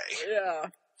other way. Yeah.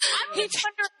 I'm wondering,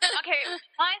 okay,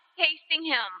 mine's tasting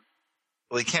him.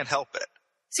 Well, he can't help it.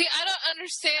 See, I don't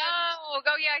understand. Oh,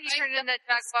 yeah, he turned into that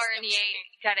jaguar and he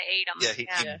kind of ate him. Yeah, he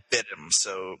bit him,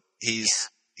 so he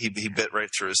bit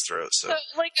right through his throat. So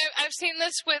I've seen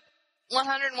this with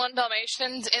 101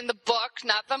 Dalmatians in the book,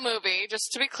 not the movie,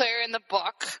 just to be clear, in the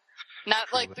book.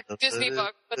 Not the Disney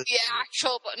book, but the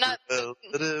actual book.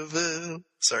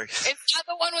 Sorry. It's not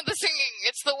the one with the singing.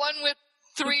 It's the one with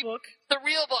the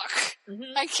real book.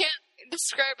 Mm-hmm. I can't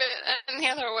describe it any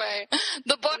other way.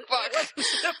 The book.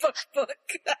 The book. Book.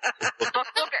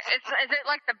 Is it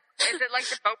like the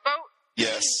boat?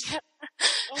 Yes.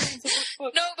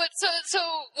 No, but so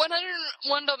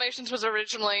 101 Dalmatians was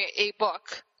originally a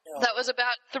book that was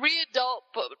about 3 adult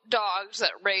dogs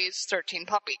that raised 13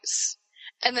 puppies.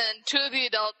 And then 2 of the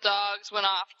adult dogs went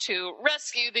off to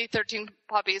rescue the 13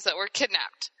 puppies that were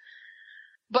kidnapped.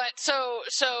 But so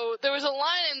there was a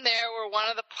line in there where one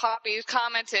of the puppies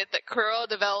commented that Cruella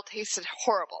de Vil tasted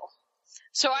horrible.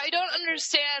 So I don't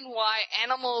understand why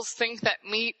animals think that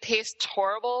meat tastes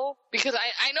horrible, because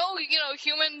I know,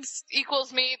 humans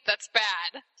equals meat, that's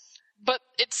bad, but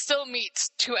it's still meat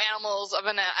to animals of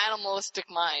an animalistic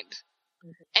mind.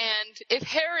 And if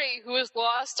Harry, who has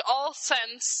lost all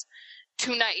sense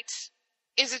tonight,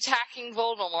 is attacking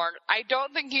Voldemort, I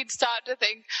don't think he'd stop to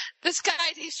think, this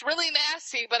guy tastes really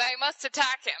nasty, but I must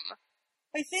attack him.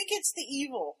 I think it's the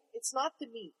evil. It's not the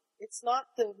meat. It's not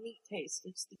the meat taste.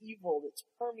 It's the evil that's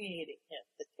permeating him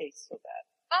that tastes so bad.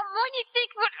 What do you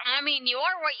think? You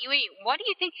are what you eat. What do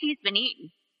you think he's been eating?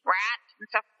 Rats and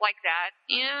stuff like that.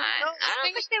 I don't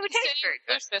think they would taste very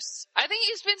good. I think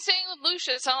he's been staying with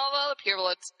Lucius and all the other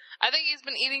purulents. I think he's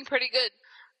been eating pretty good.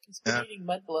 He's been eating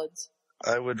mudbloods.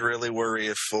 I would really worry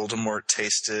if Voldemort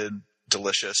tasted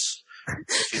delicious.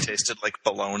 If he tasted like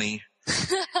bologna.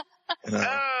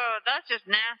 Oh, that's just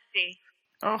nasty.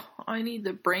 Oh, I need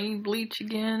the brain bleach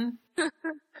again.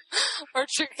 Or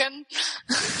chicken.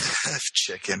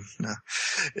 Chicken. No.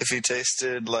 If he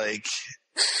tasted like,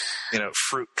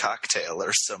 fruit cocktail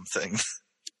or something.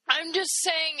 I'm just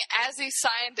saying, as a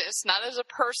scientist, not as a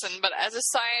person, but as a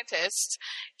scientist,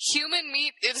 human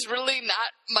meat is really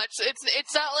not much.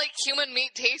 It's not like human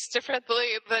meat tastes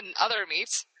differently than other meat.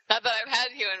 Not that I've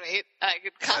had human meat. I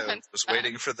could comment. I was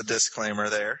waiting for the disclaimer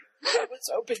there. I was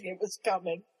hoping it was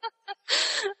coming.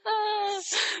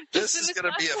 This is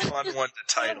going to be a fun one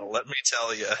to title, let me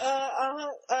tell you.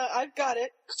 I've got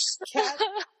it. Cat.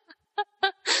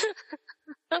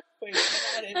 Wait,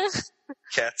 I got it.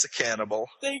 Cat's a cannibal.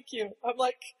 Thank you. I'm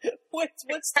like, what's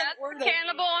that word?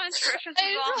 Cannibal and Trisha's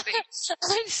a zombie.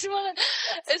 I just want to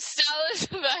establish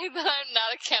the fact that I'm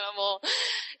not a cannibal.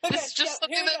 Okay, It's just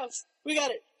something that's... We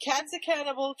got it. Cat's a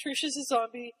cannibal, Trisha's a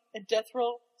zombie, and Death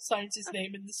Roll signs his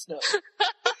name in the snow.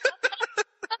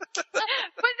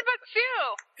 What about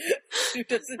you? He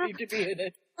doesn't need to be in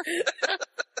it.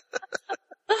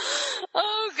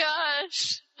 Oh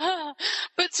gosh.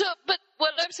 But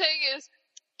what I'm saying is,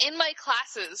 in my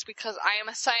classes, because I am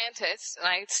a scientist and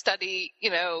I study,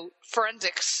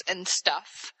 forensics and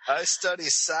stuff. I study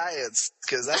science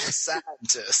because I'm a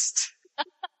scientist.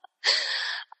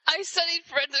 I studied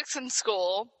forensics in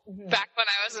school, back when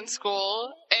I was in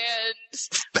school, and...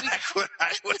 Back when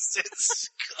I was in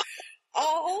school?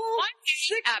 Oh,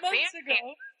 6 months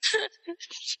ago.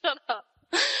 Shut up.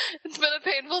 It's been a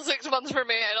painful 6 months for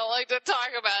me. I don't like to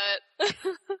talk about it.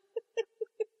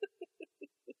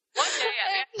 One day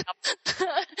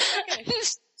Okay.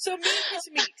 So meat is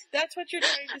meat. That's what you're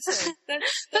trying to say.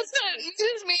 That's not meat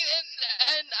is meat,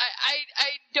 and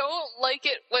I don't like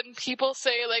it when people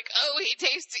say like, oh, he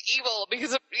tastes evil,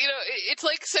 because it's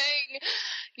like saying,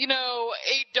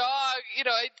 a dog,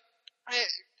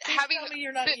 having. Tell me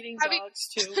you're not eating dogs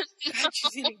too. God,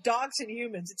 she's eating dogs and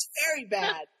humans. It's very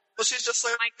bad. Well, she's just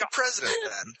like the president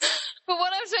then. But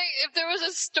what I'm saying, if there was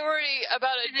a story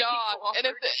about a dog, and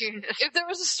if there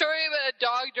was a story about a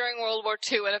dog during World War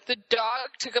II, and if the dog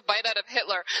took a bite out of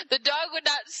Hitler, the dog would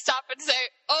not stop and say,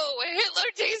 oh,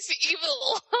 Hitler tastes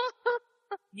evil.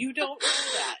 You don't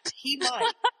know that. He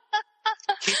might.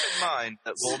 Keep in mind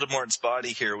that Voldemort's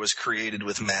body here was created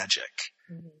with magic.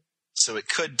 Mm-hmm. So it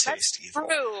could taste evil.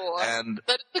 True. And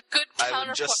that's a good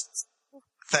counterpoint.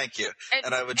 Thank you.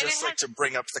 And I would just like to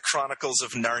bring up the Chronicles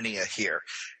of Narnia here.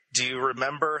 Do you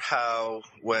remember how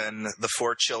when the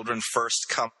 4 children first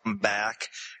come back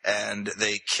and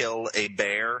they kill a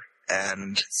bear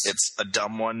and it's a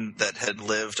dumb one that had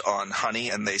lived on honey,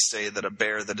 and they say that a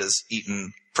bear that has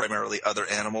eaten primarily other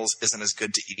animals isn't as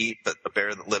good to eat, but a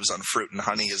bear that lives on fruit and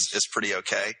honey is pretty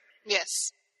okay?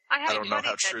 Yes. I don't know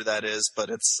how true that is, but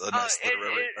it's a nice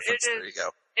literary reference. There you go.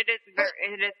 It is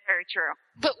very true.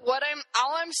 But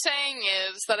all I'm saying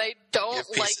is that I don't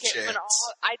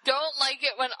like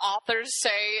it when authors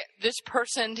say this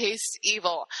person tastes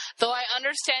evil. Though I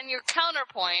understand your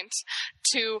counterpoint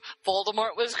to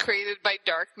Voldemort was created by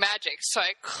dark magic, so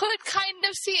I could kind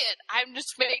of see it. I'm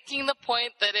just making the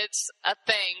point that it's a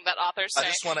thing that authors say. I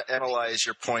just want to analyze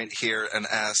your point here and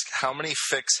ask, how many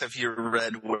fics have you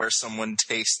read where someone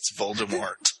tastes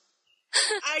Voldemort?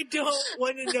 I don't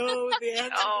want to know the answer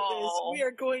to this. We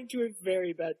are going to a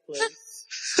very bad place.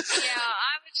 Yeah,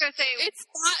 I was going to say, It's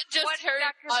not just what Harry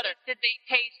Potter. did they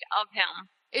taste of him?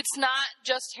 It's not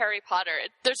just Harry Potter.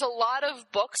 There's a lot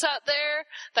of books out there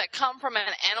that come from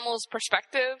an animal's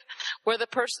perspective, where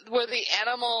the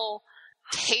animal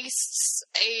tastes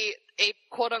a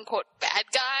quote unquote bad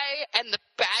guy, and the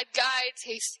bad guy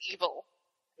tastes evil.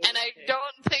 And I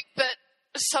don't think that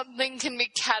something can be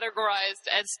categorized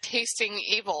as tasting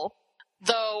evil.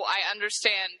 Though I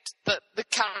understand the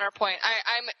counterpoint.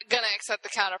 I'm gonna accept the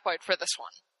counterpoint for this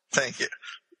one. Thank you.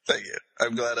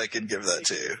 I'm glad I could give that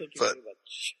to you. But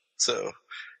so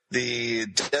the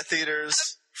Death Eaters,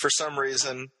 for some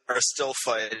reason, are still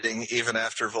fighting even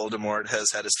after Voldemort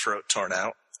has had his throat torn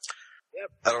out. Yep.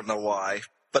 I don't know why,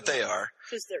 but they are.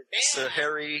 Because they're mad. So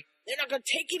Harry. They're not going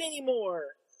to take it anymore.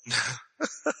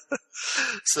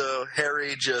 So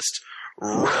Harry just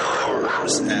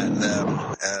roars at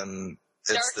them, and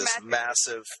it's this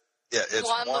massive, it's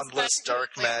wandless dark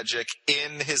magic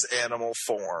in his animal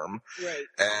form. Right.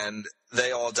 And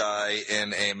they all die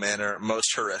in a manner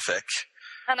most horrific.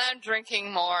 And I'm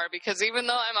drinking more, because even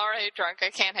though I'm already drunk, I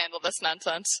can't handle this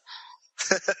nonsense.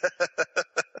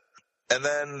 And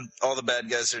then all the bad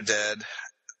guys are dead,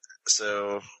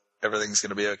 so everything's going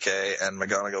to be okay, and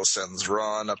McGonagall sends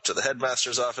Ron up to the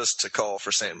headmaster's office to call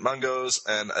for St. Mungo's,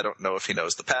 and I don't know if he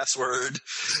knows the password.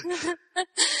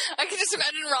 I can just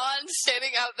imagine Ron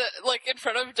standing out in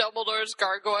front of Dumbledore's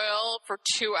gargoyle for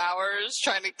 2 hours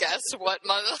trying to guess what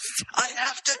Mungo's. I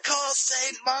have to call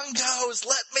St. Mungo's!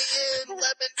 Let me in!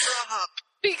 Lemon drop!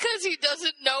 Because he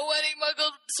doesn't know any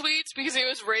Muggle sweets because he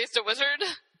was raised a wizard?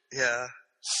 Yeah.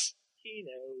 He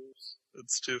knows.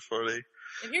 It's too funny.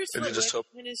 And here's Flitwick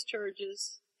and his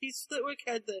charges. Flitwick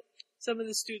had some of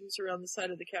the students around the side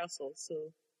of the castle,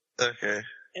 so... Okay.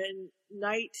 And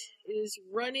Knight is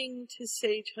running to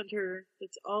Sage Hunter.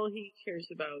 That's all he cares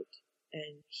about.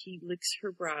 And he licks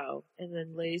her brow and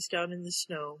then lays down in the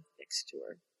snow next to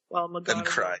her. While McGonagall... And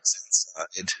cries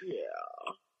inside.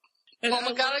 Yeah. And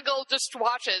McGonagall just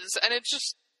watches, and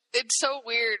it's so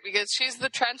weird because she's the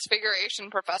Transfiguration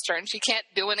professor and she can't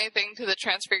do anything to the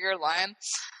Transfigure line.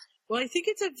 Well, I think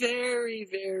it's a very,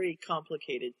 very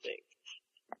complicated thing.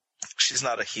 She's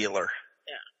not a healer.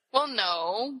 Yeah. Well,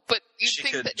 no, but you'd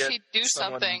think that she'd do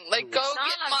something. Like, go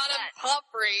get Madame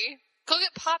Pomfrey. Go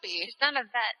get Poppy. She's not a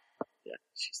vet. Yeah,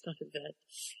 she's not a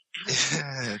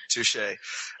vet. Touche.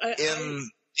 In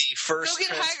the first go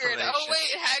get Hagrid. Oh,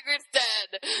 wait, Hagrid's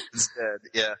dead. He's dead,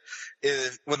 yeah.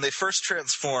 When they first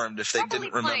transformed, if they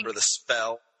didn't remember the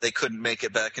spell, they couldn't make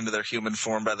it back into their human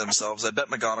form by themselves. I bet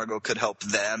McGonagall could help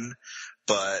then,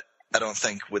 but I don't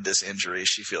think with this injury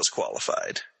she feels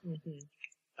qualified. Mm-hmm.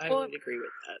 I would agree with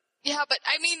that. Yeah, but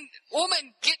I mean,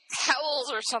 woman, get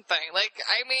towels or something. Like,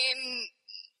 I mean...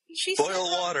 Boil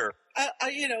water.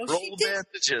 Roll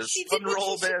bandages. She did Unroll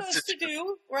what she's bandages. supposed to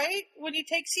do, right? When you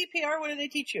take CPR, what do they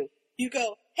teach you? You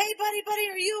go, hey, buddy,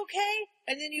 are you okay?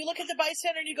 And then you look at the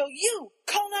bystander and you go, you,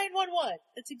 call 911.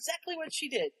 That's exactly what she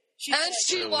did.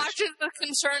 She watches with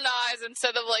concerned eyes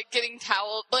instead of, getting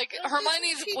toweled.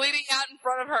 Hermione's bleeding out in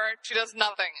front of her and she does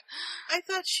nothing. I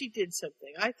thought she did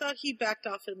something. I thought he backed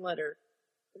off and let her.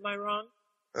 Am I wrong?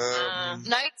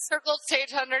 Knight circled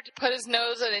Sage Hunter to put his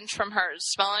nose an inch from hers,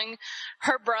 smelling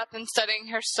her breath and studying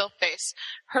her still face.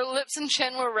 Her lips and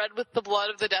chin were red with the blood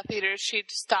of the Death Eaters she'd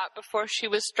stopped before she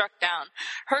was struck down.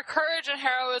 Her courage and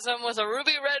heroism was a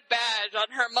ruby-red badge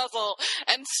on her muzzle,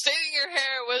 and staining her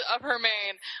hair of her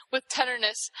mane with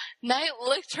tenderness. Knight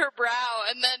licked her brow,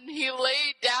 and then he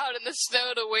lay down in the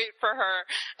snow to wait for her.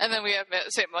 And then we have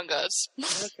St. Mungo's.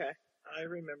 Okay, I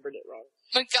remembered it wrong.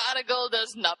 McGonagall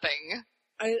does nothing.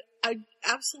 I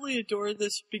absolutely adore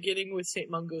this beginning with St.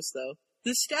 Mungo's, though.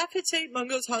 The staff at St.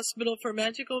 Mungo's Hospital for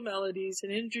Magical Maladies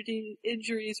and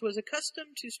Injuries was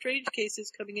accustomed to strange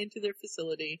cases coming into their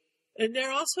facility. And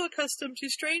they're also accustomed to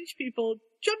strange people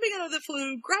jumping out of the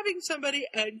flu, grabbing somebody,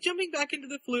 and jumping back into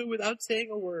the flu without saying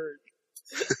a word.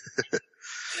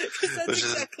 Because that's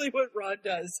exactly what Ron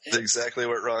does. Exactly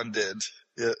what Ron did.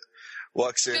 Yeah.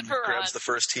 Walks in, grabs Ron. the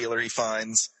first healer he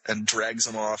finds, and drags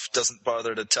him off. Doesn't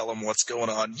bother to tell him what's going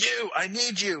on. You! I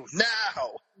need you!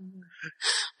 Now!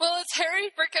 Well, it's Harry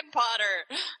frickin'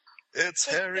 Potter. It's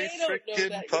Harry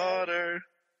frickin' Potter.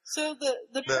 So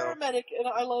the paramedic, and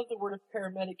I love the word of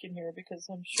paramedic in here because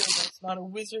I'm sure that's not a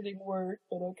wizarding word,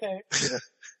 but okay.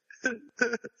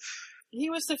 He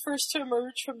was the first to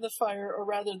emerge from the fire, or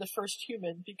rather the first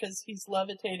human, because he's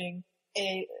levitating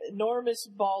a enormous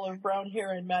ball of brown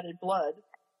hair and matted blood,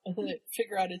 and then they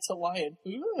figure out it's a lion.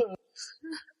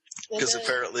 Because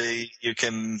apparently you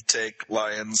can take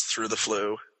lions through the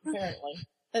flu. Apparently.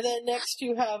 And then next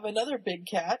you have another big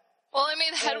cat. Well, I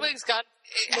mean, Hedwig's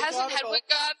hasn't Hedwig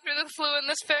gone through the flu in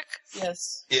this fic?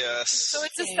 Yes. Yes. So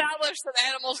it's established that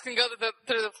animals can go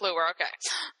through the flu. We're okay.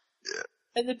 Yeah.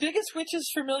 And the biggest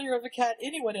witch's familiar of a cat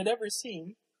anyone had ever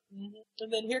seen. Mm-hmm.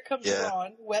 And then here comes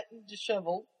Ron, wet and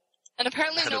disheveled. And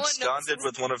apparently no one absconded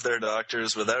with one of their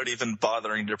doctors without even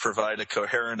bothering to provide a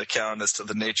coherent account as to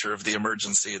the nature of the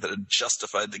emergency that had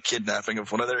justified the kidnapping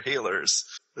of one of their healers.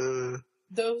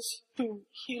 Those who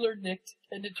healer nicked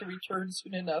tended to return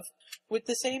soon enough, with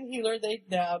the same healer they'd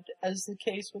nabbed, as the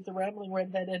case with the Rambling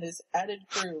Redhead and his added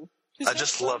crew. I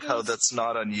just love how that's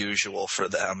not unusual for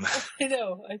them. I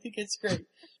know, I think it's great.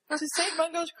 To St.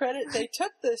 Mungo's credit, they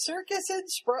took the circus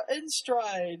in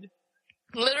stride.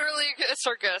 Literally a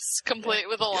circus, complete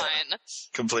with a lion.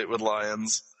 Complete with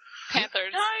lions.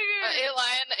 Panthers. A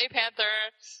lion, a panther.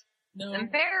 No.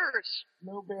 And bears.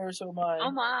 No bears, oh my.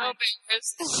 Oh my. No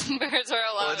bears. Bears are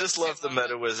allowed. Well, I just love the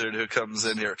meta wizard who comes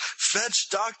in here. Fetch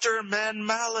Dr.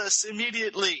 Manmalis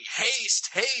immediately. Haste,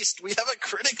 haste. We have a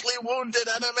critically wounded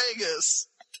animagus.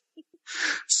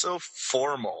 So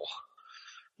formal.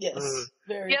 Yes.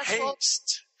 Very. Yes,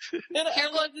 haste. And I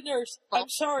love the nurse. I'm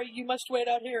sorry, you must wait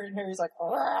out here. And Harry's like,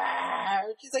 Arr!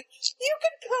 She's like, you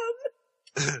can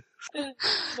come.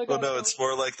 Well, no, it's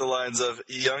more like the lines of,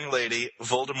 young lady,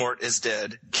 Voldemort is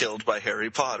dead, killed by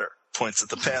Harry Potter. Points at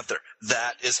the panther.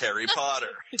 That is Harry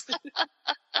Potter.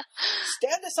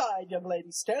 Stand aside, young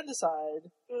lady, stand aside.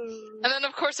 And then,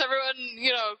 of course, everyone,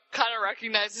 kind of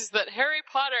recognizes that Harry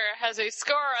Potter has a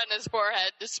scar on his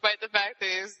forehead, despite the fact that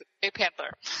he's a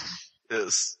panther.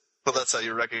 Yes. Well, that's how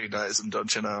you recognize him,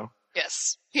 don't you know?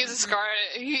 Yes. He's a scar.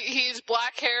 He's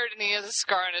black-haired and he has a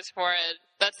scar on his forehead.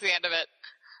 That's the end of it.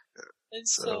 And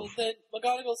so then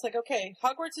McGonagall's like, okay,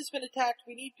 Hogwarts has been attacked.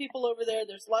 We need people over there.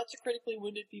 There's lots of critically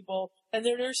wounded people. And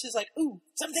their nurse is like, ooh,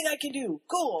 something I can do.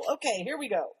 Cool. Okay, here we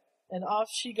go. And off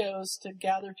she goes to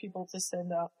gather people to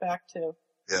send out back to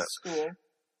school.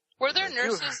 Were there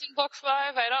nurses in Book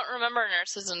 5? I don't remember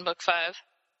nurses in Book 5.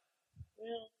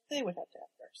 Well, they would have to have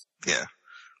nurses. Yeah.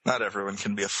 Not everyone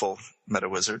can be a full meta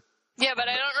wizard. Yeah, but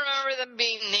I don't remember them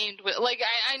being named.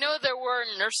 I know there were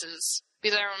nurses,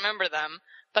 because I remember them,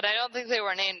 but I don't think they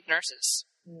were named nurses.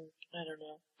 I don't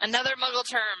know. Another Muggle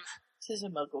term. This is a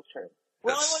Muggle term.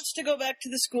 Ron wants to go back to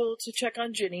the school to check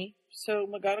on Ginny, so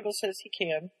McGonagall says he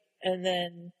can. And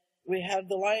then we have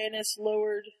the lioness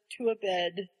lowered to a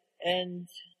bed, and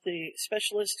the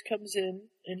specialist comes in,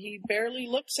 and he barely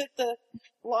looks at the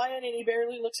lion, and he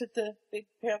barely looks at the big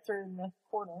panther in the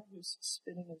corner who's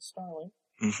spinning and snarling.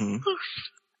 Mm-hmm.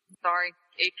 Sorry,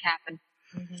 it happened.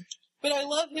 Mm-hmm. But I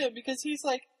love him because he's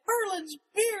like, Erlen's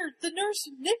beard! The nurse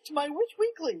nicked my Witch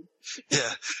Weekly!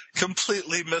 Yeah,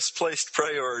 completely misplaced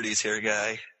priorities here,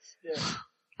 guy. Yeah.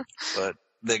 But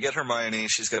they get Hermione,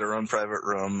 she's got her own private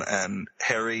room, and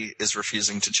Harry is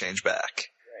refusing to change back.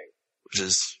 Right. Which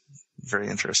is very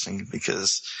interesting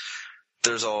because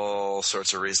there's all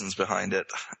sorts of reasons behind it,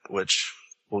 which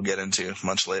we'll get into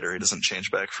much later. He doesn't change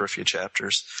back for a few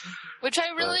chapters. Which I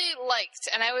really liked,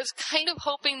 and I was kind of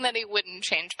hoping that he wouldn't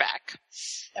change back.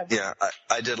 Yeah,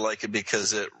 I did like it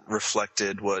because it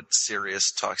reflected what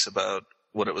Sirius talks about,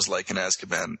 what it was like in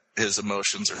Azkaban. His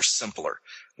emotions are simpler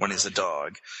when he's a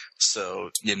dog. So,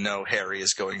 Harry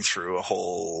is going through a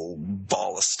whole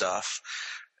ball of stuff,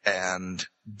 and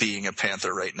being a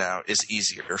panther right now is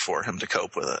easier for him to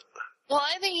cope with it. Well,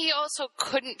 I think he also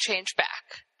couldn't change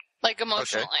back.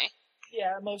 Emotionally. Okay.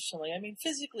 Yeah, emotionally. I mean,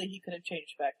 physically he could have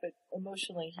changed back, but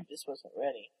emotionally he just wasn't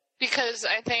ready. Because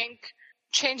I think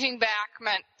changing back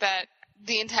meant that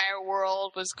the entire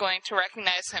world was going to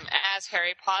recognize him as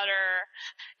Harry Potter,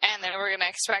 and they were going to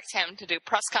expect him to do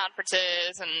press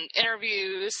conferences and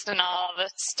interviews and all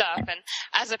this stuff. And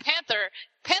as a panther,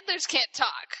 panthers can't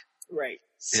talk. Right.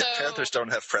 So, yeah, panthers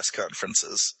don't have press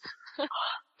conferences.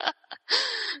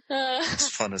 As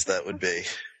fun as that would be.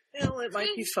 Well, it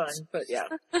might be fun, but yeah.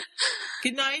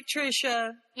 Good night,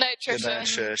 Trisha. Night, Trisha. Good night,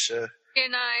 Trisha.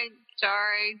 Good night.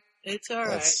 Sorry. It's all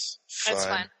right. That's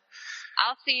fine.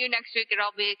 I'll see you next week, and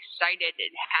I'll be excited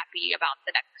and happy about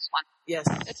the next one. Yes.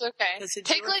 It's okay.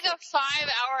 Take a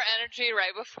 5-hour energy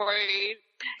right before you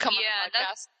come on the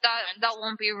podcast.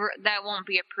 That won't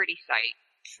be a pretty sight.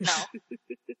 No.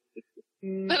 But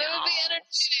it would be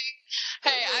entertaining.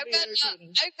 Hey, I've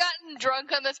gotten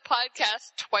drunk on this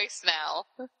podcast twice now.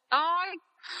 I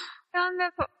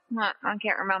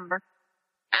can't remember.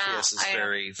 Yes, is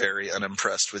very, very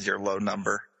unimpressed with your low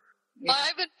number. Well,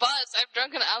 I've been buzzed. I've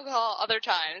drunken alcohol other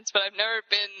times, but I've never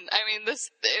been. I mean,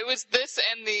 it was this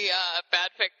and the Bad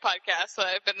Fic podcast that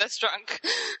I've been this drunk.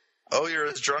 Oh, you're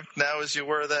as drunk now as you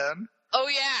were then? Oh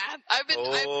yeah, I've been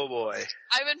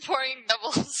pouring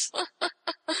doubles.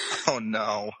 Oh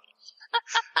no.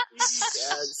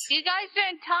 You guys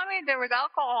didn't tell me there was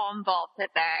alcohol involved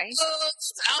today. Oh,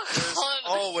 it's alcohol.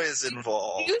 Always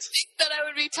involved. You think that I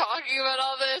would be talking about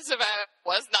all this if I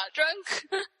was not drunk?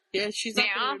 Yeah, she's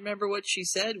not going to remember what she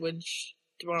said when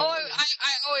tomorrow. Oh,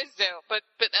 I always do, but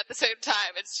at the same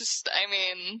time, it's just, I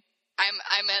mean, I'm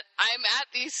at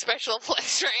the special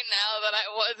place right now that I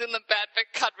was in the Bad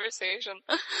Vic conversation.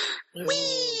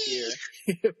 Oh dear.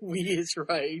 We is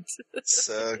right.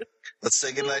 So, let's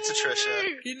say goodnight to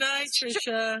Trisha. Good night,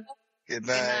 Trisha. Good Good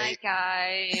night,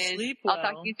 guys. Sleep I'll well.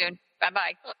 talk to you soon.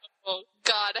 Bye-bye. Oh,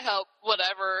 God help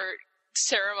whatever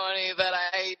ceremony that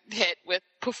I hit with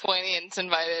Pufoinians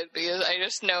invited, because I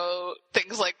just know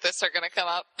things like this are going to come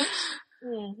up.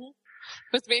 Mm-hmm.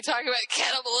 With me talking about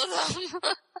cannibalism.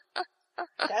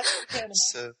 That's cannibal.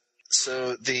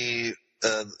 So the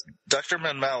Dr.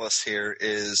 Manmalis here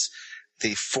is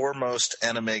the foremost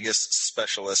animagus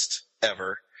specialist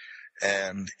ever,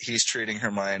 and he's treating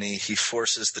Hermione. He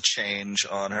forces the change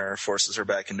on her, forces her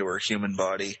back into her human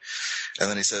body, and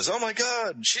then he says, "Oh my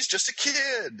God, she's just a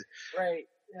kid." Right.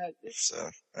 Yeah. So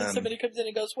and somebody comes in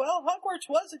and goes, "Well, Hogwarts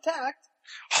was attacked."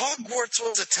 Hogwarts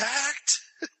was attacked.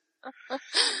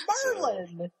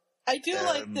 Merlin. I do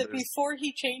like that before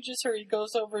he changes her, he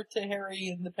goes over to Harry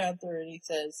and the Panther and he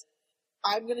says,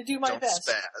 "I'm going to do my best.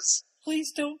 Spaz.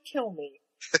 Please don't kill me."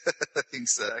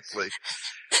 Exactly.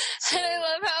 And I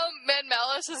love how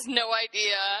Manmalis has no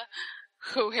idea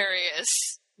who Harry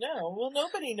is. No, well,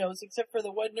 nobody knows except for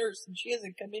the one nurse, and she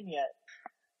hasn't come in yet.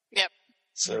 Yep.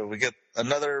 So we get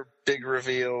another big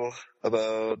reveal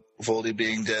about Voldy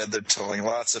being dead. They're telling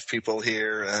lots of people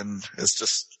here, and it's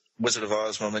just Wizard of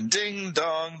Oz moment. Ding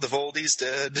dong, the Voldy's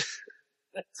dead.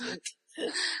 That's it.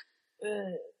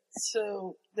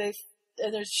 So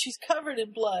she's covered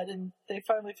in blood, and they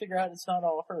finally figure out it's not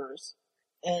all hers.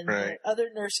 And right. The other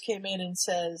nurse came in and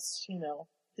says,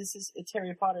 it's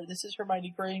Harry Potter. This is Hermione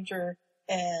Granger,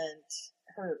 and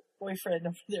her boyfriend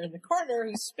over there in the corner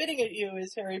who's spitting at you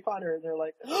is Harry Potter. And they're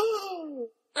like,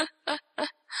 oh!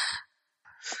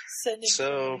 Sending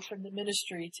somebody from the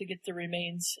Ministry to get the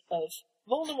remains of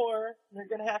Voldemort. They're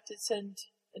going to have to send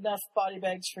enough body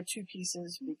bags for 2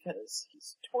 pieces because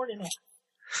he's torn in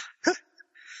half.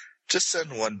 Just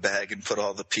send one bag and put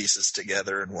all the pieces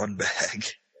together in one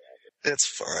bag. It's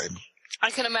fine. I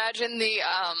can imagine the,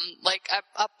 like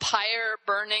a pyre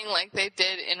burning like they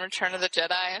did in Return of the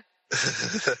Jedi.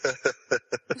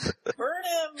 Burn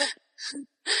him!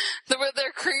 Where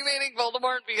they're cremating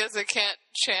Voldemort because they can't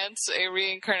chance a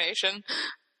reincarnation.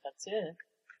 That's it.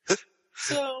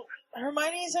 So,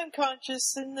 Hermione's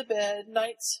unconscious in the bed,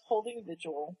 Knight's holding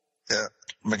vigil. Yeah.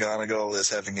 McGonagall is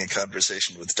having a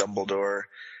conversation with Dumbledore,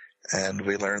 and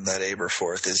we learn that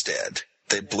Aberforth is dead.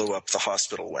 They blew up the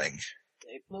hospital wing.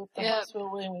 They blew up the hospital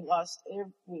wing. We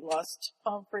lost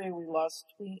Humphrey. We lost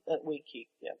Winky.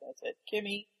 Yeah, that's it.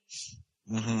 Kimmy.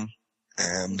 Mm-hmm.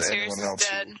 And anyone else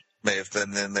who may have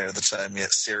been in there at the time.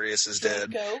 Yes, Sirius is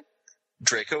dead.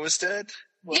 Draco is dead?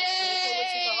 Well, Draco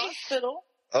was in the hospital.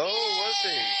 Oh, was he?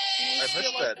 He was I missed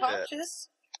still that unconscious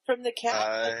from the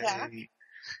cat attack.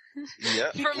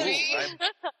 Yep. From me?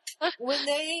 When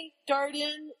they dart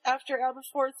in after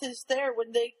Aberforth is there,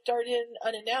 when they dart in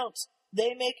unannounced,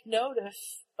 they make note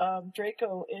of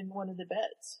Draco in one of the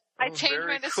beds. I changed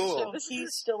my decision. Cool. So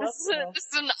he's still up there. This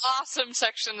is an awesome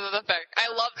section of the book. I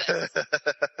love this. And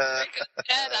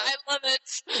I love it.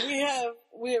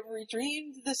 We have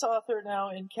redeemed this author now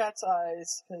in Cat's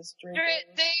eyes because Draco.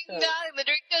 Ding dong, the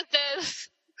Draco's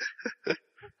dead.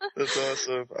 That's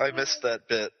awesome. I missed that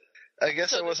bit. I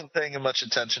guess I wasn't paying much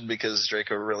attention because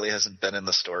Draco really hasn't been in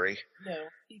the story. No,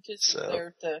 he just was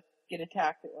there to get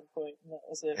attacked at one point, and that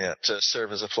was it. Yeah, to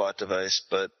serve as a plot device.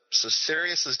 But so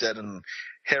Sirius is dead, and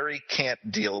Harry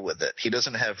can't deal with it. He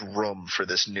doesn't have room for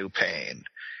this new pain.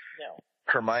 No.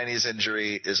 Hermione's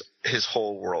injury is his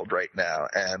whole world right now,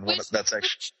 and that's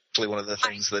actually one of the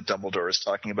things that Dumbledore is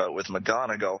talking about with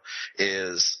McGonagall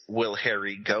is, will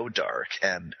Harry go dark?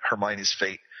 And Hermione's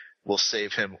fate will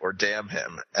save him or damn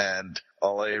him. And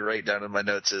all I write down in my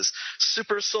notes is,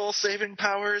 Super Soul Saving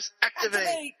Powers,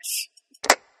 activate!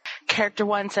 Character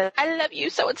 1 says, I love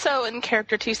you so-and-so, and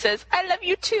character 2 says, I love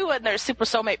you too, and their super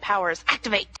soulmate powers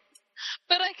activate.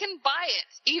 But I can buy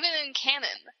it, even in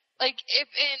canon. Like, if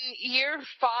in year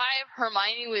 5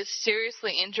 Hermione was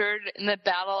seriously injured in the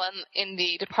battle in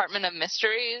the Department of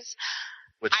Mysteries,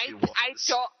 she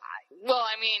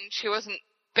wasn't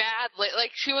badly,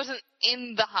 like, she wasn't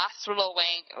in the hospital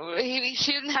wing.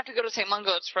 She didn't have to go to St.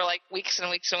 Mungo's for, like, weeks and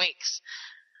weeks and weeks.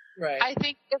 Right. I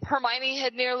think if Hermione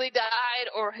had nearly died,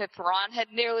 or if Ron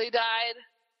had nearly died,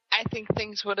 I think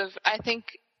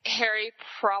Harry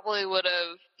probably would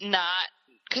have not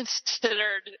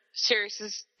considered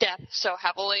Sirius's death so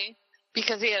heavily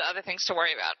because he had other things to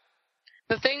worry about.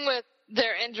 The thing with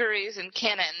their injuries in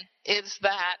canon is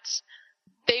that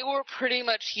they were pretty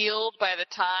much healed by the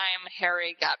time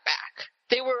Harry got back.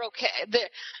 They were okay.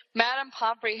 Madame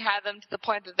Pomfrey had them to the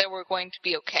point that they were going to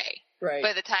be okay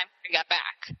by the time Harry got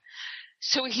back.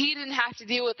 So he didn't have to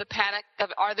deal with the panic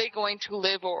of are they going to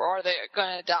live or are they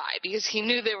going to die, because he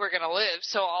knew they were going to live.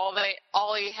 So all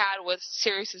he had was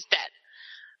Sirius's dead.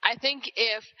 I think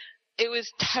if it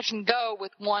was touch and go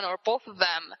with one or both of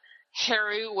them,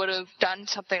 Harry would have done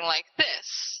something like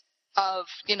this of,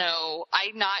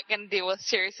 I'm not going to deal with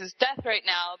Sirius's death right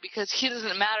now because he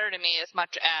doesn't matter to me as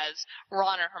much as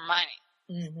Ron or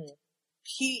Hermione. Mm-hmm.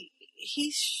 He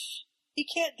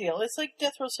can't deal. It's like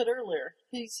Death Row said earlier.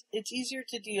 It's easier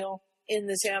to deal in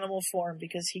this animal form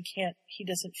because he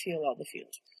doesn't feel all the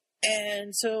feels.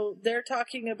 And so they're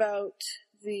talking about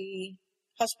the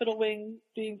hospital wing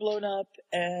being blown up,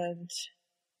 and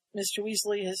Mr.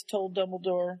 Weasley has told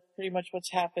Dumbledore pretty much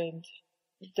what's happened.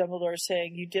 Dumbledore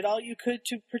saying, "You did all you could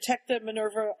to protect them,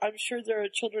 Minerva. I'm sure there are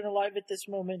children alive at this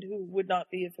moment who would not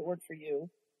be if it weren't for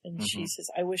you." And she says,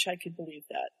 "I wish I could believe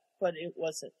that, but it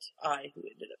wasn't I who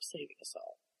ended up saving us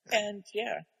all." And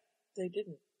yeah, they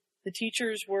didn't. The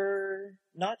teachers were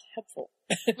not helpful.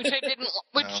 Which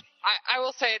I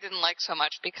will say I didn't like so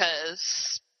much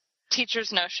because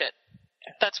teachers know shit.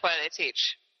 That's why they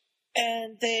teach.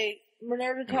 And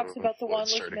Minerva talks about the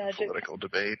wandless magic. Political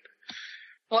debate.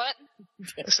 What?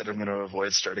 I said I'm going to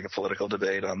avoid starting a political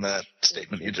debate on that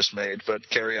statement you just made, but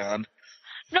carry on.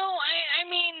 No, I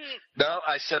mean... No,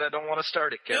 I said I don't want to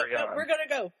start it. Carry on. We're going to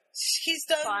go. He's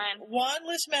done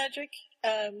wandless magic.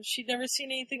 She'd never seen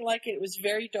anything like it. It was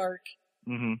very dark.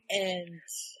 Mm-hmm. And...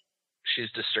 she's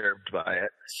disturbed by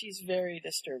it. She's very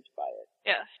disturbed by it.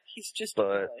 Yeah. He's just a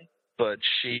boy. But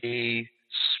she,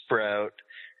 Sprout,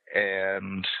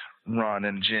 and Ron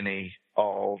and Ginny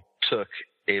all took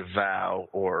a vow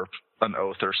or an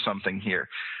oath or something here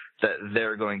that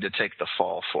they're going to take the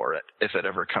fall for it if it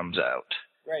ever comes out.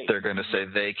 Right. They're going to say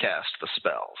they cast the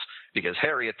spells. Because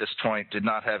Harry at this point did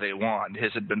not have a wand.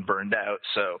 His had been burned out,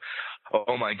 so,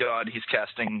 oh my god, he's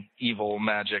casting evil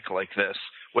magic like this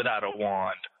without a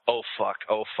wand. Oh fuck,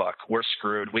 we're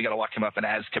screwed. We gotta lock him up in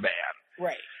Azkaban.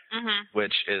 Right. Mm-hmm.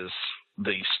 Which is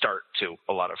the start to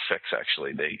a lot of fics,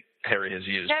 actually. Harry has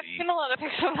used I've seen a lot of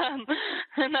fics of them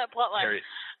in that plotline.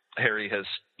 Harry has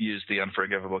used the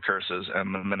unforgivable curses,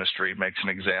 and the Ministry makes an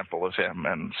example of him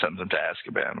and sends him to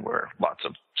Azkaban, where lots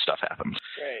of stuff happens.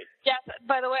 Right. Yes,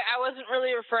 by the way, I wasn't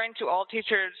really referring to all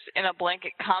teachers in a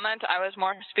blanket comment. I was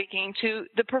more speaking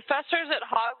to the professors at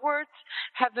Hogwarts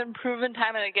have been proven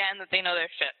time and again that they know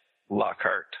their shit.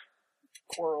 Lockhart.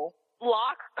 Quirrell.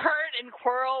 Lockhart and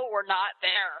Quirrell were not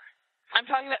there. I'm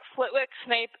talking about Flitwick,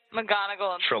 Snape,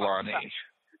 McGonagall, and Trelawney.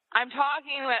 I'm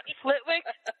talking about Flitwick.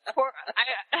 You're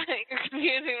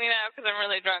confusing me now because I'm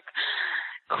really drunk.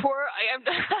 I'm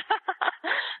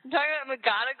talking about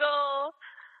McGonagall,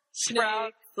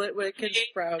 Snape, Flitwick, and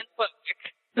Sprout. And Flitwick.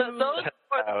 Those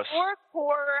four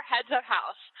core heads of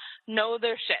house know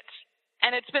their shit.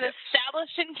 And it's been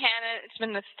established in canon, it's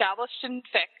been established in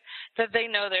fic that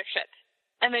they know their shit.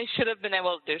 And they should have been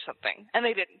able to do something. And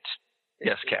they didn't.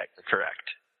 Yes, Kat,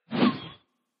 correct.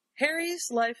 Harry's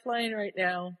lifeline right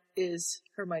now is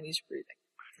Hermione's breathing.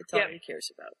 That's all he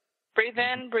cares about. Breathe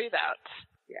in, breathe out.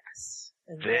 Yes.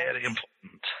 And very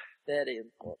important. Very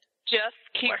important. Just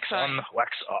keep wax on,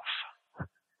 wax off.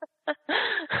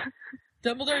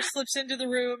 Dumbledore slips into the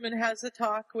room and has a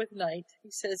talk with Knight.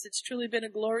 He says, "It's truly been a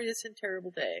glorious and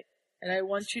terrible day. And I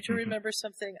want you to remember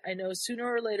something. I know sooner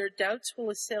or later doubts will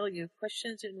assail you,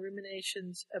 questions and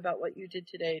ruminations about what you did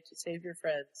today to save your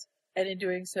friends. And in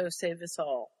doing so, save us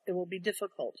all. It will be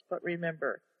difficult, but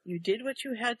remember, you did what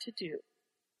you had to do.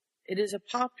 It is a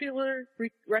popular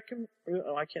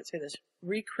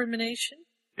recrimination.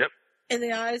 Yep. In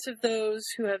the eyes of those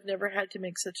who have never had to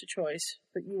make such a choice,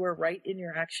 but you were right in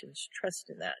your actions. Trust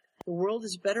in that. The world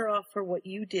is better off for what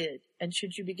you did, and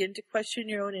should you begin to question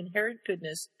your own inherent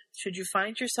goodness, should you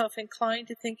find yourself inclined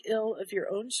to think ill of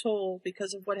your own soul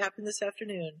because of what happened this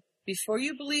afternoon, before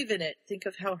you believe in it, think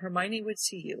of how Hermione would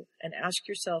see you, and ask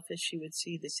yourself if she would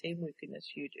see the same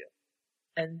wickedness you do."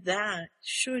 And that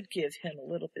should give him a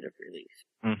little bit of relief.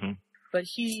 Mm-hmm. But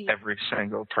every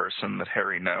single person that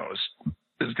Harry knows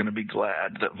is going to be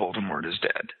glad that Voldemort is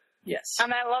dead. Yes.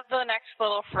 And I love the next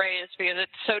little phrase because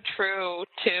it's so true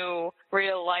to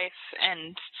real life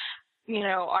and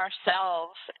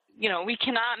ourselves. We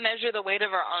cannot measure the weight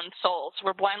of our own souls.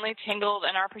 We're blindly tangled,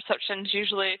 and our perceptions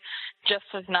usually just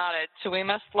as knotted. So we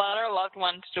must let our loved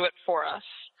ones do it for us.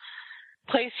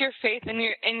 Place your faith in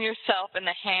yourself in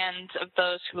the hands of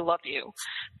those who love you.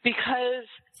 Because,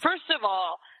 first of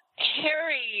all,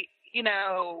 Harry,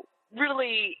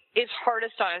 really is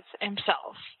hardest on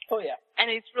himself. Oh, yeah. And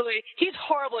he's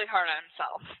horribly hard on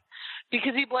himself.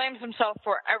 Because he blames himself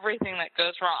for everything that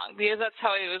goes wrong. Because that's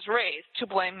how he was raised, to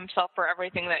blame himself for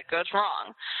everything that goes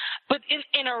wrong. But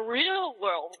in a real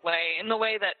world way, in the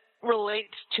way that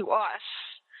relates to us,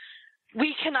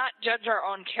 we cannot judge our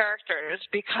own characters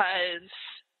because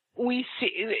we see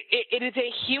it is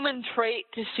a human trait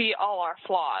to see all our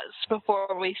flaws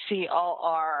before we see all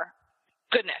our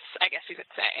goodness, I guess you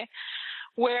could say.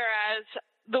 Whereas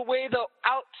the way the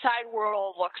outside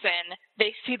world looks in,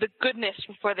 they see the goodness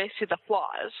before they see the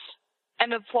flaws.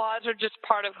 And the flaws are just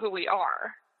part of who we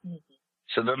are.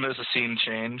 So then there's a scene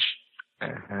change,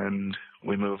 and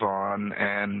we move on,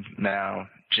 and now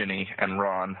Ginny and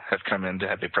Ron have come in to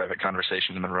have a private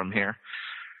conversation in the room here.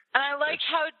 And I like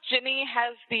how Ginny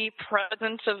has the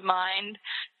presence of mind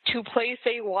to place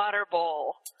a water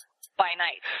bowl by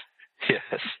night.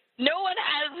 Yes. No one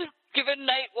has given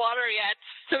Night water yet,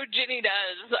 so Ginny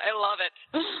does. I love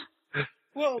it.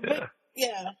 Well, but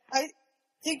I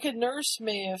think a nurse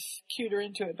may have cued her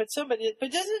into it, but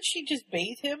doesn't she just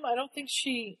bathe him? I don't think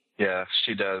she... Yeah,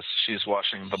 she does. She's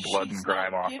washing the blood and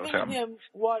grime off of him. She's not giving him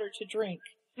water to drink.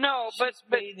 No, She's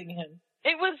bathing him.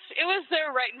 It was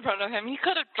there right in front of him. He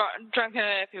could have drunk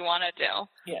it if he wanted to.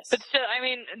 Yes. But still,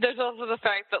 there's also the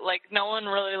fact that, no one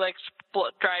really likes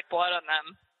dried blood on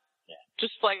them. Yeah.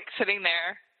 Just, sitting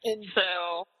there. And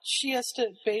so she has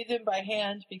to bathe him by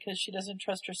hand because she doesn't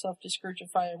trust herself to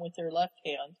scourgify him with her left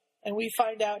hand. And we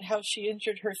find out how she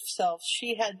injured herself.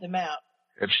 She had the map.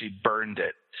 And she burned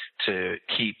it to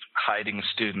keep hiding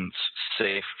students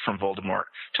safe from Voldemort.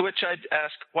 To which I'd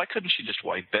ask, why couldn't she just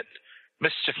wipe it?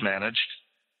 Mischief managed.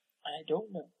 I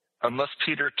don't know. Unless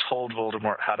Peter told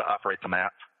Voldemort how to operate the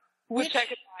map. Which I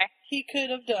could buy. He could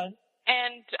have done.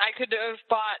 And I could have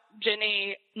bought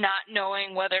Ginny not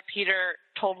knowing whether Peter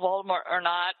told Voldemort or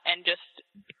not, and just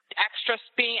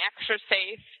being extra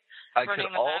safe. I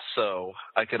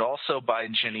could also buy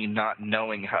Ginny not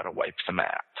knowing how to wipe the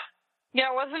map.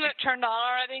 Yeah, wasn't it turned on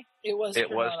already? It was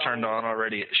turned on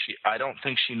already. I don't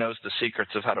think she knows the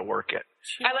secrets of how to work it.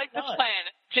 I like this plan.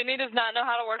 Ginny does not know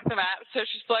how to work the map, so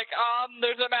she's like,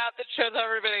 there's a map that shows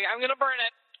everybody. I'm going to burn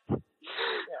it.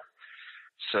 Yeah.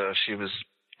 So she was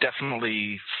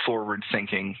definitely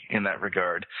forward-thinking in that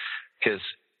regard, because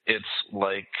it's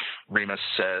like Remus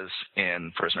says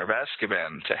in Prisoner of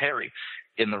Azkaban to Harry,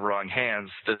 in the wrong hands,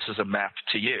 this is a map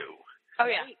to you. Oh,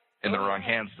 yeah. In the wrong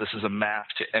hands, this is a map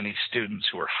to any students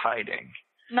who are hiding.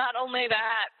 Not only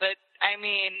that, but,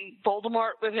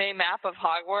 Voldemort with a map of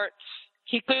Hogwarts,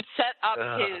 he could set up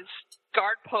his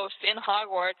guard post in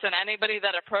Hogwarts, and anybody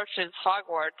that approaches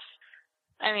Hogwarts,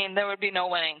 there would be no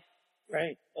winning.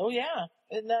 Right. Oh, yeah.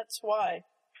 And that's why.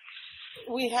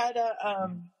 We had a...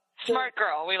 Smart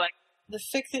girl. We like... The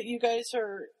fic that you guys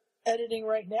are editing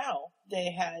right now,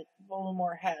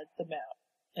 Voldemort had the map.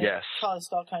 And yes. It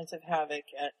caused all kinds of havoc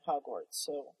at Hogwarts,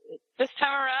 so... This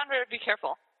time around, be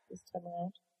careful. This time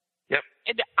around? Yep.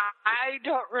 I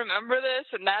don't remember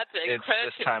this, and that's a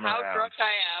credit to how drunk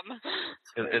I am.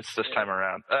 It's this time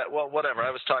around. Well, whatever.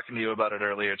 I was talking to you about it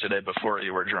earlier today before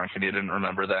you were drunk, and you didn't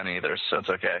remember then either, so it's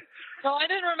okay. No, I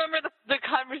didn't remember the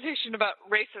conversation about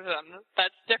racism.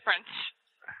 That's different.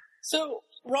 So,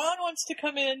 Ron wants to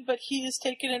come in, but he has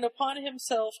taken it upon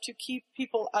himself to keep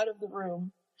people out of the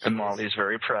room. And Molly's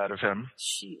very proud of him.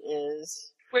 She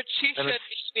is. Which she should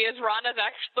be, as Ron has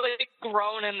actually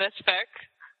grown in this fic.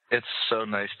 It's so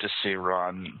nice to see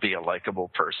Ron be a likable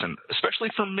person, especially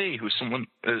for me,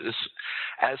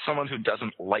 as someone who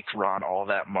doesn't like Ron all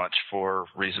that much for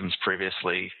reasons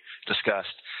previously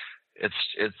discussed.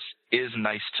 It is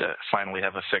nice to finally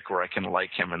have a fic where I can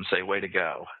like him and say, way to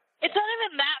go. It's not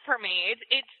even that for me.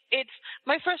 It's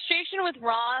my frustration with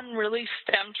Ron really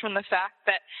stems from the fact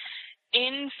that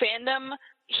in fandom,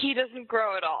 he doesn't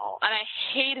grow at all. And I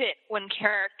hate it when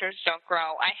characters don't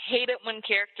grow. I hate it when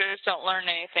characters don't learn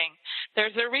anything.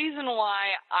 There's a reason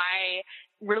why I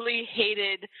really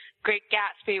hated Great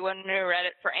Gatsby when we read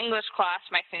it for English class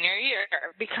my senior year,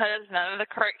 because none of the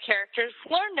characters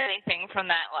learned anything from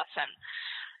that lesson.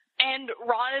 And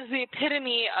Ron is the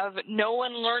epitome of no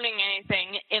one learning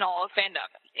anything in all of fandom.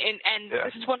 And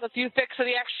This is one of the few fics that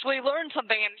he actually learned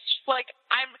something. And it's just like,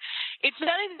 it's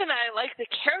not even that I like the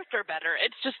character better.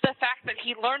 It's just the fact that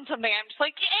he learned something. I'm just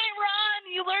like, hey, Ron,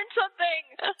 you learned something.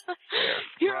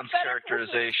 Ron's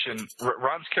characterization,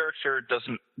 Ron's character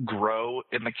doesn't grow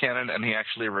in the canon, and he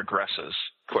actually regresses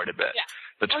quite a bit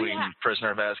between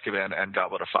Prisoner of Azkaban and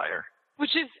Goblet of Fire.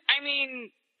 Which is, I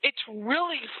mean, it's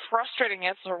really frustrating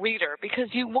as a reader because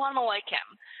you want to like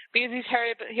him because he's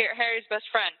Harry's best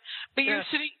friend, but you're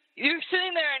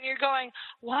sitting there and you're going,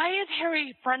 why is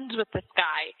Harry friends with this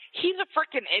guy? He's a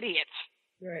freaking idiot.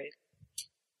 Right.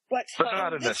 But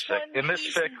not in this fic. In this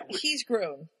fic, he's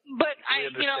grown. But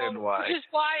why. Which is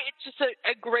why it's just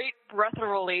a great breath of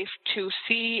relief to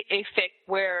see a fic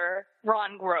where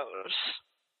Ron grows.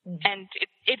 Mm-hmm. And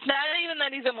it's not even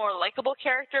that he's a more likable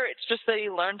character, it's just that he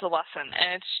learns a lesson,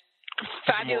 and it's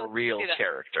fabulous. He's a more real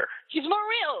character. He's more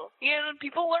real.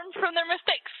 People learn from their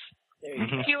mistakes.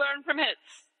 He learned from his.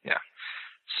 Yeah.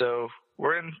 So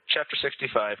we're in chapter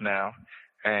 65 now,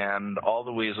 and all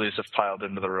the Weasleys have piled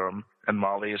into the room, and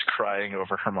Molly is crying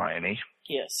over Hermione.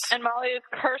 Yes. And Molly is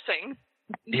cursing.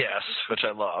 Yes, which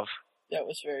I love. That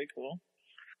was very cool.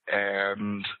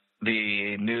 And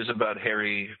the news about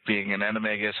Harry being an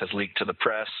Animagus has leaked to the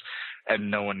press, and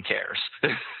no one cares.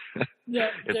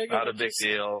 It's not a big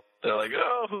deal. They're like,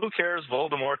 oh, who cares?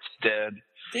 Voldemort's dead.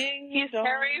 He's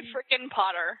Harry frickin'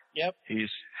 Potter. Yep. He's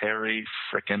Harry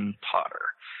frickin' Potter.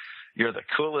 You're the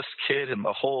coolest kid in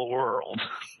the whole world.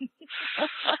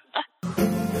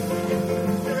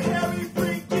 You're Harry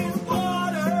freaking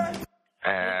Potter!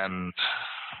 And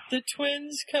the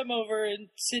twins come over and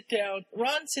sit down.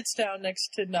 Ron sits down next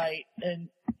to Knight, and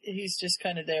he's just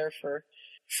kind of there for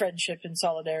friendship and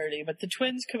solidarity. But the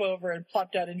twins come over and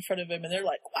plop down in front of him, and they're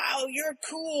like, wow, you're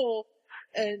cool.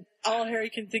 And all Harry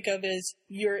can think of is,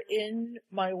 you're in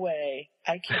my way.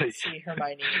 I can't see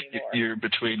Hermione anymore. You're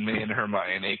between me and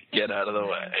Hermione. Get out of the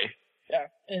way. Yeah,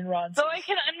 and Ron. So I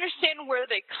can understand where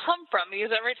they come from,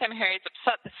 because every time Harry's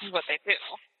upset, this is what they do.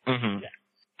 Mm-hmm. Yeah.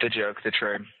 The joke, they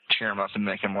try and cheer him up and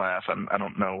make him laugh, and I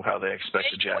don't know how they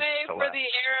expect a Jack to for laugh. the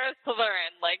heir to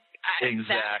learn,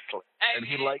 exactly. And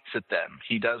he likes it then.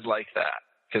 He does like that,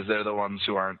 because they're the ones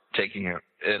who aren't taking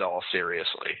it all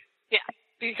seriously. Yeah,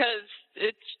 because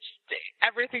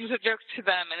everything's a joke to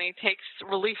them, and he takes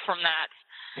relief from that.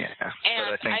 Yeah,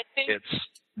 and but I think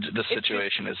the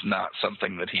situation is not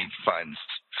something that he finds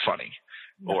funny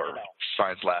or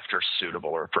finds laughter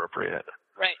suitable or appropriate.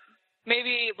 Right.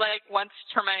 Maybe, once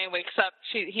Hermione wakes up,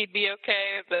 he'd be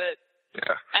okay, but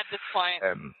at this point...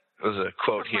 And there's a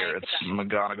quote here. It's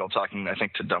McGonagall talking, I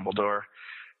think, to Dumbledore,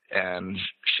 and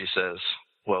she says,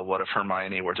 well, what if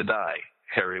Hermione were to die?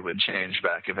 Harry would change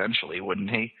back eventually, wouldn't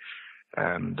he?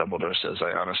 And Dumbledore says,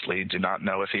 I honestly do not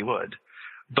know if he would.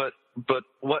 But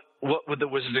what would the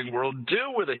Wizarding World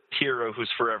do with a hero who's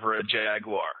forever a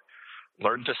jaguar?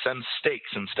 Learn to send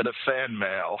steaks instead of fan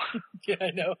mail. Yeah,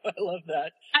 I know. I love that.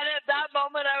 And at that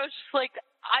moment, I was just like,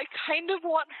 I kind of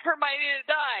want Hermione to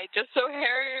die, just so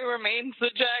Harry remains the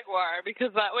jaguar,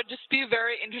 because that would just be a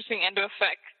very interesting end to a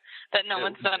fic that no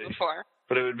one's done before.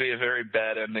 But it would be a very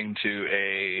bad ending to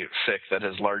a fic that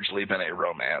has largely been a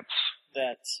romance.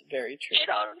 That's very true. I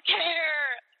don't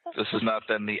care. This is not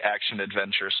then the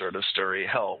action-adventure sort of story.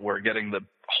 Hell, we're getting the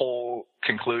whole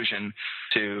conclusion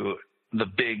to the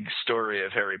big story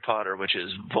of Harry Potter, which is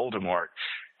Voldemort,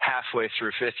 halfway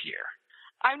through 5th year.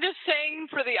 I'm just saying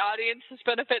for the audience's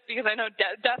benefit, because I know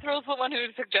Death Row's the one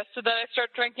who suggested that I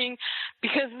start drinking,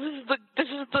 because this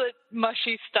is the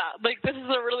mushy stuff. This is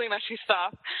the really mushy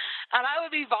stuff. And I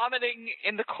would be vomiting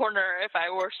in the corner if I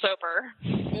were sober.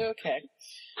 Okay.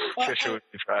 Well, Trisha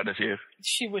would be proud of you.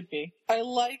 She would be. I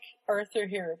like Arthur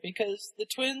here, because the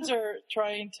twins are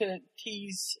trying to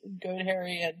tease and goad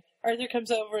Harry, and Arthur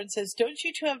comes over and says, don't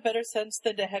you two have better sense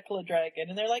than to heckle a dragon?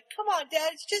 And they're like, come on, Dad,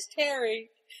 it's just Harry.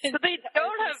 And but they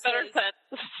don't Arthur have better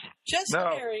sense. Just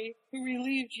Harry, who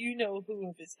relieved you-know-who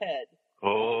of his head.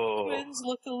 Oh. The twins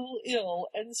looked a little ill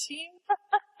and seemed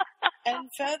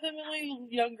unfathomably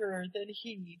younger than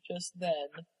he just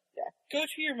then. Yeah. Go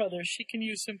to your mother. She can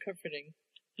use some comforting.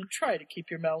 And try to keep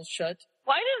your mouths shut.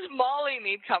 Why does Molly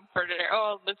need comforting?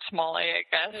 Oh, it's Molly, I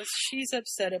guess. Because she's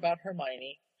upset about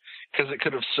Hermione. Because it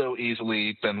could have so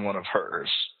easily been one of hers.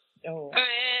 Oh.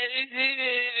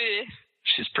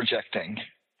 She's projecting.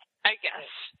 I guess.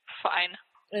 Fine.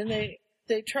 And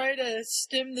they try to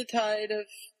stem the tide of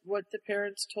what the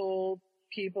parents told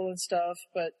people and stuff,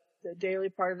 but the Daily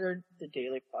Potter.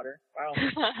 Wow.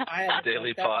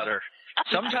 Daily Potter.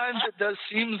 Sometimes it does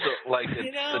seem like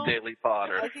it's the Daily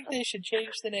Potter. I think they should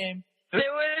change the name.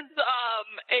 There was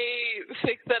a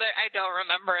fic that I don't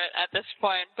remember it at this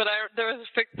point, but there was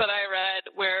a fic that I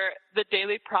read where the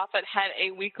Daily Prophet had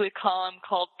a weekly column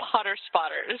called Potter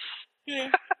Spotters.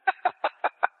 Yeah.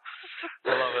 I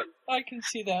love it. I can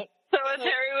see that. So as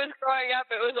Harry was growing up,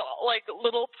 it was all, like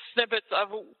little snippets of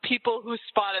people who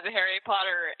spotted Harry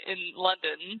Potter in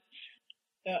London.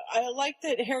 I like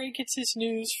that Harry gets his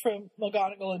news from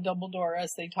McGonagall and Dumbledore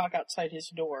as they talk outside his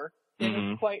door. They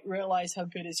don't quite realize how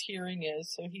good his hearing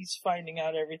is, so he's finding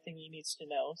out everything he needs to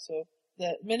know. So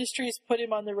the Ministry's put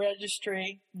him on the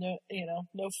registry. No,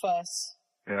 no fuss.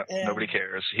 Yeah, And nobody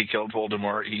cares. He killed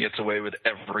Voldemort. He gets away with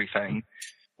everything.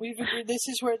 We've agreed. This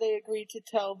is where they agreed to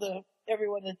tell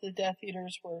everyone that the Death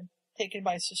Eaters were taken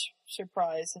by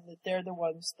surprise, and that they're the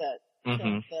ones that killed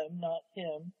them, not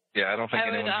him. Yeah, I don't think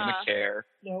anyone's going to care.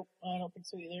 Nope, I don't think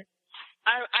so either.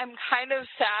 I'm kind of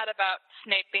sad about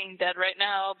Snape being dead right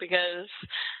now because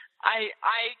I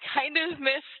kind of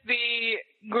miss the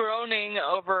groaning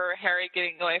over Harry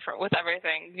getting away with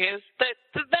everything, because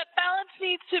that balance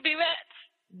needs to be met.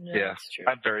 Yeah,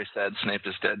 I'm very sad Snape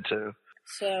is dead too.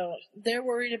 So they're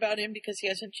worried about him because he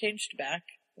hasn't changed back,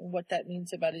 and what that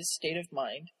means about his state of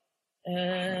mind.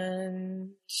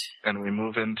 And we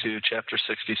move into chapter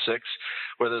 66,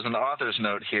 where there's an author's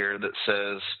note here that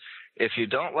says, if you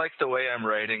don't like the way I'm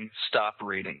writing, stop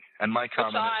reading. And my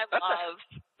comment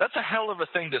is, that's a hell of a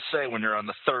thing to say when you're on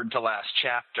the third to last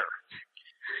chapter.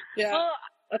 Yeah. Well,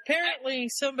 apparently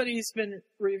somebody's been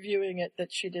reviewing it that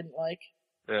she didn't like.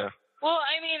 Yeah. Well,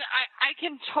 I mean, I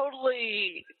can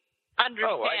totally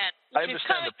understand. Oh, I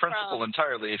understand the principle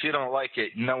entirely. If you don't like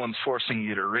it, no one's forcing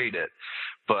you to read it.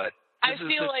 But I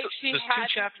feel like there's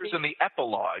 2 chapters in the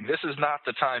epilogue. This is not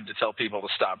the time to tell people to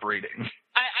stop reading.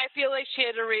 I feel like she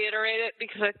had to reiterate it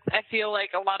because I feel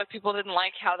like a lot of people didn't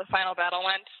like how the final battle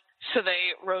went, so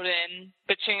they wrote in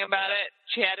bitching about it.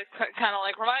 She had to kind of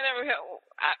like remind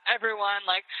everyone,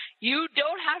 like, you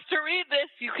don't have to read this.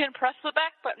 You can press the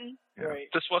back button. Yeah. Right.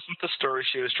 This wasn't the story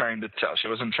she was trying to tell. She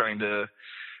wasn't trying to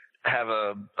have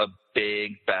a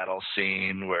big battle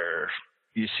scene where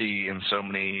you see in so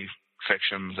many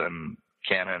fictions and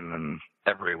canon and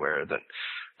everywhere that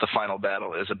the final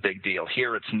battle is a big deal.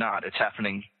 Here it's not. It's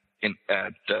happening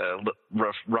at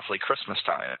roughly Christmas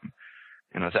time.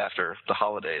 It's after the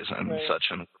holidays and such,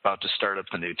 and about to start up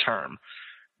the new term.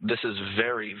 This is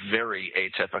very, very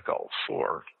atypical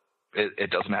for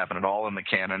it doesn't happen at all in the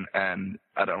canon, and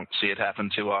I don't see it happen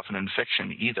too often in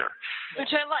fiction either.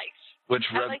 Which I liked.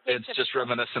 It's just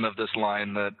reminiscent of this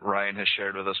line that Ryan has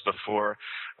shared with us before.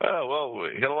 Oh, well,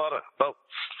 we got about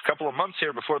a couple of months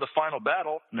here before the final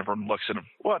battle. And everyone looks at him.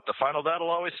 What? The final battle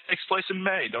always takes place in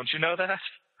May. Don't you know that?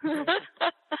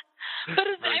 But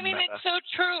it's so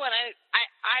true, and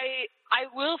I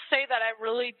will say that I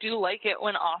really do like it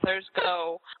when authors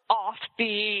go off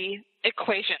the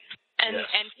equation and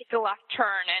take a left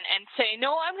turn and say,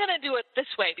 no, I'm going to do it this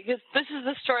way because this is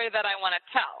the story that I want to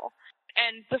tell.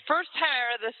 And the first time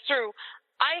I read this through,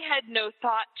 I had no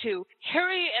thought to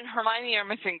Harry and Hermione are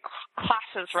missing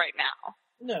classes right now.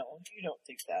 No, you don't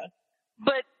think that.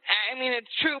 But I mean,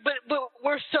 it's true. But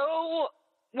we're so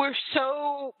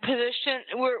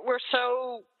positioned. We're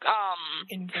so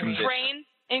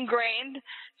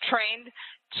trained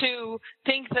to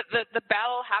think that the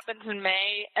battle happens in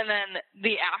May and then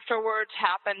the afterwards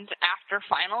happens after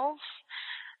finals,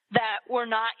 that we're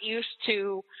not used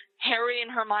to Harry and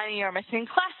Hermione are missing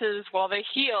classes while they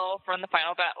heal from the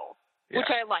final battle, which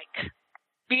I like,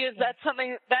 because that's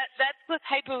something that's the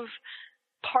type of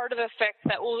part of the fic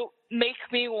that will make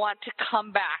me want to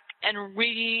come back and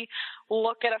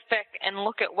re-look at a fic and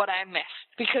look at what I missed,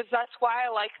 because that's why I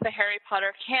like the Harry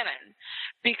Potter canon,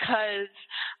 because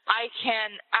I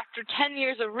can, after 10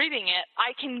 years of reading it,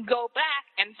 I can go back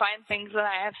and find things that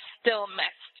I have still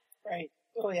missed. Right.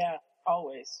 Oh yeah,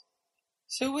 always.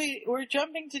 So we're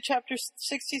jumping to chapter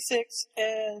 66,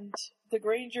 and the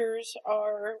Grangers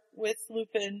are with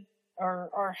Lupin,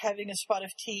 are having a spot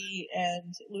of tea,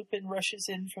 and Lupin rushes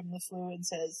in from the flu and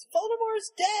says,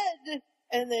 Voldemort's dead!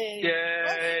 And they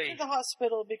rush to the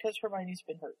hospital because Hermione's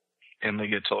been hurt. And they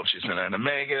get told she's been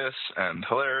animagus, and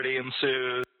hilarity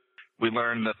ensues. We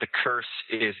learn that the curse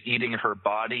is eating her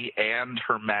body and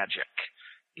her magic.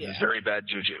 Yeah. It's very bad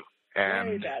juju.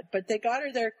 Very bad. But they got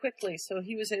her there quickly, so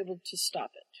he was able to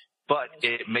stop it. But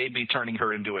it may be turning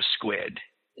her into a squid.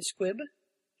 A squib?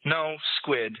 No,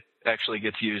 squid actually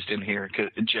gets used in here.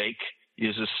 Jake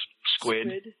uses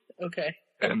squid. Okay.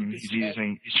 And he's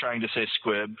trying to say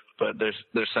squib, but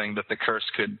they're saying that the curse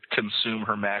could consume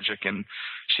her magic and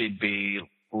she'd be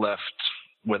left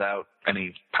without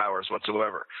any powers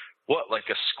whatsoever. What, like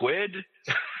a squid?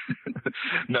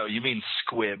 No, you mean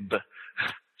squib.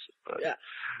 Yeah.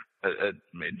 It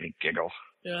made me giggle.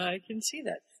 Yeah, I can see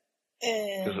that.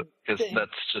 And Because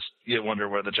that's just, you wonder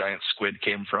where the giant squid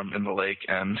came from in the lake,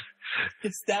 and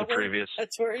is that the previous,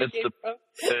 that's where it came from?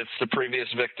 It's the previous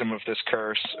victim of this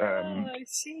curse. I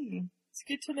see. It's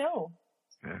good to know.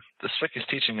 Yeah. This fic is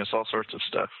teaching us all sorts of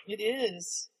stuff. It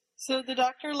is. So the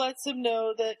doctor lets him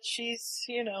know that she's,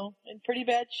 in pretty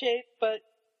bad shape, but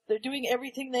they're doing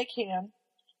everything they can.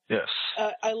 Yes.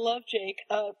 I love Jake.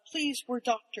 Please, we're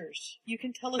doctors. You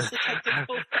can tell us the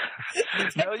technical...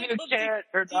 No, you can't.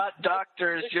 You're not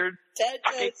doctors. You're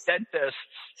fucking dentists.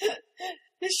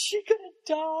 Is she gonna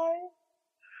die?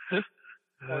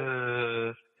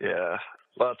 Yeah.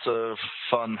 Lots of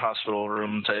fun hospital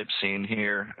room type scene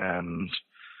here. And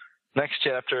next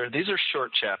chapter, these are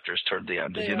short chapters toward the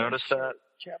end. Did you notice that?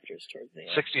 Chapters toward the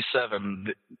end.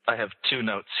 67, I have 2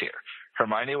 notes here.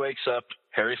 Hermione wakes up,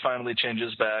 Harry finally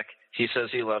changes back, he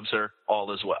says he loves her, all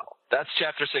is well. That's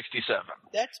chapter 67.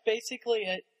 That's basically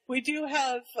it. We do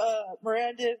have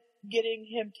Miranda getting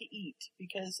him to eat,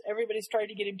 because everybody's tried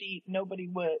to get him to eat, nobody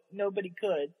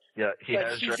could. Yeah, he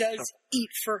does eat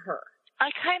for her.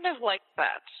 I kind of like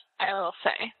that, I will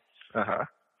say. Uh-huh.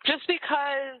 Just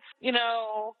because,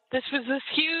 this was this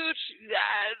huge...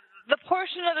 the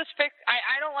portion of this fic,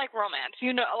 I don't like romance.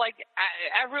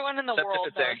 Everyone in the world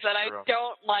knows that I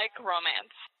don't like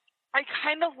romance. I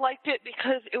kind of liked it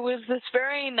because it was this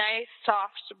very nice,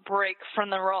 soft break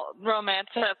from the romance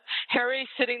of Harry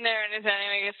sitting there in his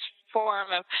animated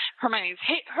form of Hermione's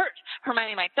hurt.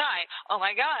 Hermione might die. Oh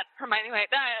my God, Hermione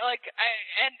might die.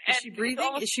 Is she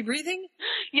breathing? Is she breathing?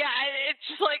 Yeah, it's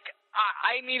just like,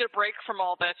 I need a break from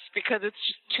all this because it's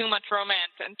just too much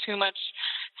romance and too much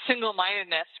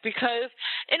single-mindedness. Because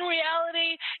in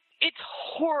reality, it's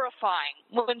horrifying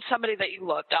when somebody that you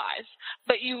love dies,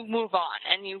 but you move on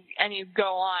and you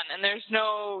go on, and there's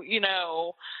no,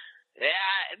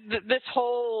 this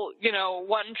whole,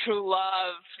 one true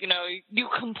love, you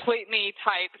complete me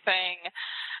type thing.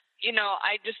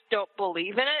 I just don't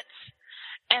believe in it.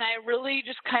 And I really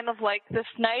just kind of like this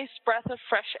nice breath of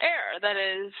fresh air that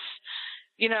is,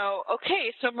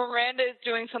 okay, so Miranda is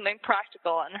doing something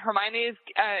practical, and Miranda's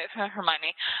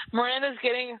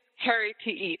getting Harry to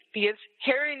eat, because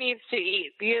Harry needs to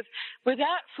eat, because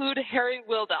without food, Harry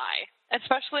will die,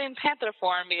 especially in Panther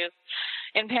form, because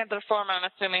in Panther form, I'm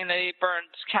assuming that he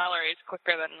burns calories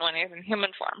quicker than when he's in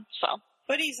human form, so.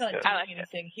 But he's not doing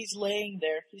anything. He's laying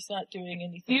there. He's not doing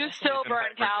anything. You still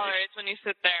burn calories when you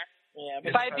sit there. Yeah,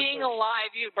 but by being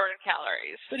alive, you burn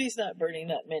calories. But he's not burning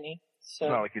that many. So.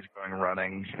 It's not like he's going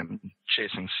running and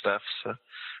chasing stuff. So,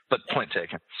 but point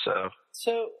taken. So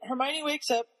Hermione wakes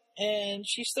up and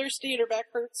she's thirsty and her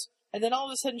back hurts, and then all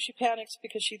of a sudden she panics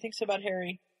because she thinks about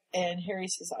Harry, and Harry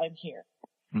says, "I'm here."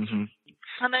 Mm-hmm.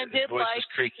 And I did like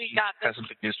we got this. Hasn't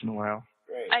been used in a while.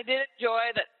 Right. I did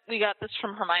enjoy that we got this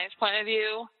from Hermione's point of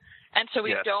view, and so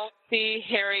we don't see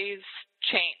Harry's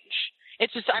change.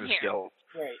 It's just I'm here. Guilt.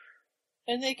 Right.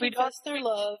 And they confess their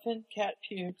love, and Cat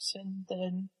pukes, and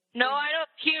then... No, I don't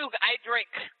puke. I drink.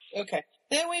 Okay.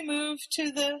 Then we move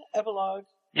to the epilogue.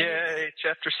 Yay,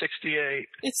 chapter 68.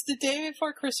 It's the day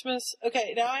before Christmas.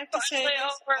 Okay, now I have to say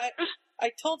this. I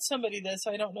told somebody this.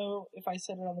 I don't know if I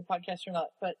said it on the podcast or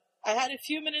not, but I had a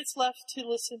few minutes left to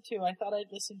listen to. I thought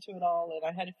I'd listen to it all, and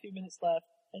I had a few minutes left.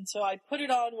 And so I put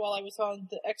it on while I was on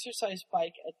the exercise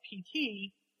bike at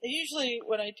PT. And usually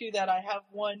when I do that, I have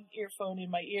one earphone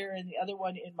in my ear and the other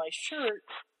one in my shirt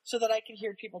so that I can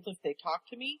hear people if they talk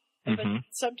to me. Mm-hmm. But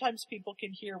sometimes people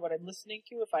can hear what I'm listening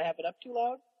to if I have it up too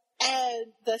loud.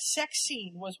 And the sex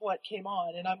scene was what came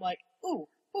on, and I'm like, ooh,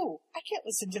 I can't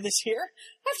listen to this here.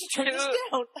 I have to turn this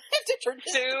down. I have to turn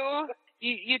this down.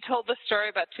 You told the story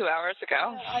about 2 hours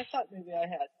ago. Yeah, I thought maybe I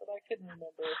had, but I couldn't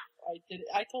remember if I did it.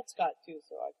 I told Scott too,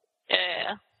 so I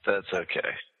Yeah. That's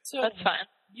okay. So that's fine.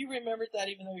 You remembered that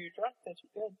even though you're drunk. That's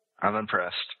good. I'm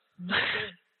impressed. So,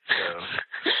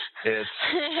 it's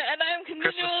and I'm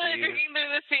continually drinking through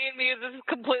the scene because this is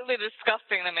completely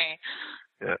disgusting to me.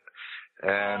 Yeah.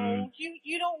 And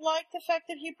you don't like the fact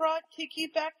that he brought Kiki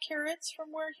back carrots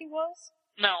from where he was?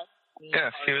 No.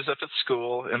 Yeah, he was up at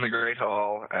school in the Great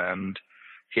Hall, and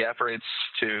he apparates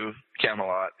to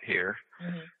Camelot here.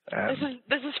 Mm-hmm.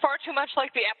 This is far too much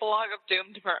like the epilogue of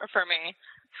Doomed for me.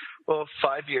 Well,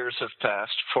 5 years have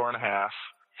passed, 4.5.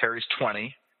 Harry's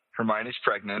 20. Hermione's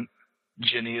pregnant.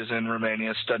 Ginny is in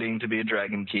Romania studying to be a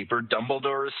dragon keeper.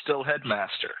 Dumbledore is still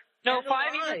headmaster. No,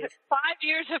 5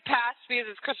 years have passed because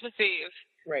it's Christmas Eve.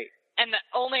 Right. And that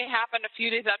only happened a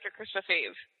few days after Christmas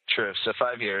Eve. True. So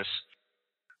 5 years.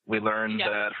 We learned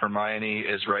that Hermione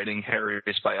is writing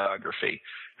Harry's biography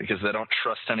because they don't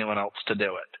trust anyone else to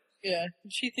do it. Yeah.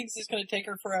 She thinks it's going to take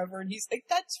her forever, and he's like,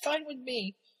 that's fine with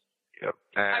me. Yep.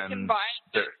 I can And buy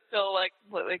it, but it's still like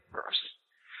completely gross.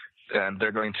 and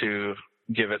they're going to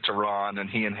give it to Ron, and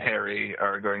he and Harry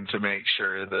are going to make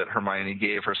sure that Hermione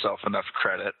gave herself enough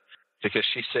credit because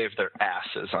she saved their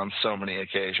asses on so many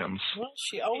occasions. Well,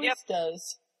 she always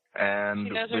does. And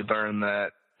She knows we her- learn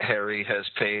that Harry has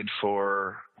paid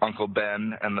for Uncle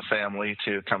Ben and the family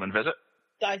to come and visit.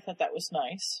 I thought that was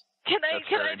nice. Can I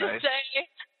very just nice.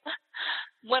 say,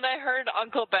 when I heard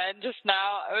Uncle Ben just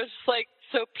now, I was just like,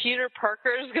 so Peter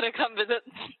Parker is going to come visit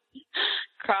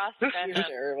Cross and You're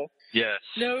terrible. Yes.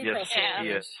 No yes, crossovers. he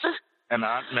is. And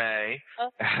Aunt May.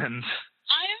 And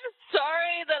I'm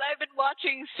sorry that I've been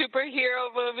watching superhero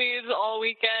movies all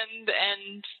weekend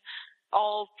and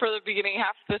all for the beginning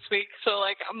half of this week. So,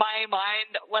 like, my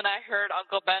mind, when I heard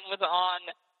Uncle Ben was on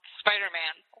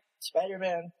Spider-Man.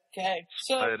 Spider-Man. Okay.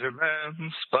 So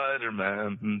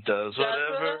Spider-Man does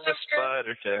whatever a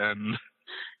spider can.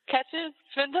 Catches,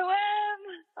 spins a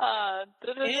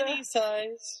web. Any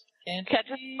size.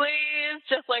 Catches fleas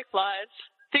just like flies.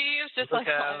 Thieves just Look like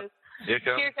out. flies. Here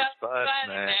comes Here comes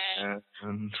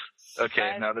Spider-Man.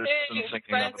 Okay, now there's some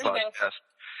thinking on the podcast.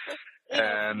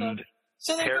 And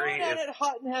So they're Harry going at is- it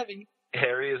hot and heavy.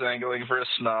 Harry is angling for a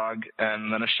snog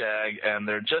and then a shag, and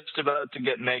they're just about to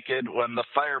get naked when the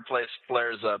fireplace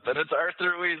flares up, and it's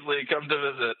Arthur Weasley come to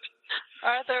visit.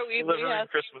 Arthur Weasley Delivering has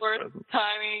the Christmas worst presents.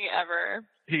 timing ever.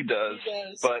 He does. He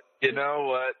does. But you know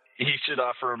what? He should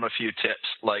offer him a few tips,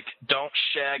 like don't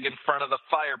shag in front of the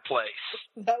fireplace.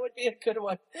 That would be a good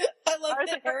one. I love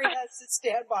that Harry has to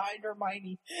stand behind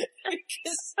Hermione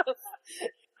because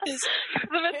his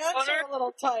pants are a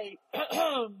little tight.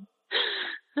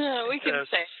 We can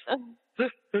say.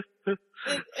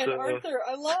 And Arthur,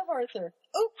 I love Arthur.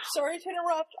 Oh, sorry to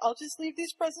interrupt. I'll just leave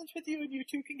these presents with you and you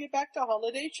two can get back to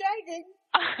holiday shagging.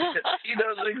 He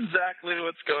knows exactly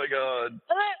what's going on.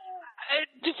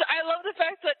 I love the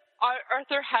fact that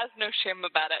Arthur has no shame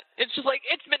about it. It's just like,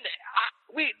 it's been,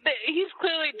 he's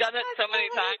clearly done it so many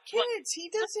times. Kids, he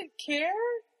doesn't care.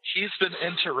 He's been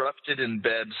interrupted in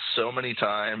bed so many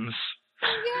times.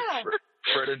 Yeah.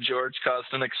 Fred and George caused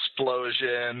an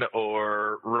explosion,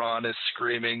 or Ron is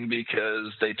screaming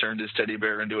because they turned his teddy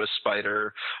bear into a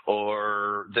spider,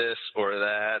 or this or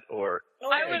that, or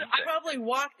I probably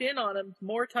walked in on him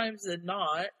more times than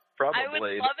not. probably. I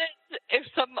would love it if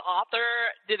some author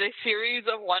did a series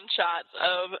of one-shots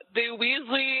of the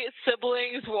Weasley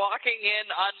siblings walking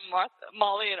in on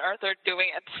Molly and Arthur doing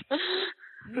it.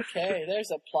 Okay, there's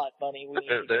a plot bunny.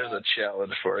 There's a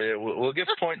challenge for you. We'll give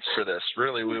points for this.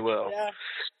 Really, we will. Yeah.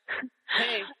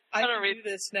 Hey, I can do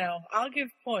this now. I'll give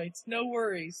points. No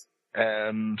worries.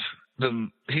 And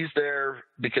he's there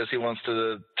because he wants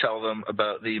to tell them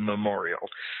about the memorial.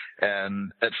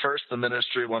 And at first, the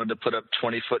ministry wanted to put up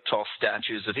 20-foot tall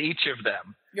statues of each of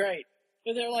them. Right.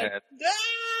 And they're like, And-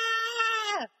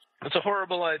 ah! It's a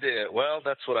horrible idea. Well,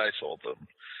 that's what I told them.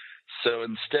 So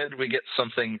instead, we get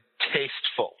something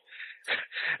tasteful.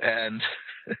 And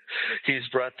he's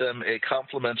brought them a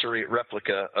complimentary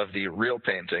replica of the real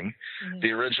painting.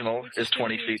 The original is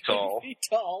 20 feet tall.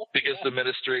 Because the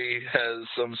ministry has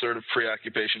some sort of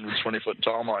preoccupation with 20-foot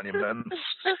tall monuments.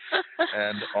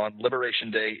 And on Liberation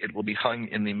Day, it will be hung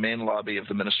in the main lobby of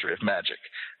the Ministry of Magic.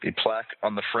 The plaque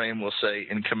on the frame will say,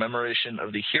 in commemoration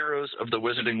of the heroes of the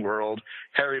wizarding world,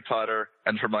 Harry Potter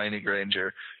and Hermione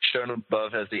Granger, shown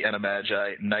above as the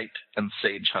Animagi, Knight and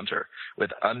Sage Hunter,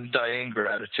 with undying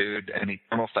gratitude and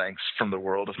eternal thanks from the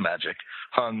world of magic,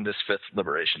 hung this 5th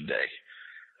Liberation Day.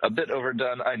 A bit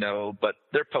overdone, I know, but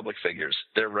they're public figures.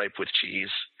 They're ripe with cheese.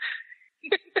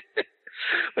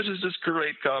 Which is just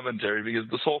great commentary, because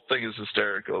this whole thing is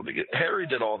hysterical. Because Harry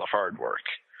did all the hard work.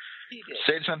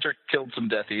 Sage Hunter killed some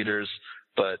Death Eaters,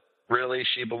 but really,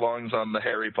 she belongs on the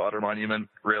Harry Potter monument?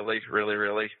 Really? Really,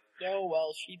 really? Oh,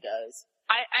 well, she does.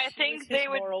 I think they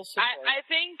would. I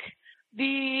think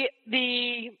the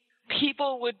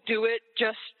people would do it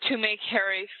just to make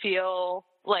Harry feel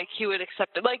like he would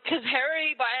accept it. Like, because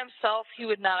Harry by himself, he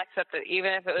would not accept it,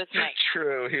 even if it was nice.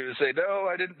 True. He would say, no,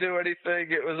 I didn't do anything.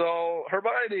 It was all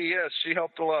Hermione. Yes, she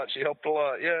helped a lot. She helped a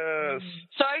lot. Yes.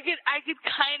 So I could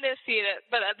kind of see it,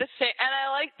 but at the same, and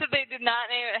I like that they did not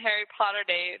name it Harry Potter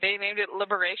Day. They named it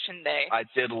Liberation Day. I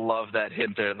did love that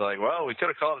hint there. They're like, well, we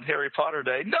could have called it Harry Potter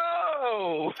Day.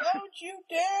 No! Don't you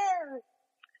dare!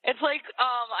 It's like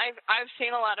I've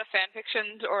seen a lot of fan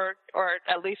fictions, or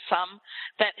at least some,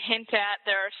 that hint at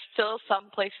there are still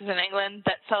some places in England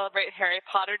that celebrate Harry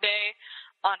Potter Day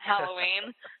on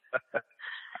Halloween.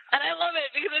 And I love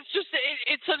it because it's just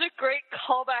it's such a great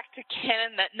callback to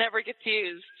canon that never gets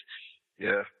used.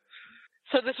 Yeah.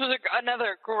 So this was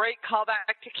another great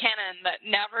callback to canon that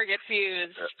never gets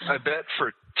used. I bet for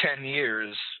 10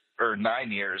 years, or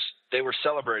 9 years, they were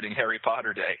celebrating Harry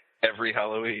Potter Day every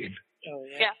Halloween. Oh,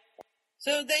 yeah.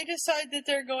 So they decide that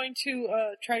they're going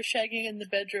to try shagging in the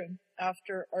bedroom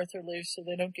after Arthur leaves so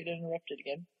they don't get interrupted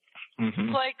again.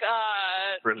 Mm-hmm. Like,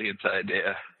 Brilliant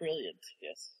idea. Brilliant,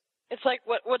 yes. it's like,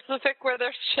 what's the fic where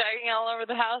they're shagging all over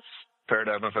the house?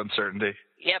 Paradigm of Uncertainty.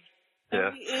 Yep. Yeah.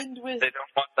 And we end with... They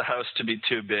don't want the house to be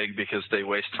too big because they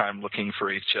waste time looking for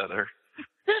each other.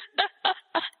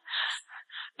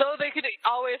 Though they could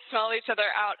always smell each other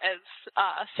out as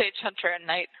Sage Hunter and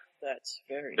Knight. That's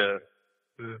very Yeah.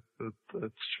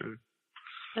 That's true.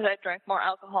 Because I drank more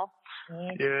alcohol.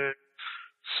 Yeah.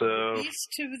 So...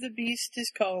 Beast to the beast is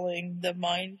calling, the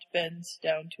mind bends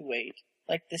down to wait.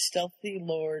 Like the stealthy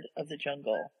lord of the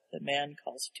jungle, the man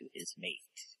calls to his mate.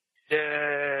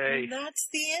 Yay! And that's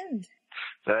the end.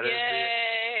 That is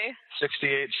Yay! the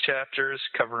 68 chapters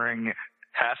covering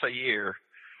half a year.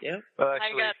 Yep. Well,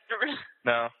 actually, I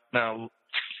got no,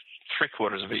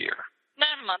 3/4 of a year.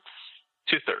 9 months.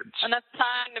 2/3. Enough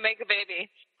time to make a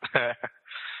baby.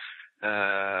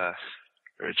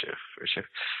 Very true, very true.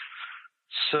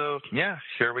 So, yeah,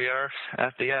 here we are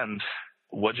at the end.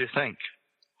 What'd you think?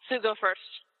 Sue, go first.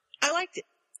 I liked it.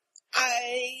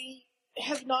 I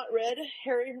have not read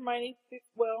Harry Hermione.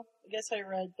 Well, I guess I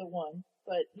read the one,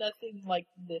 but nothing like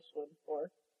this one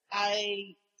before.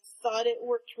 I thought it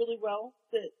worked really well,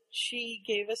 that she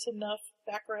gave us enough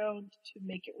background to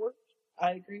make it work.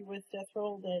 I agree with Death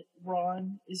Roll that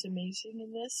Ron is amazing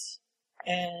in this,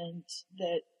 and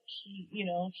that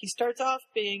he starts off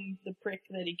being the prick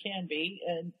that he can be,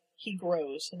 and he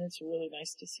grows, and it's really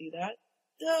nice to see that.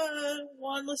 The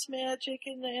wandless magic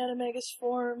in the Animagus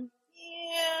form,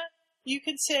 yeah, you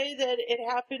could say that it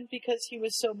happened because he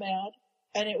was so mad,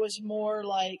 and it was more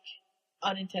like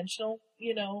unintentional,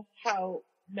 how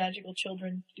magical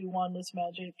children do wandless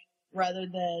magic, rather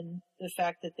than the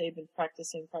fact that they've been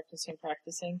practicing,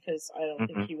 because I don't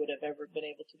think he would have ever been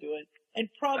able to do it.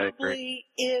 And probably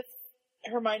if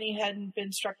Hermione hadn't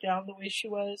been struck down the way she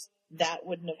was, that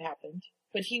wouldn't have happened.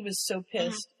 But he was so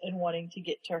pissed and wanting to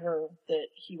get to her that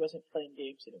he wasn't playing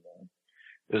games anymore.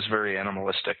 It was very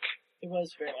animalistic. It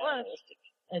was very animalistic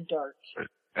and dark.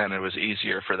 And it was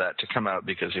easier for that to come out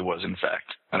because he was, in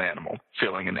fact, an animal,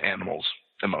 feeling an animal's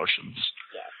emotions.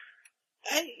 Yeah.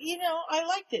 I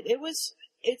liked it.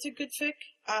 It's a good fic.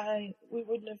 We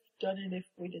wouldn't have done it if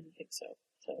we didn't think so.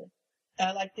 So,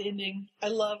 I like the ending. I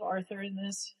love Arthur in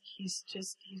this. He's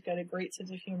got a great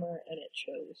sense of humor, and it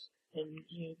shows. And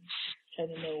you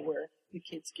kind of know where the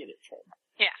kids get it from.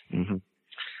 Yeah. Mm-hmm.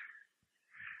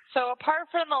 So apart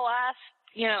from the last,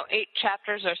 8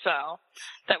 chapters or so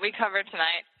that we covered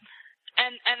tonight,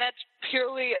 and that's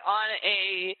purely on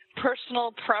a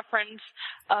personal preference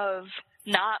of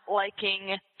not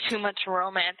liking too much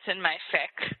romance in my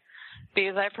fic,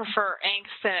 because I prefer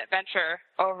angst and adventure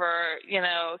over,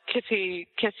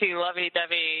 kissy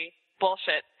lovey-dovey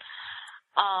bullshit.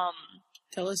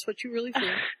 Tell us what you really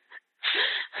feel.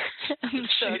 I'm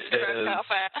so I'm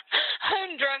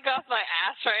drunk off my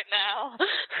ass right now.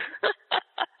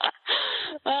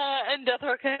 And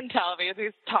Deathrow can tell because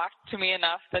he's talked to me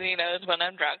enough that he knows when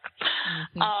I'm drunk.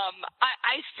 Mm-hmm.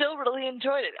 I still really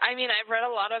enjoyed it. I mean, I've read a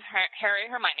lot of Harry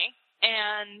Hermione,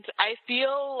 and I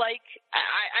feel like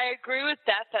I agree with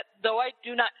that though I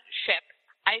do not ship,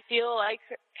 I feel like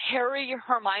Harry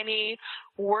Hermione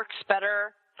works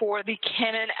better for the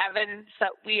canon evidence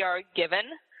that we are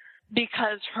given,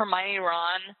 because Hermione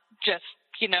Ron just,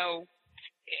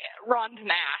 Ron's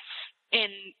an ass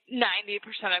in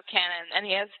 90% of canon, and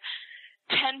he has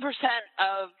 10%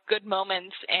 of good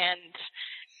moments, and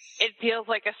it feels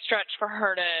like a stretch for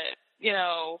her to,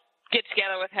 get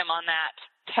together with him on that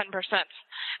 10%.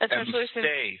 Especially and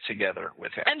stay together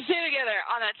with him. And stay together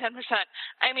on that 10%.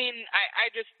 I mean, I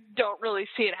just don't really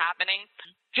see it happening,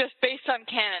 just based on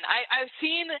canon. I've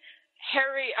seen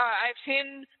I've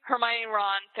seen Hermione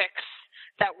Ron fics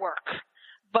that work,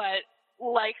 but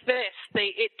like this,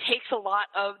 it takes a lot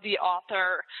of the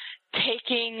author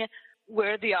taking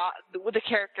where the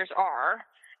characters are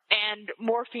and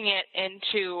morphing it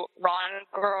into Ron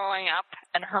growing up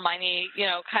and Hermione,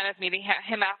 kind of meeting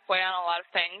him halfway on a lot of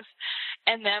things,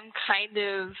 and them kind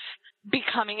of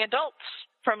becoming adults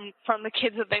from the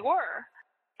kids that they were.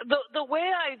 The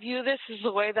way I view this is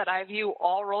the way that I view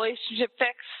all relationship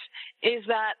fics, is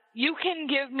that you can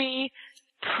give me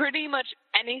pretty much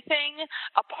anything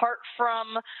apart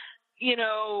from,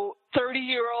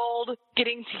 30-year-old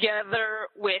getting together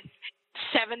with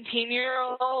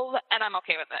 17-year-old, and I'm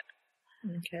okay with it.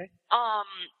 Okay. I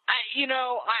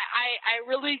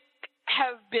really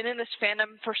have been in this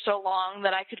fandom for so long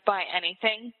that I could buy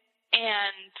anything,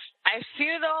 and I've seen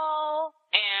it all,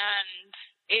 and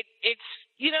it's,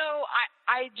 you know,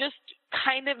 I just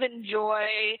kind of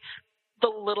enjoy the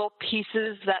little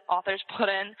pieces that authors put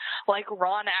in, like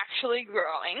Ron actually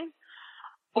growing,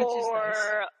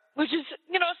 which is,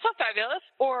 you know, so fabulous,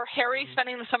 or Harry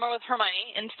spending the summer with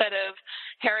Hermione instead of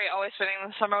Harry always spending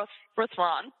the summer with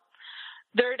Ron.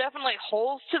 There are definitely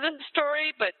holes to this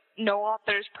story, but no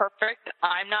author is perfect.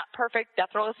 I'm not perfect.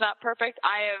 Death Roll is not perfect.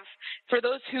 For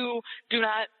those who do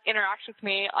not interact with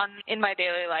me in my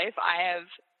daily life, I have,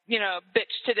 you know,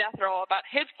 bitched to Death Roll about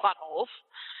his plot holes.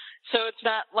 So it's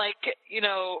not like, you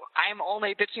know, I'm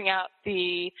only bitching out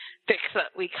the fics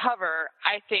that we cover.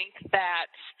 I think that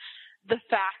the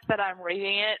fact that I'm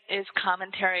reading it is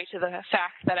commentary to the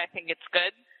fact that I think it's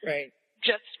good. Right.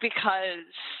 Just because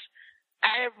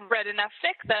I've read enough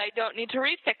fic that I don't need to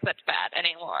read fic that's bad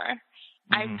anymore.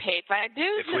 I've paid my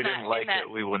dues. If we didn't like it,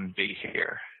 we wouldn't be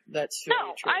here. That's true.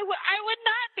 No, I would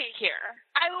not be here.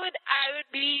 I would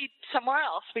be somewhere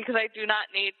else because I do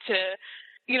not need to,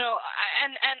 you know,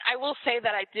 and I will say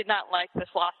that I did not like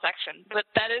this last section, but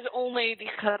that is only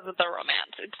because of the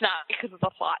romance. It's not because of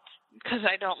the plot, because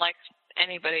I don't like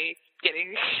anybody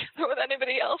getting with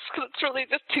anybody else because it's really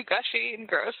just too gushy and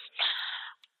gross.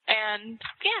 And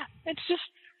yeah, it's just,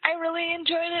 I really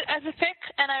enjoyed it as a fic,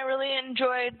 and I really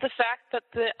enjoyed the fact that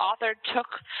the author took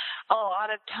a lot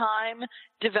of time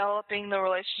developing the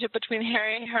relationship between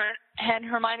Harry and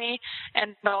Hermione,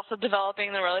 and also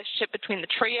developing the relationship between the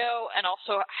trio, and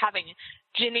also having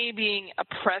Ginny being a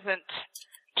present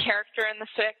character in the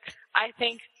fic. I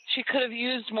think she could have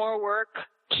used more work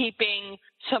keeping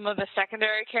some of the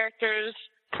secondary characters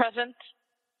present,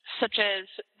 such as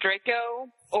Draco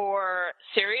or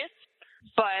Sirius,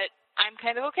 but I'm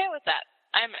kind of okay with that.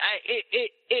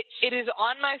 It is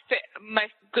on my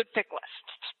good fic list,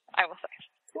 I will say.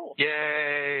 Cool.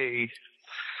 Yay!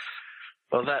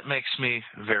 Well, that makes me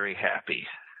very happy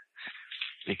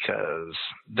because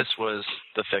this was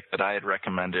the fic that I had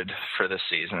recommended for this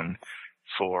season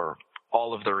for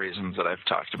all of the reasons that I've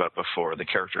talked about before, the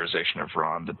characterization of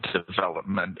Ron, the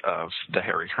development of the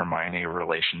Harry-Hermione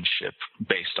relationship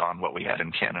based on what we had in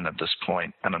canon at this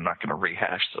point, and I'm not going to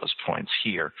rehash those points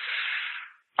here.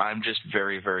 I'm just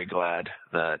very, very glad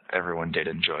that everyone did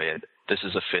enjoy it. This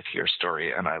is a fifth-year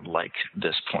story, and I like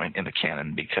this point in the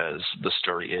canon because the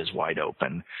story is wide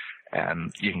open,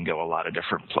 and you can go a lot of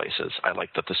different places. I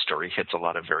like that the story hits a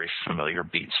lot of very familiar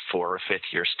beats for a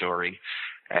fifth-year story,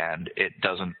 and it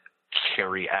doesn't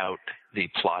carry out the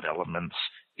plot elements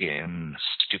in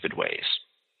stupid ways.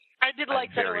 I did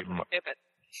like that it was stupid.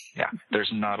 Yeah,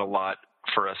 there's not a lot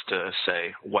for us to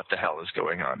say, what the hell is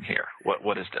going on here?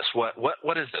 What is this? What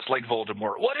is this? Like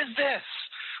Voldemort. What is this?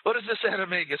 What is this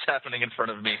animagus happening in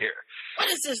front of me here? What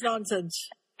is this nonsense?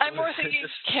 I'm more thinking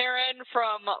Karen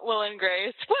from Will and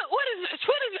Grace. What is this?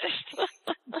 What is this?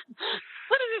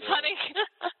 What is this, honey?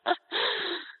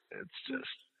 It's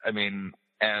just, I mean,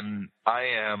 and I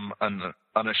am an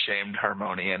unashamed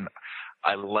Harmonian.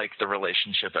 I like the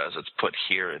relationship as it's put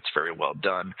here. It's very well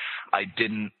done. I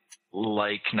didn't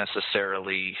like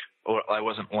necessarily, or I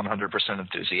wasn't 100%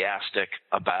 enthusiastic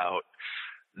about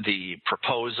the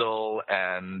proposal,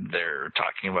 and they're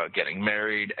talking about getting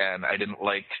married, and I didn't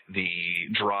like the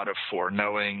draught of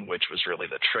foreknowing, which was really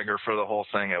the trigger for the whole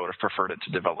thing. I would have preferred it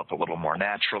to develop a little more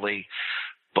naturally,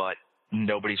 but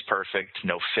nobody's perfect.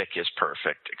 No fic is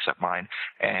perfect except mine,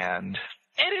 and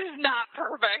it is not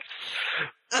perfect.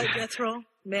 Death Roll,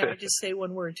 may I just say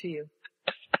one word to you?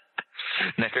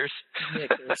 Knickers.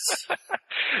 Knickers.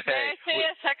 May I say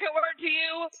a second word to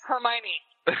you? Hermione.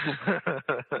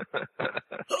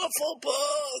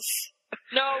 Hufflepuff!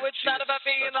 No, it's not about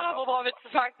being in the Hufflepuff. It's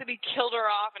the fact that he killed her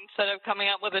off instead of coming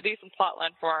up with a decent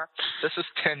plotline for her. This is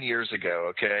 10 years ago,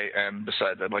 okay? And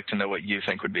besides, I'd like to know what you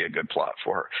think would be a good plot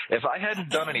for her. If I hadn't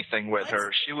done anything with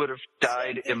her, she would have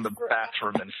died in the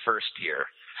bathroom in first year.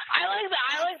 I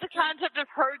like the concept of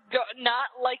her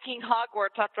not liking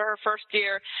Hogwarts after her first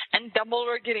year and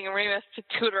Dumbledore getting Remus to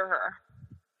tutor her.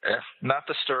 Yeah, not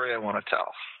the story I want to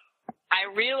tell. I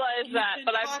realize that,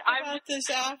 but this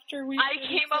after we I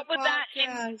came up with that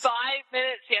in 5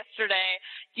 minutes yesterday.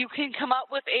 You can come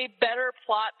up with a better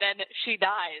plot than she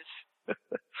dies.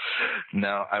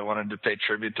 No, I wanted to pay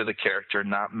tribute to the character,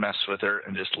 not mess with her,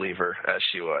 and just leave her as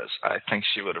she was. I think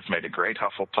she would have made a great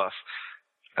Hufflepuff.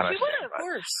 She would have, of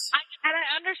course. And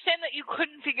I understand that you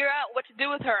couldn't figure out what to do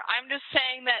with her. I'm just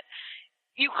saying that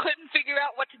you couldn't figure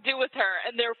out what to do with her,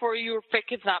 and therefore your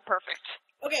fic is not perfect.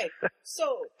 Okay,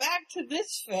 so back to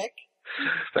this fic.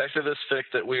 Back to this fic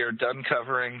that we are done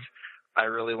covering. I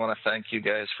really want to thank you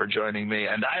guys for joining me,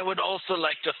 and I would also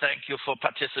like to thank you for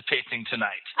participating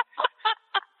tonight.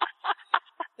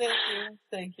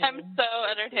 Thank you. I'm so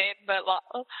entertained by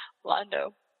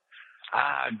Londo.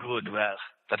 Ah, good. Well,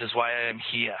 that is why I am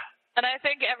here. And I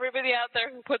think everybody out there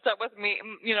who puts up with me,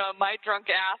 my drunk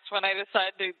ass when I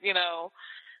decide to,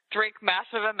 drink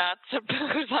massive amounts of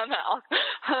booze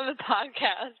on the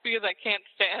podcast because I can't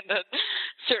stand a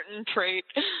certain trait.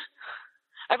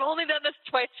 I've only done this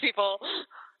twice, people.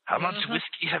 How much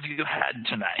whiskey have you had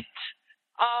tonight?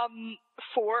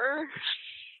 4.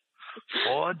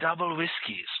 4 double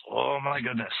whiskeys. Oh my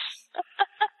goodness.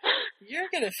 You're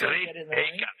gonna feel good in the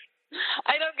morning.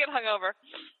 I don't get hungover.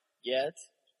 Yet.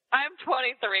 I'm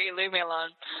 23. Leave me alone.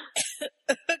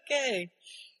 Okay.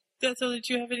 Deathel, did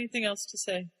you have anything else to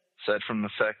say? Aside from the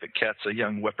fact that Kat's a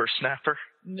young whippersnapper?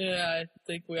 No, I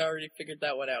think we already figured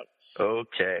that one out.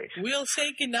 Okay. We'll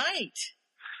say goodnight.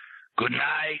 Good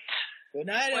night. Good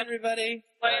night, everybody.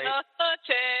 Buenas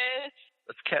noches.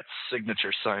 That's Kat's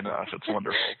signature sign-off. It's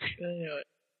wonderful. Anyway.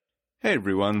 Hey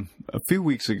everyone. A few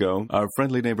weeks ago, our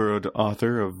friendly neighborhood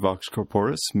author of Vox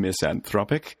Corporis,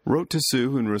 Misanthropic, wrote to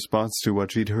Sue in response to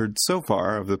what she'd heard so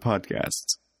far of the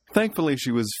podcasts. Thankfully,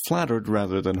 she was flattered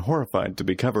rather than horrified to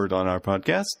be covered on our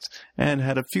podcast, and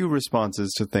had a few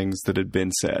responses to things that had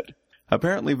been said.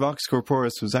 Apparently, Vox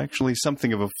Corporis was actually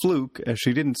something of a fluke, as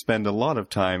she didn't spend a lot of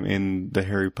time in the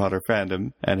Harry Potter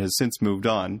fandom, and has since moved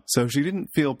on, so she didn't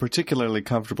feel particularly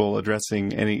comfortable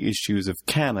addressing any issues of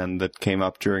canon that came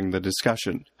up during the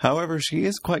discussion. However, she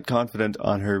is quite confident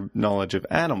on her knowledge of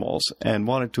animals, and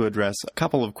wanted to address a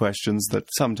couple of questions that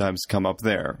sometimes come up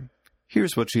there.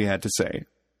 Here's what she had to say.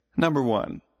 Number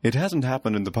 1. It hasn't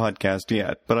happened in the podcast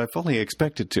yet, but I fully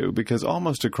expect it to, because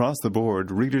almost across the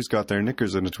board, readers got their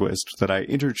knickers in a twist that I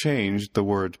interchanged the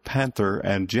word panther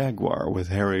and jaguar with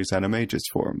Harry's Animagus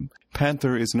form.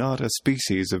 Panther is not a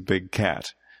species of big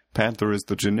cat. Panther is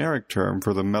the generic term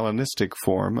for the melanistic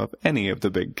form of any of the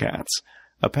big cats.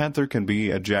 A panther can be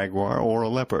a jaguar or a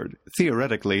leopard.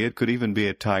 Theoretically, it could even be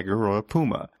a tiger or a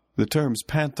puma. The terms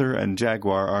panther and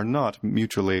jaguar are not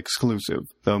mutually exclusive,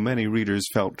 though many readers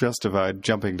felt justified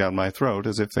jumping down my throat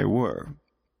as if they were.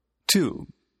 2.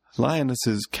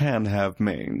 Lionesses can have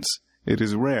manes. It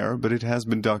is rare, but it has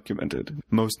been documented.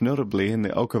 Most notably in the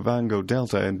Okavango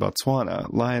Delta in Botswana,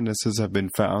 lionesses have been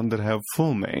found that have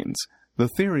full manes. The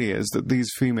theory is that these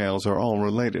females are all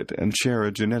related and share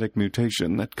a genetic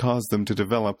mutation that caused them to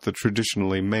develop the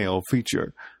traditionally male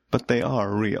feature, but they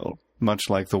are real.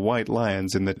 Much like the white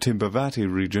lions in the Timbavati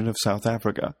region of South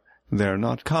Africa. They are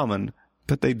not common,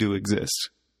 but they do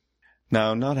exist.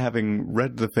 Now, not having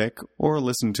read the fic or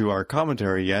listened to our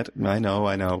commentary yet, I know,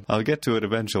 I'll get to it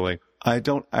eventually. I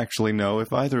don't actually know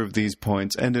if either of these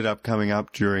points ended up coming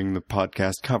up during the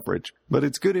podcast coverage, but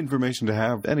it's good information to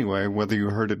have anyway, whether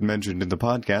you heard it mentioned in the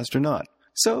podcast or not.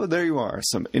 So there you are,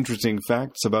 some interesting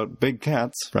facts about big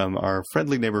cats from our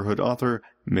friendly neighborhood author,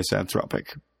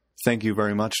 Misanthropic. Thank you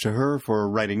very much to her for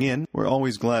writing in. We're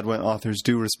always glad when authors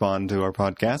do respond to our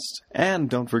podcast. And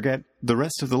don't forget, the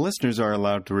rest of the listeners are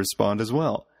allowed to respond as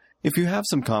well. If you have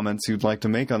some comments you'd like to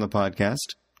make on the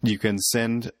podcast, you can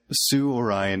send Sue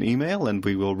or I an email and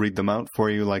we will read them out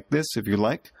for you like this if you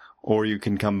like. Or you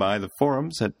can come by the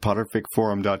forums at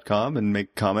potterficforum.com and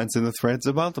make comments in the threads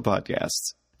about the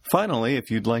podcasts. Finally,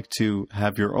 if you'd like to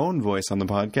have your own voice on the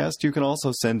podcast, you can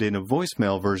also send in a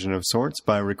voicemail version of sorts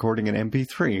by recording an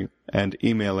MP3 and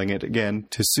emailing it again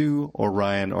to Sue or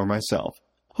Ryan or myself.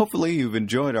 Hopefully you've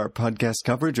enjoyed our podcast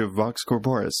coverage of Vox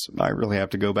Corporis. I really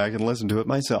have to go back and listen to it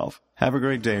myself. Have a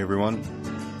great day, everyone.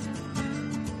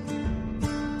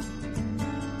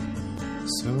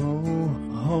 So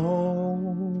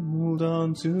hold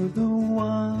on to the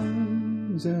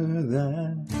wonder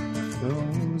that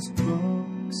those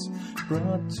books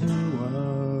brought to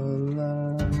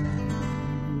our lives.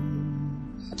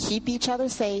 Keep each other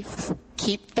safe.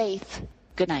 Keep faith.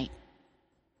 Good night.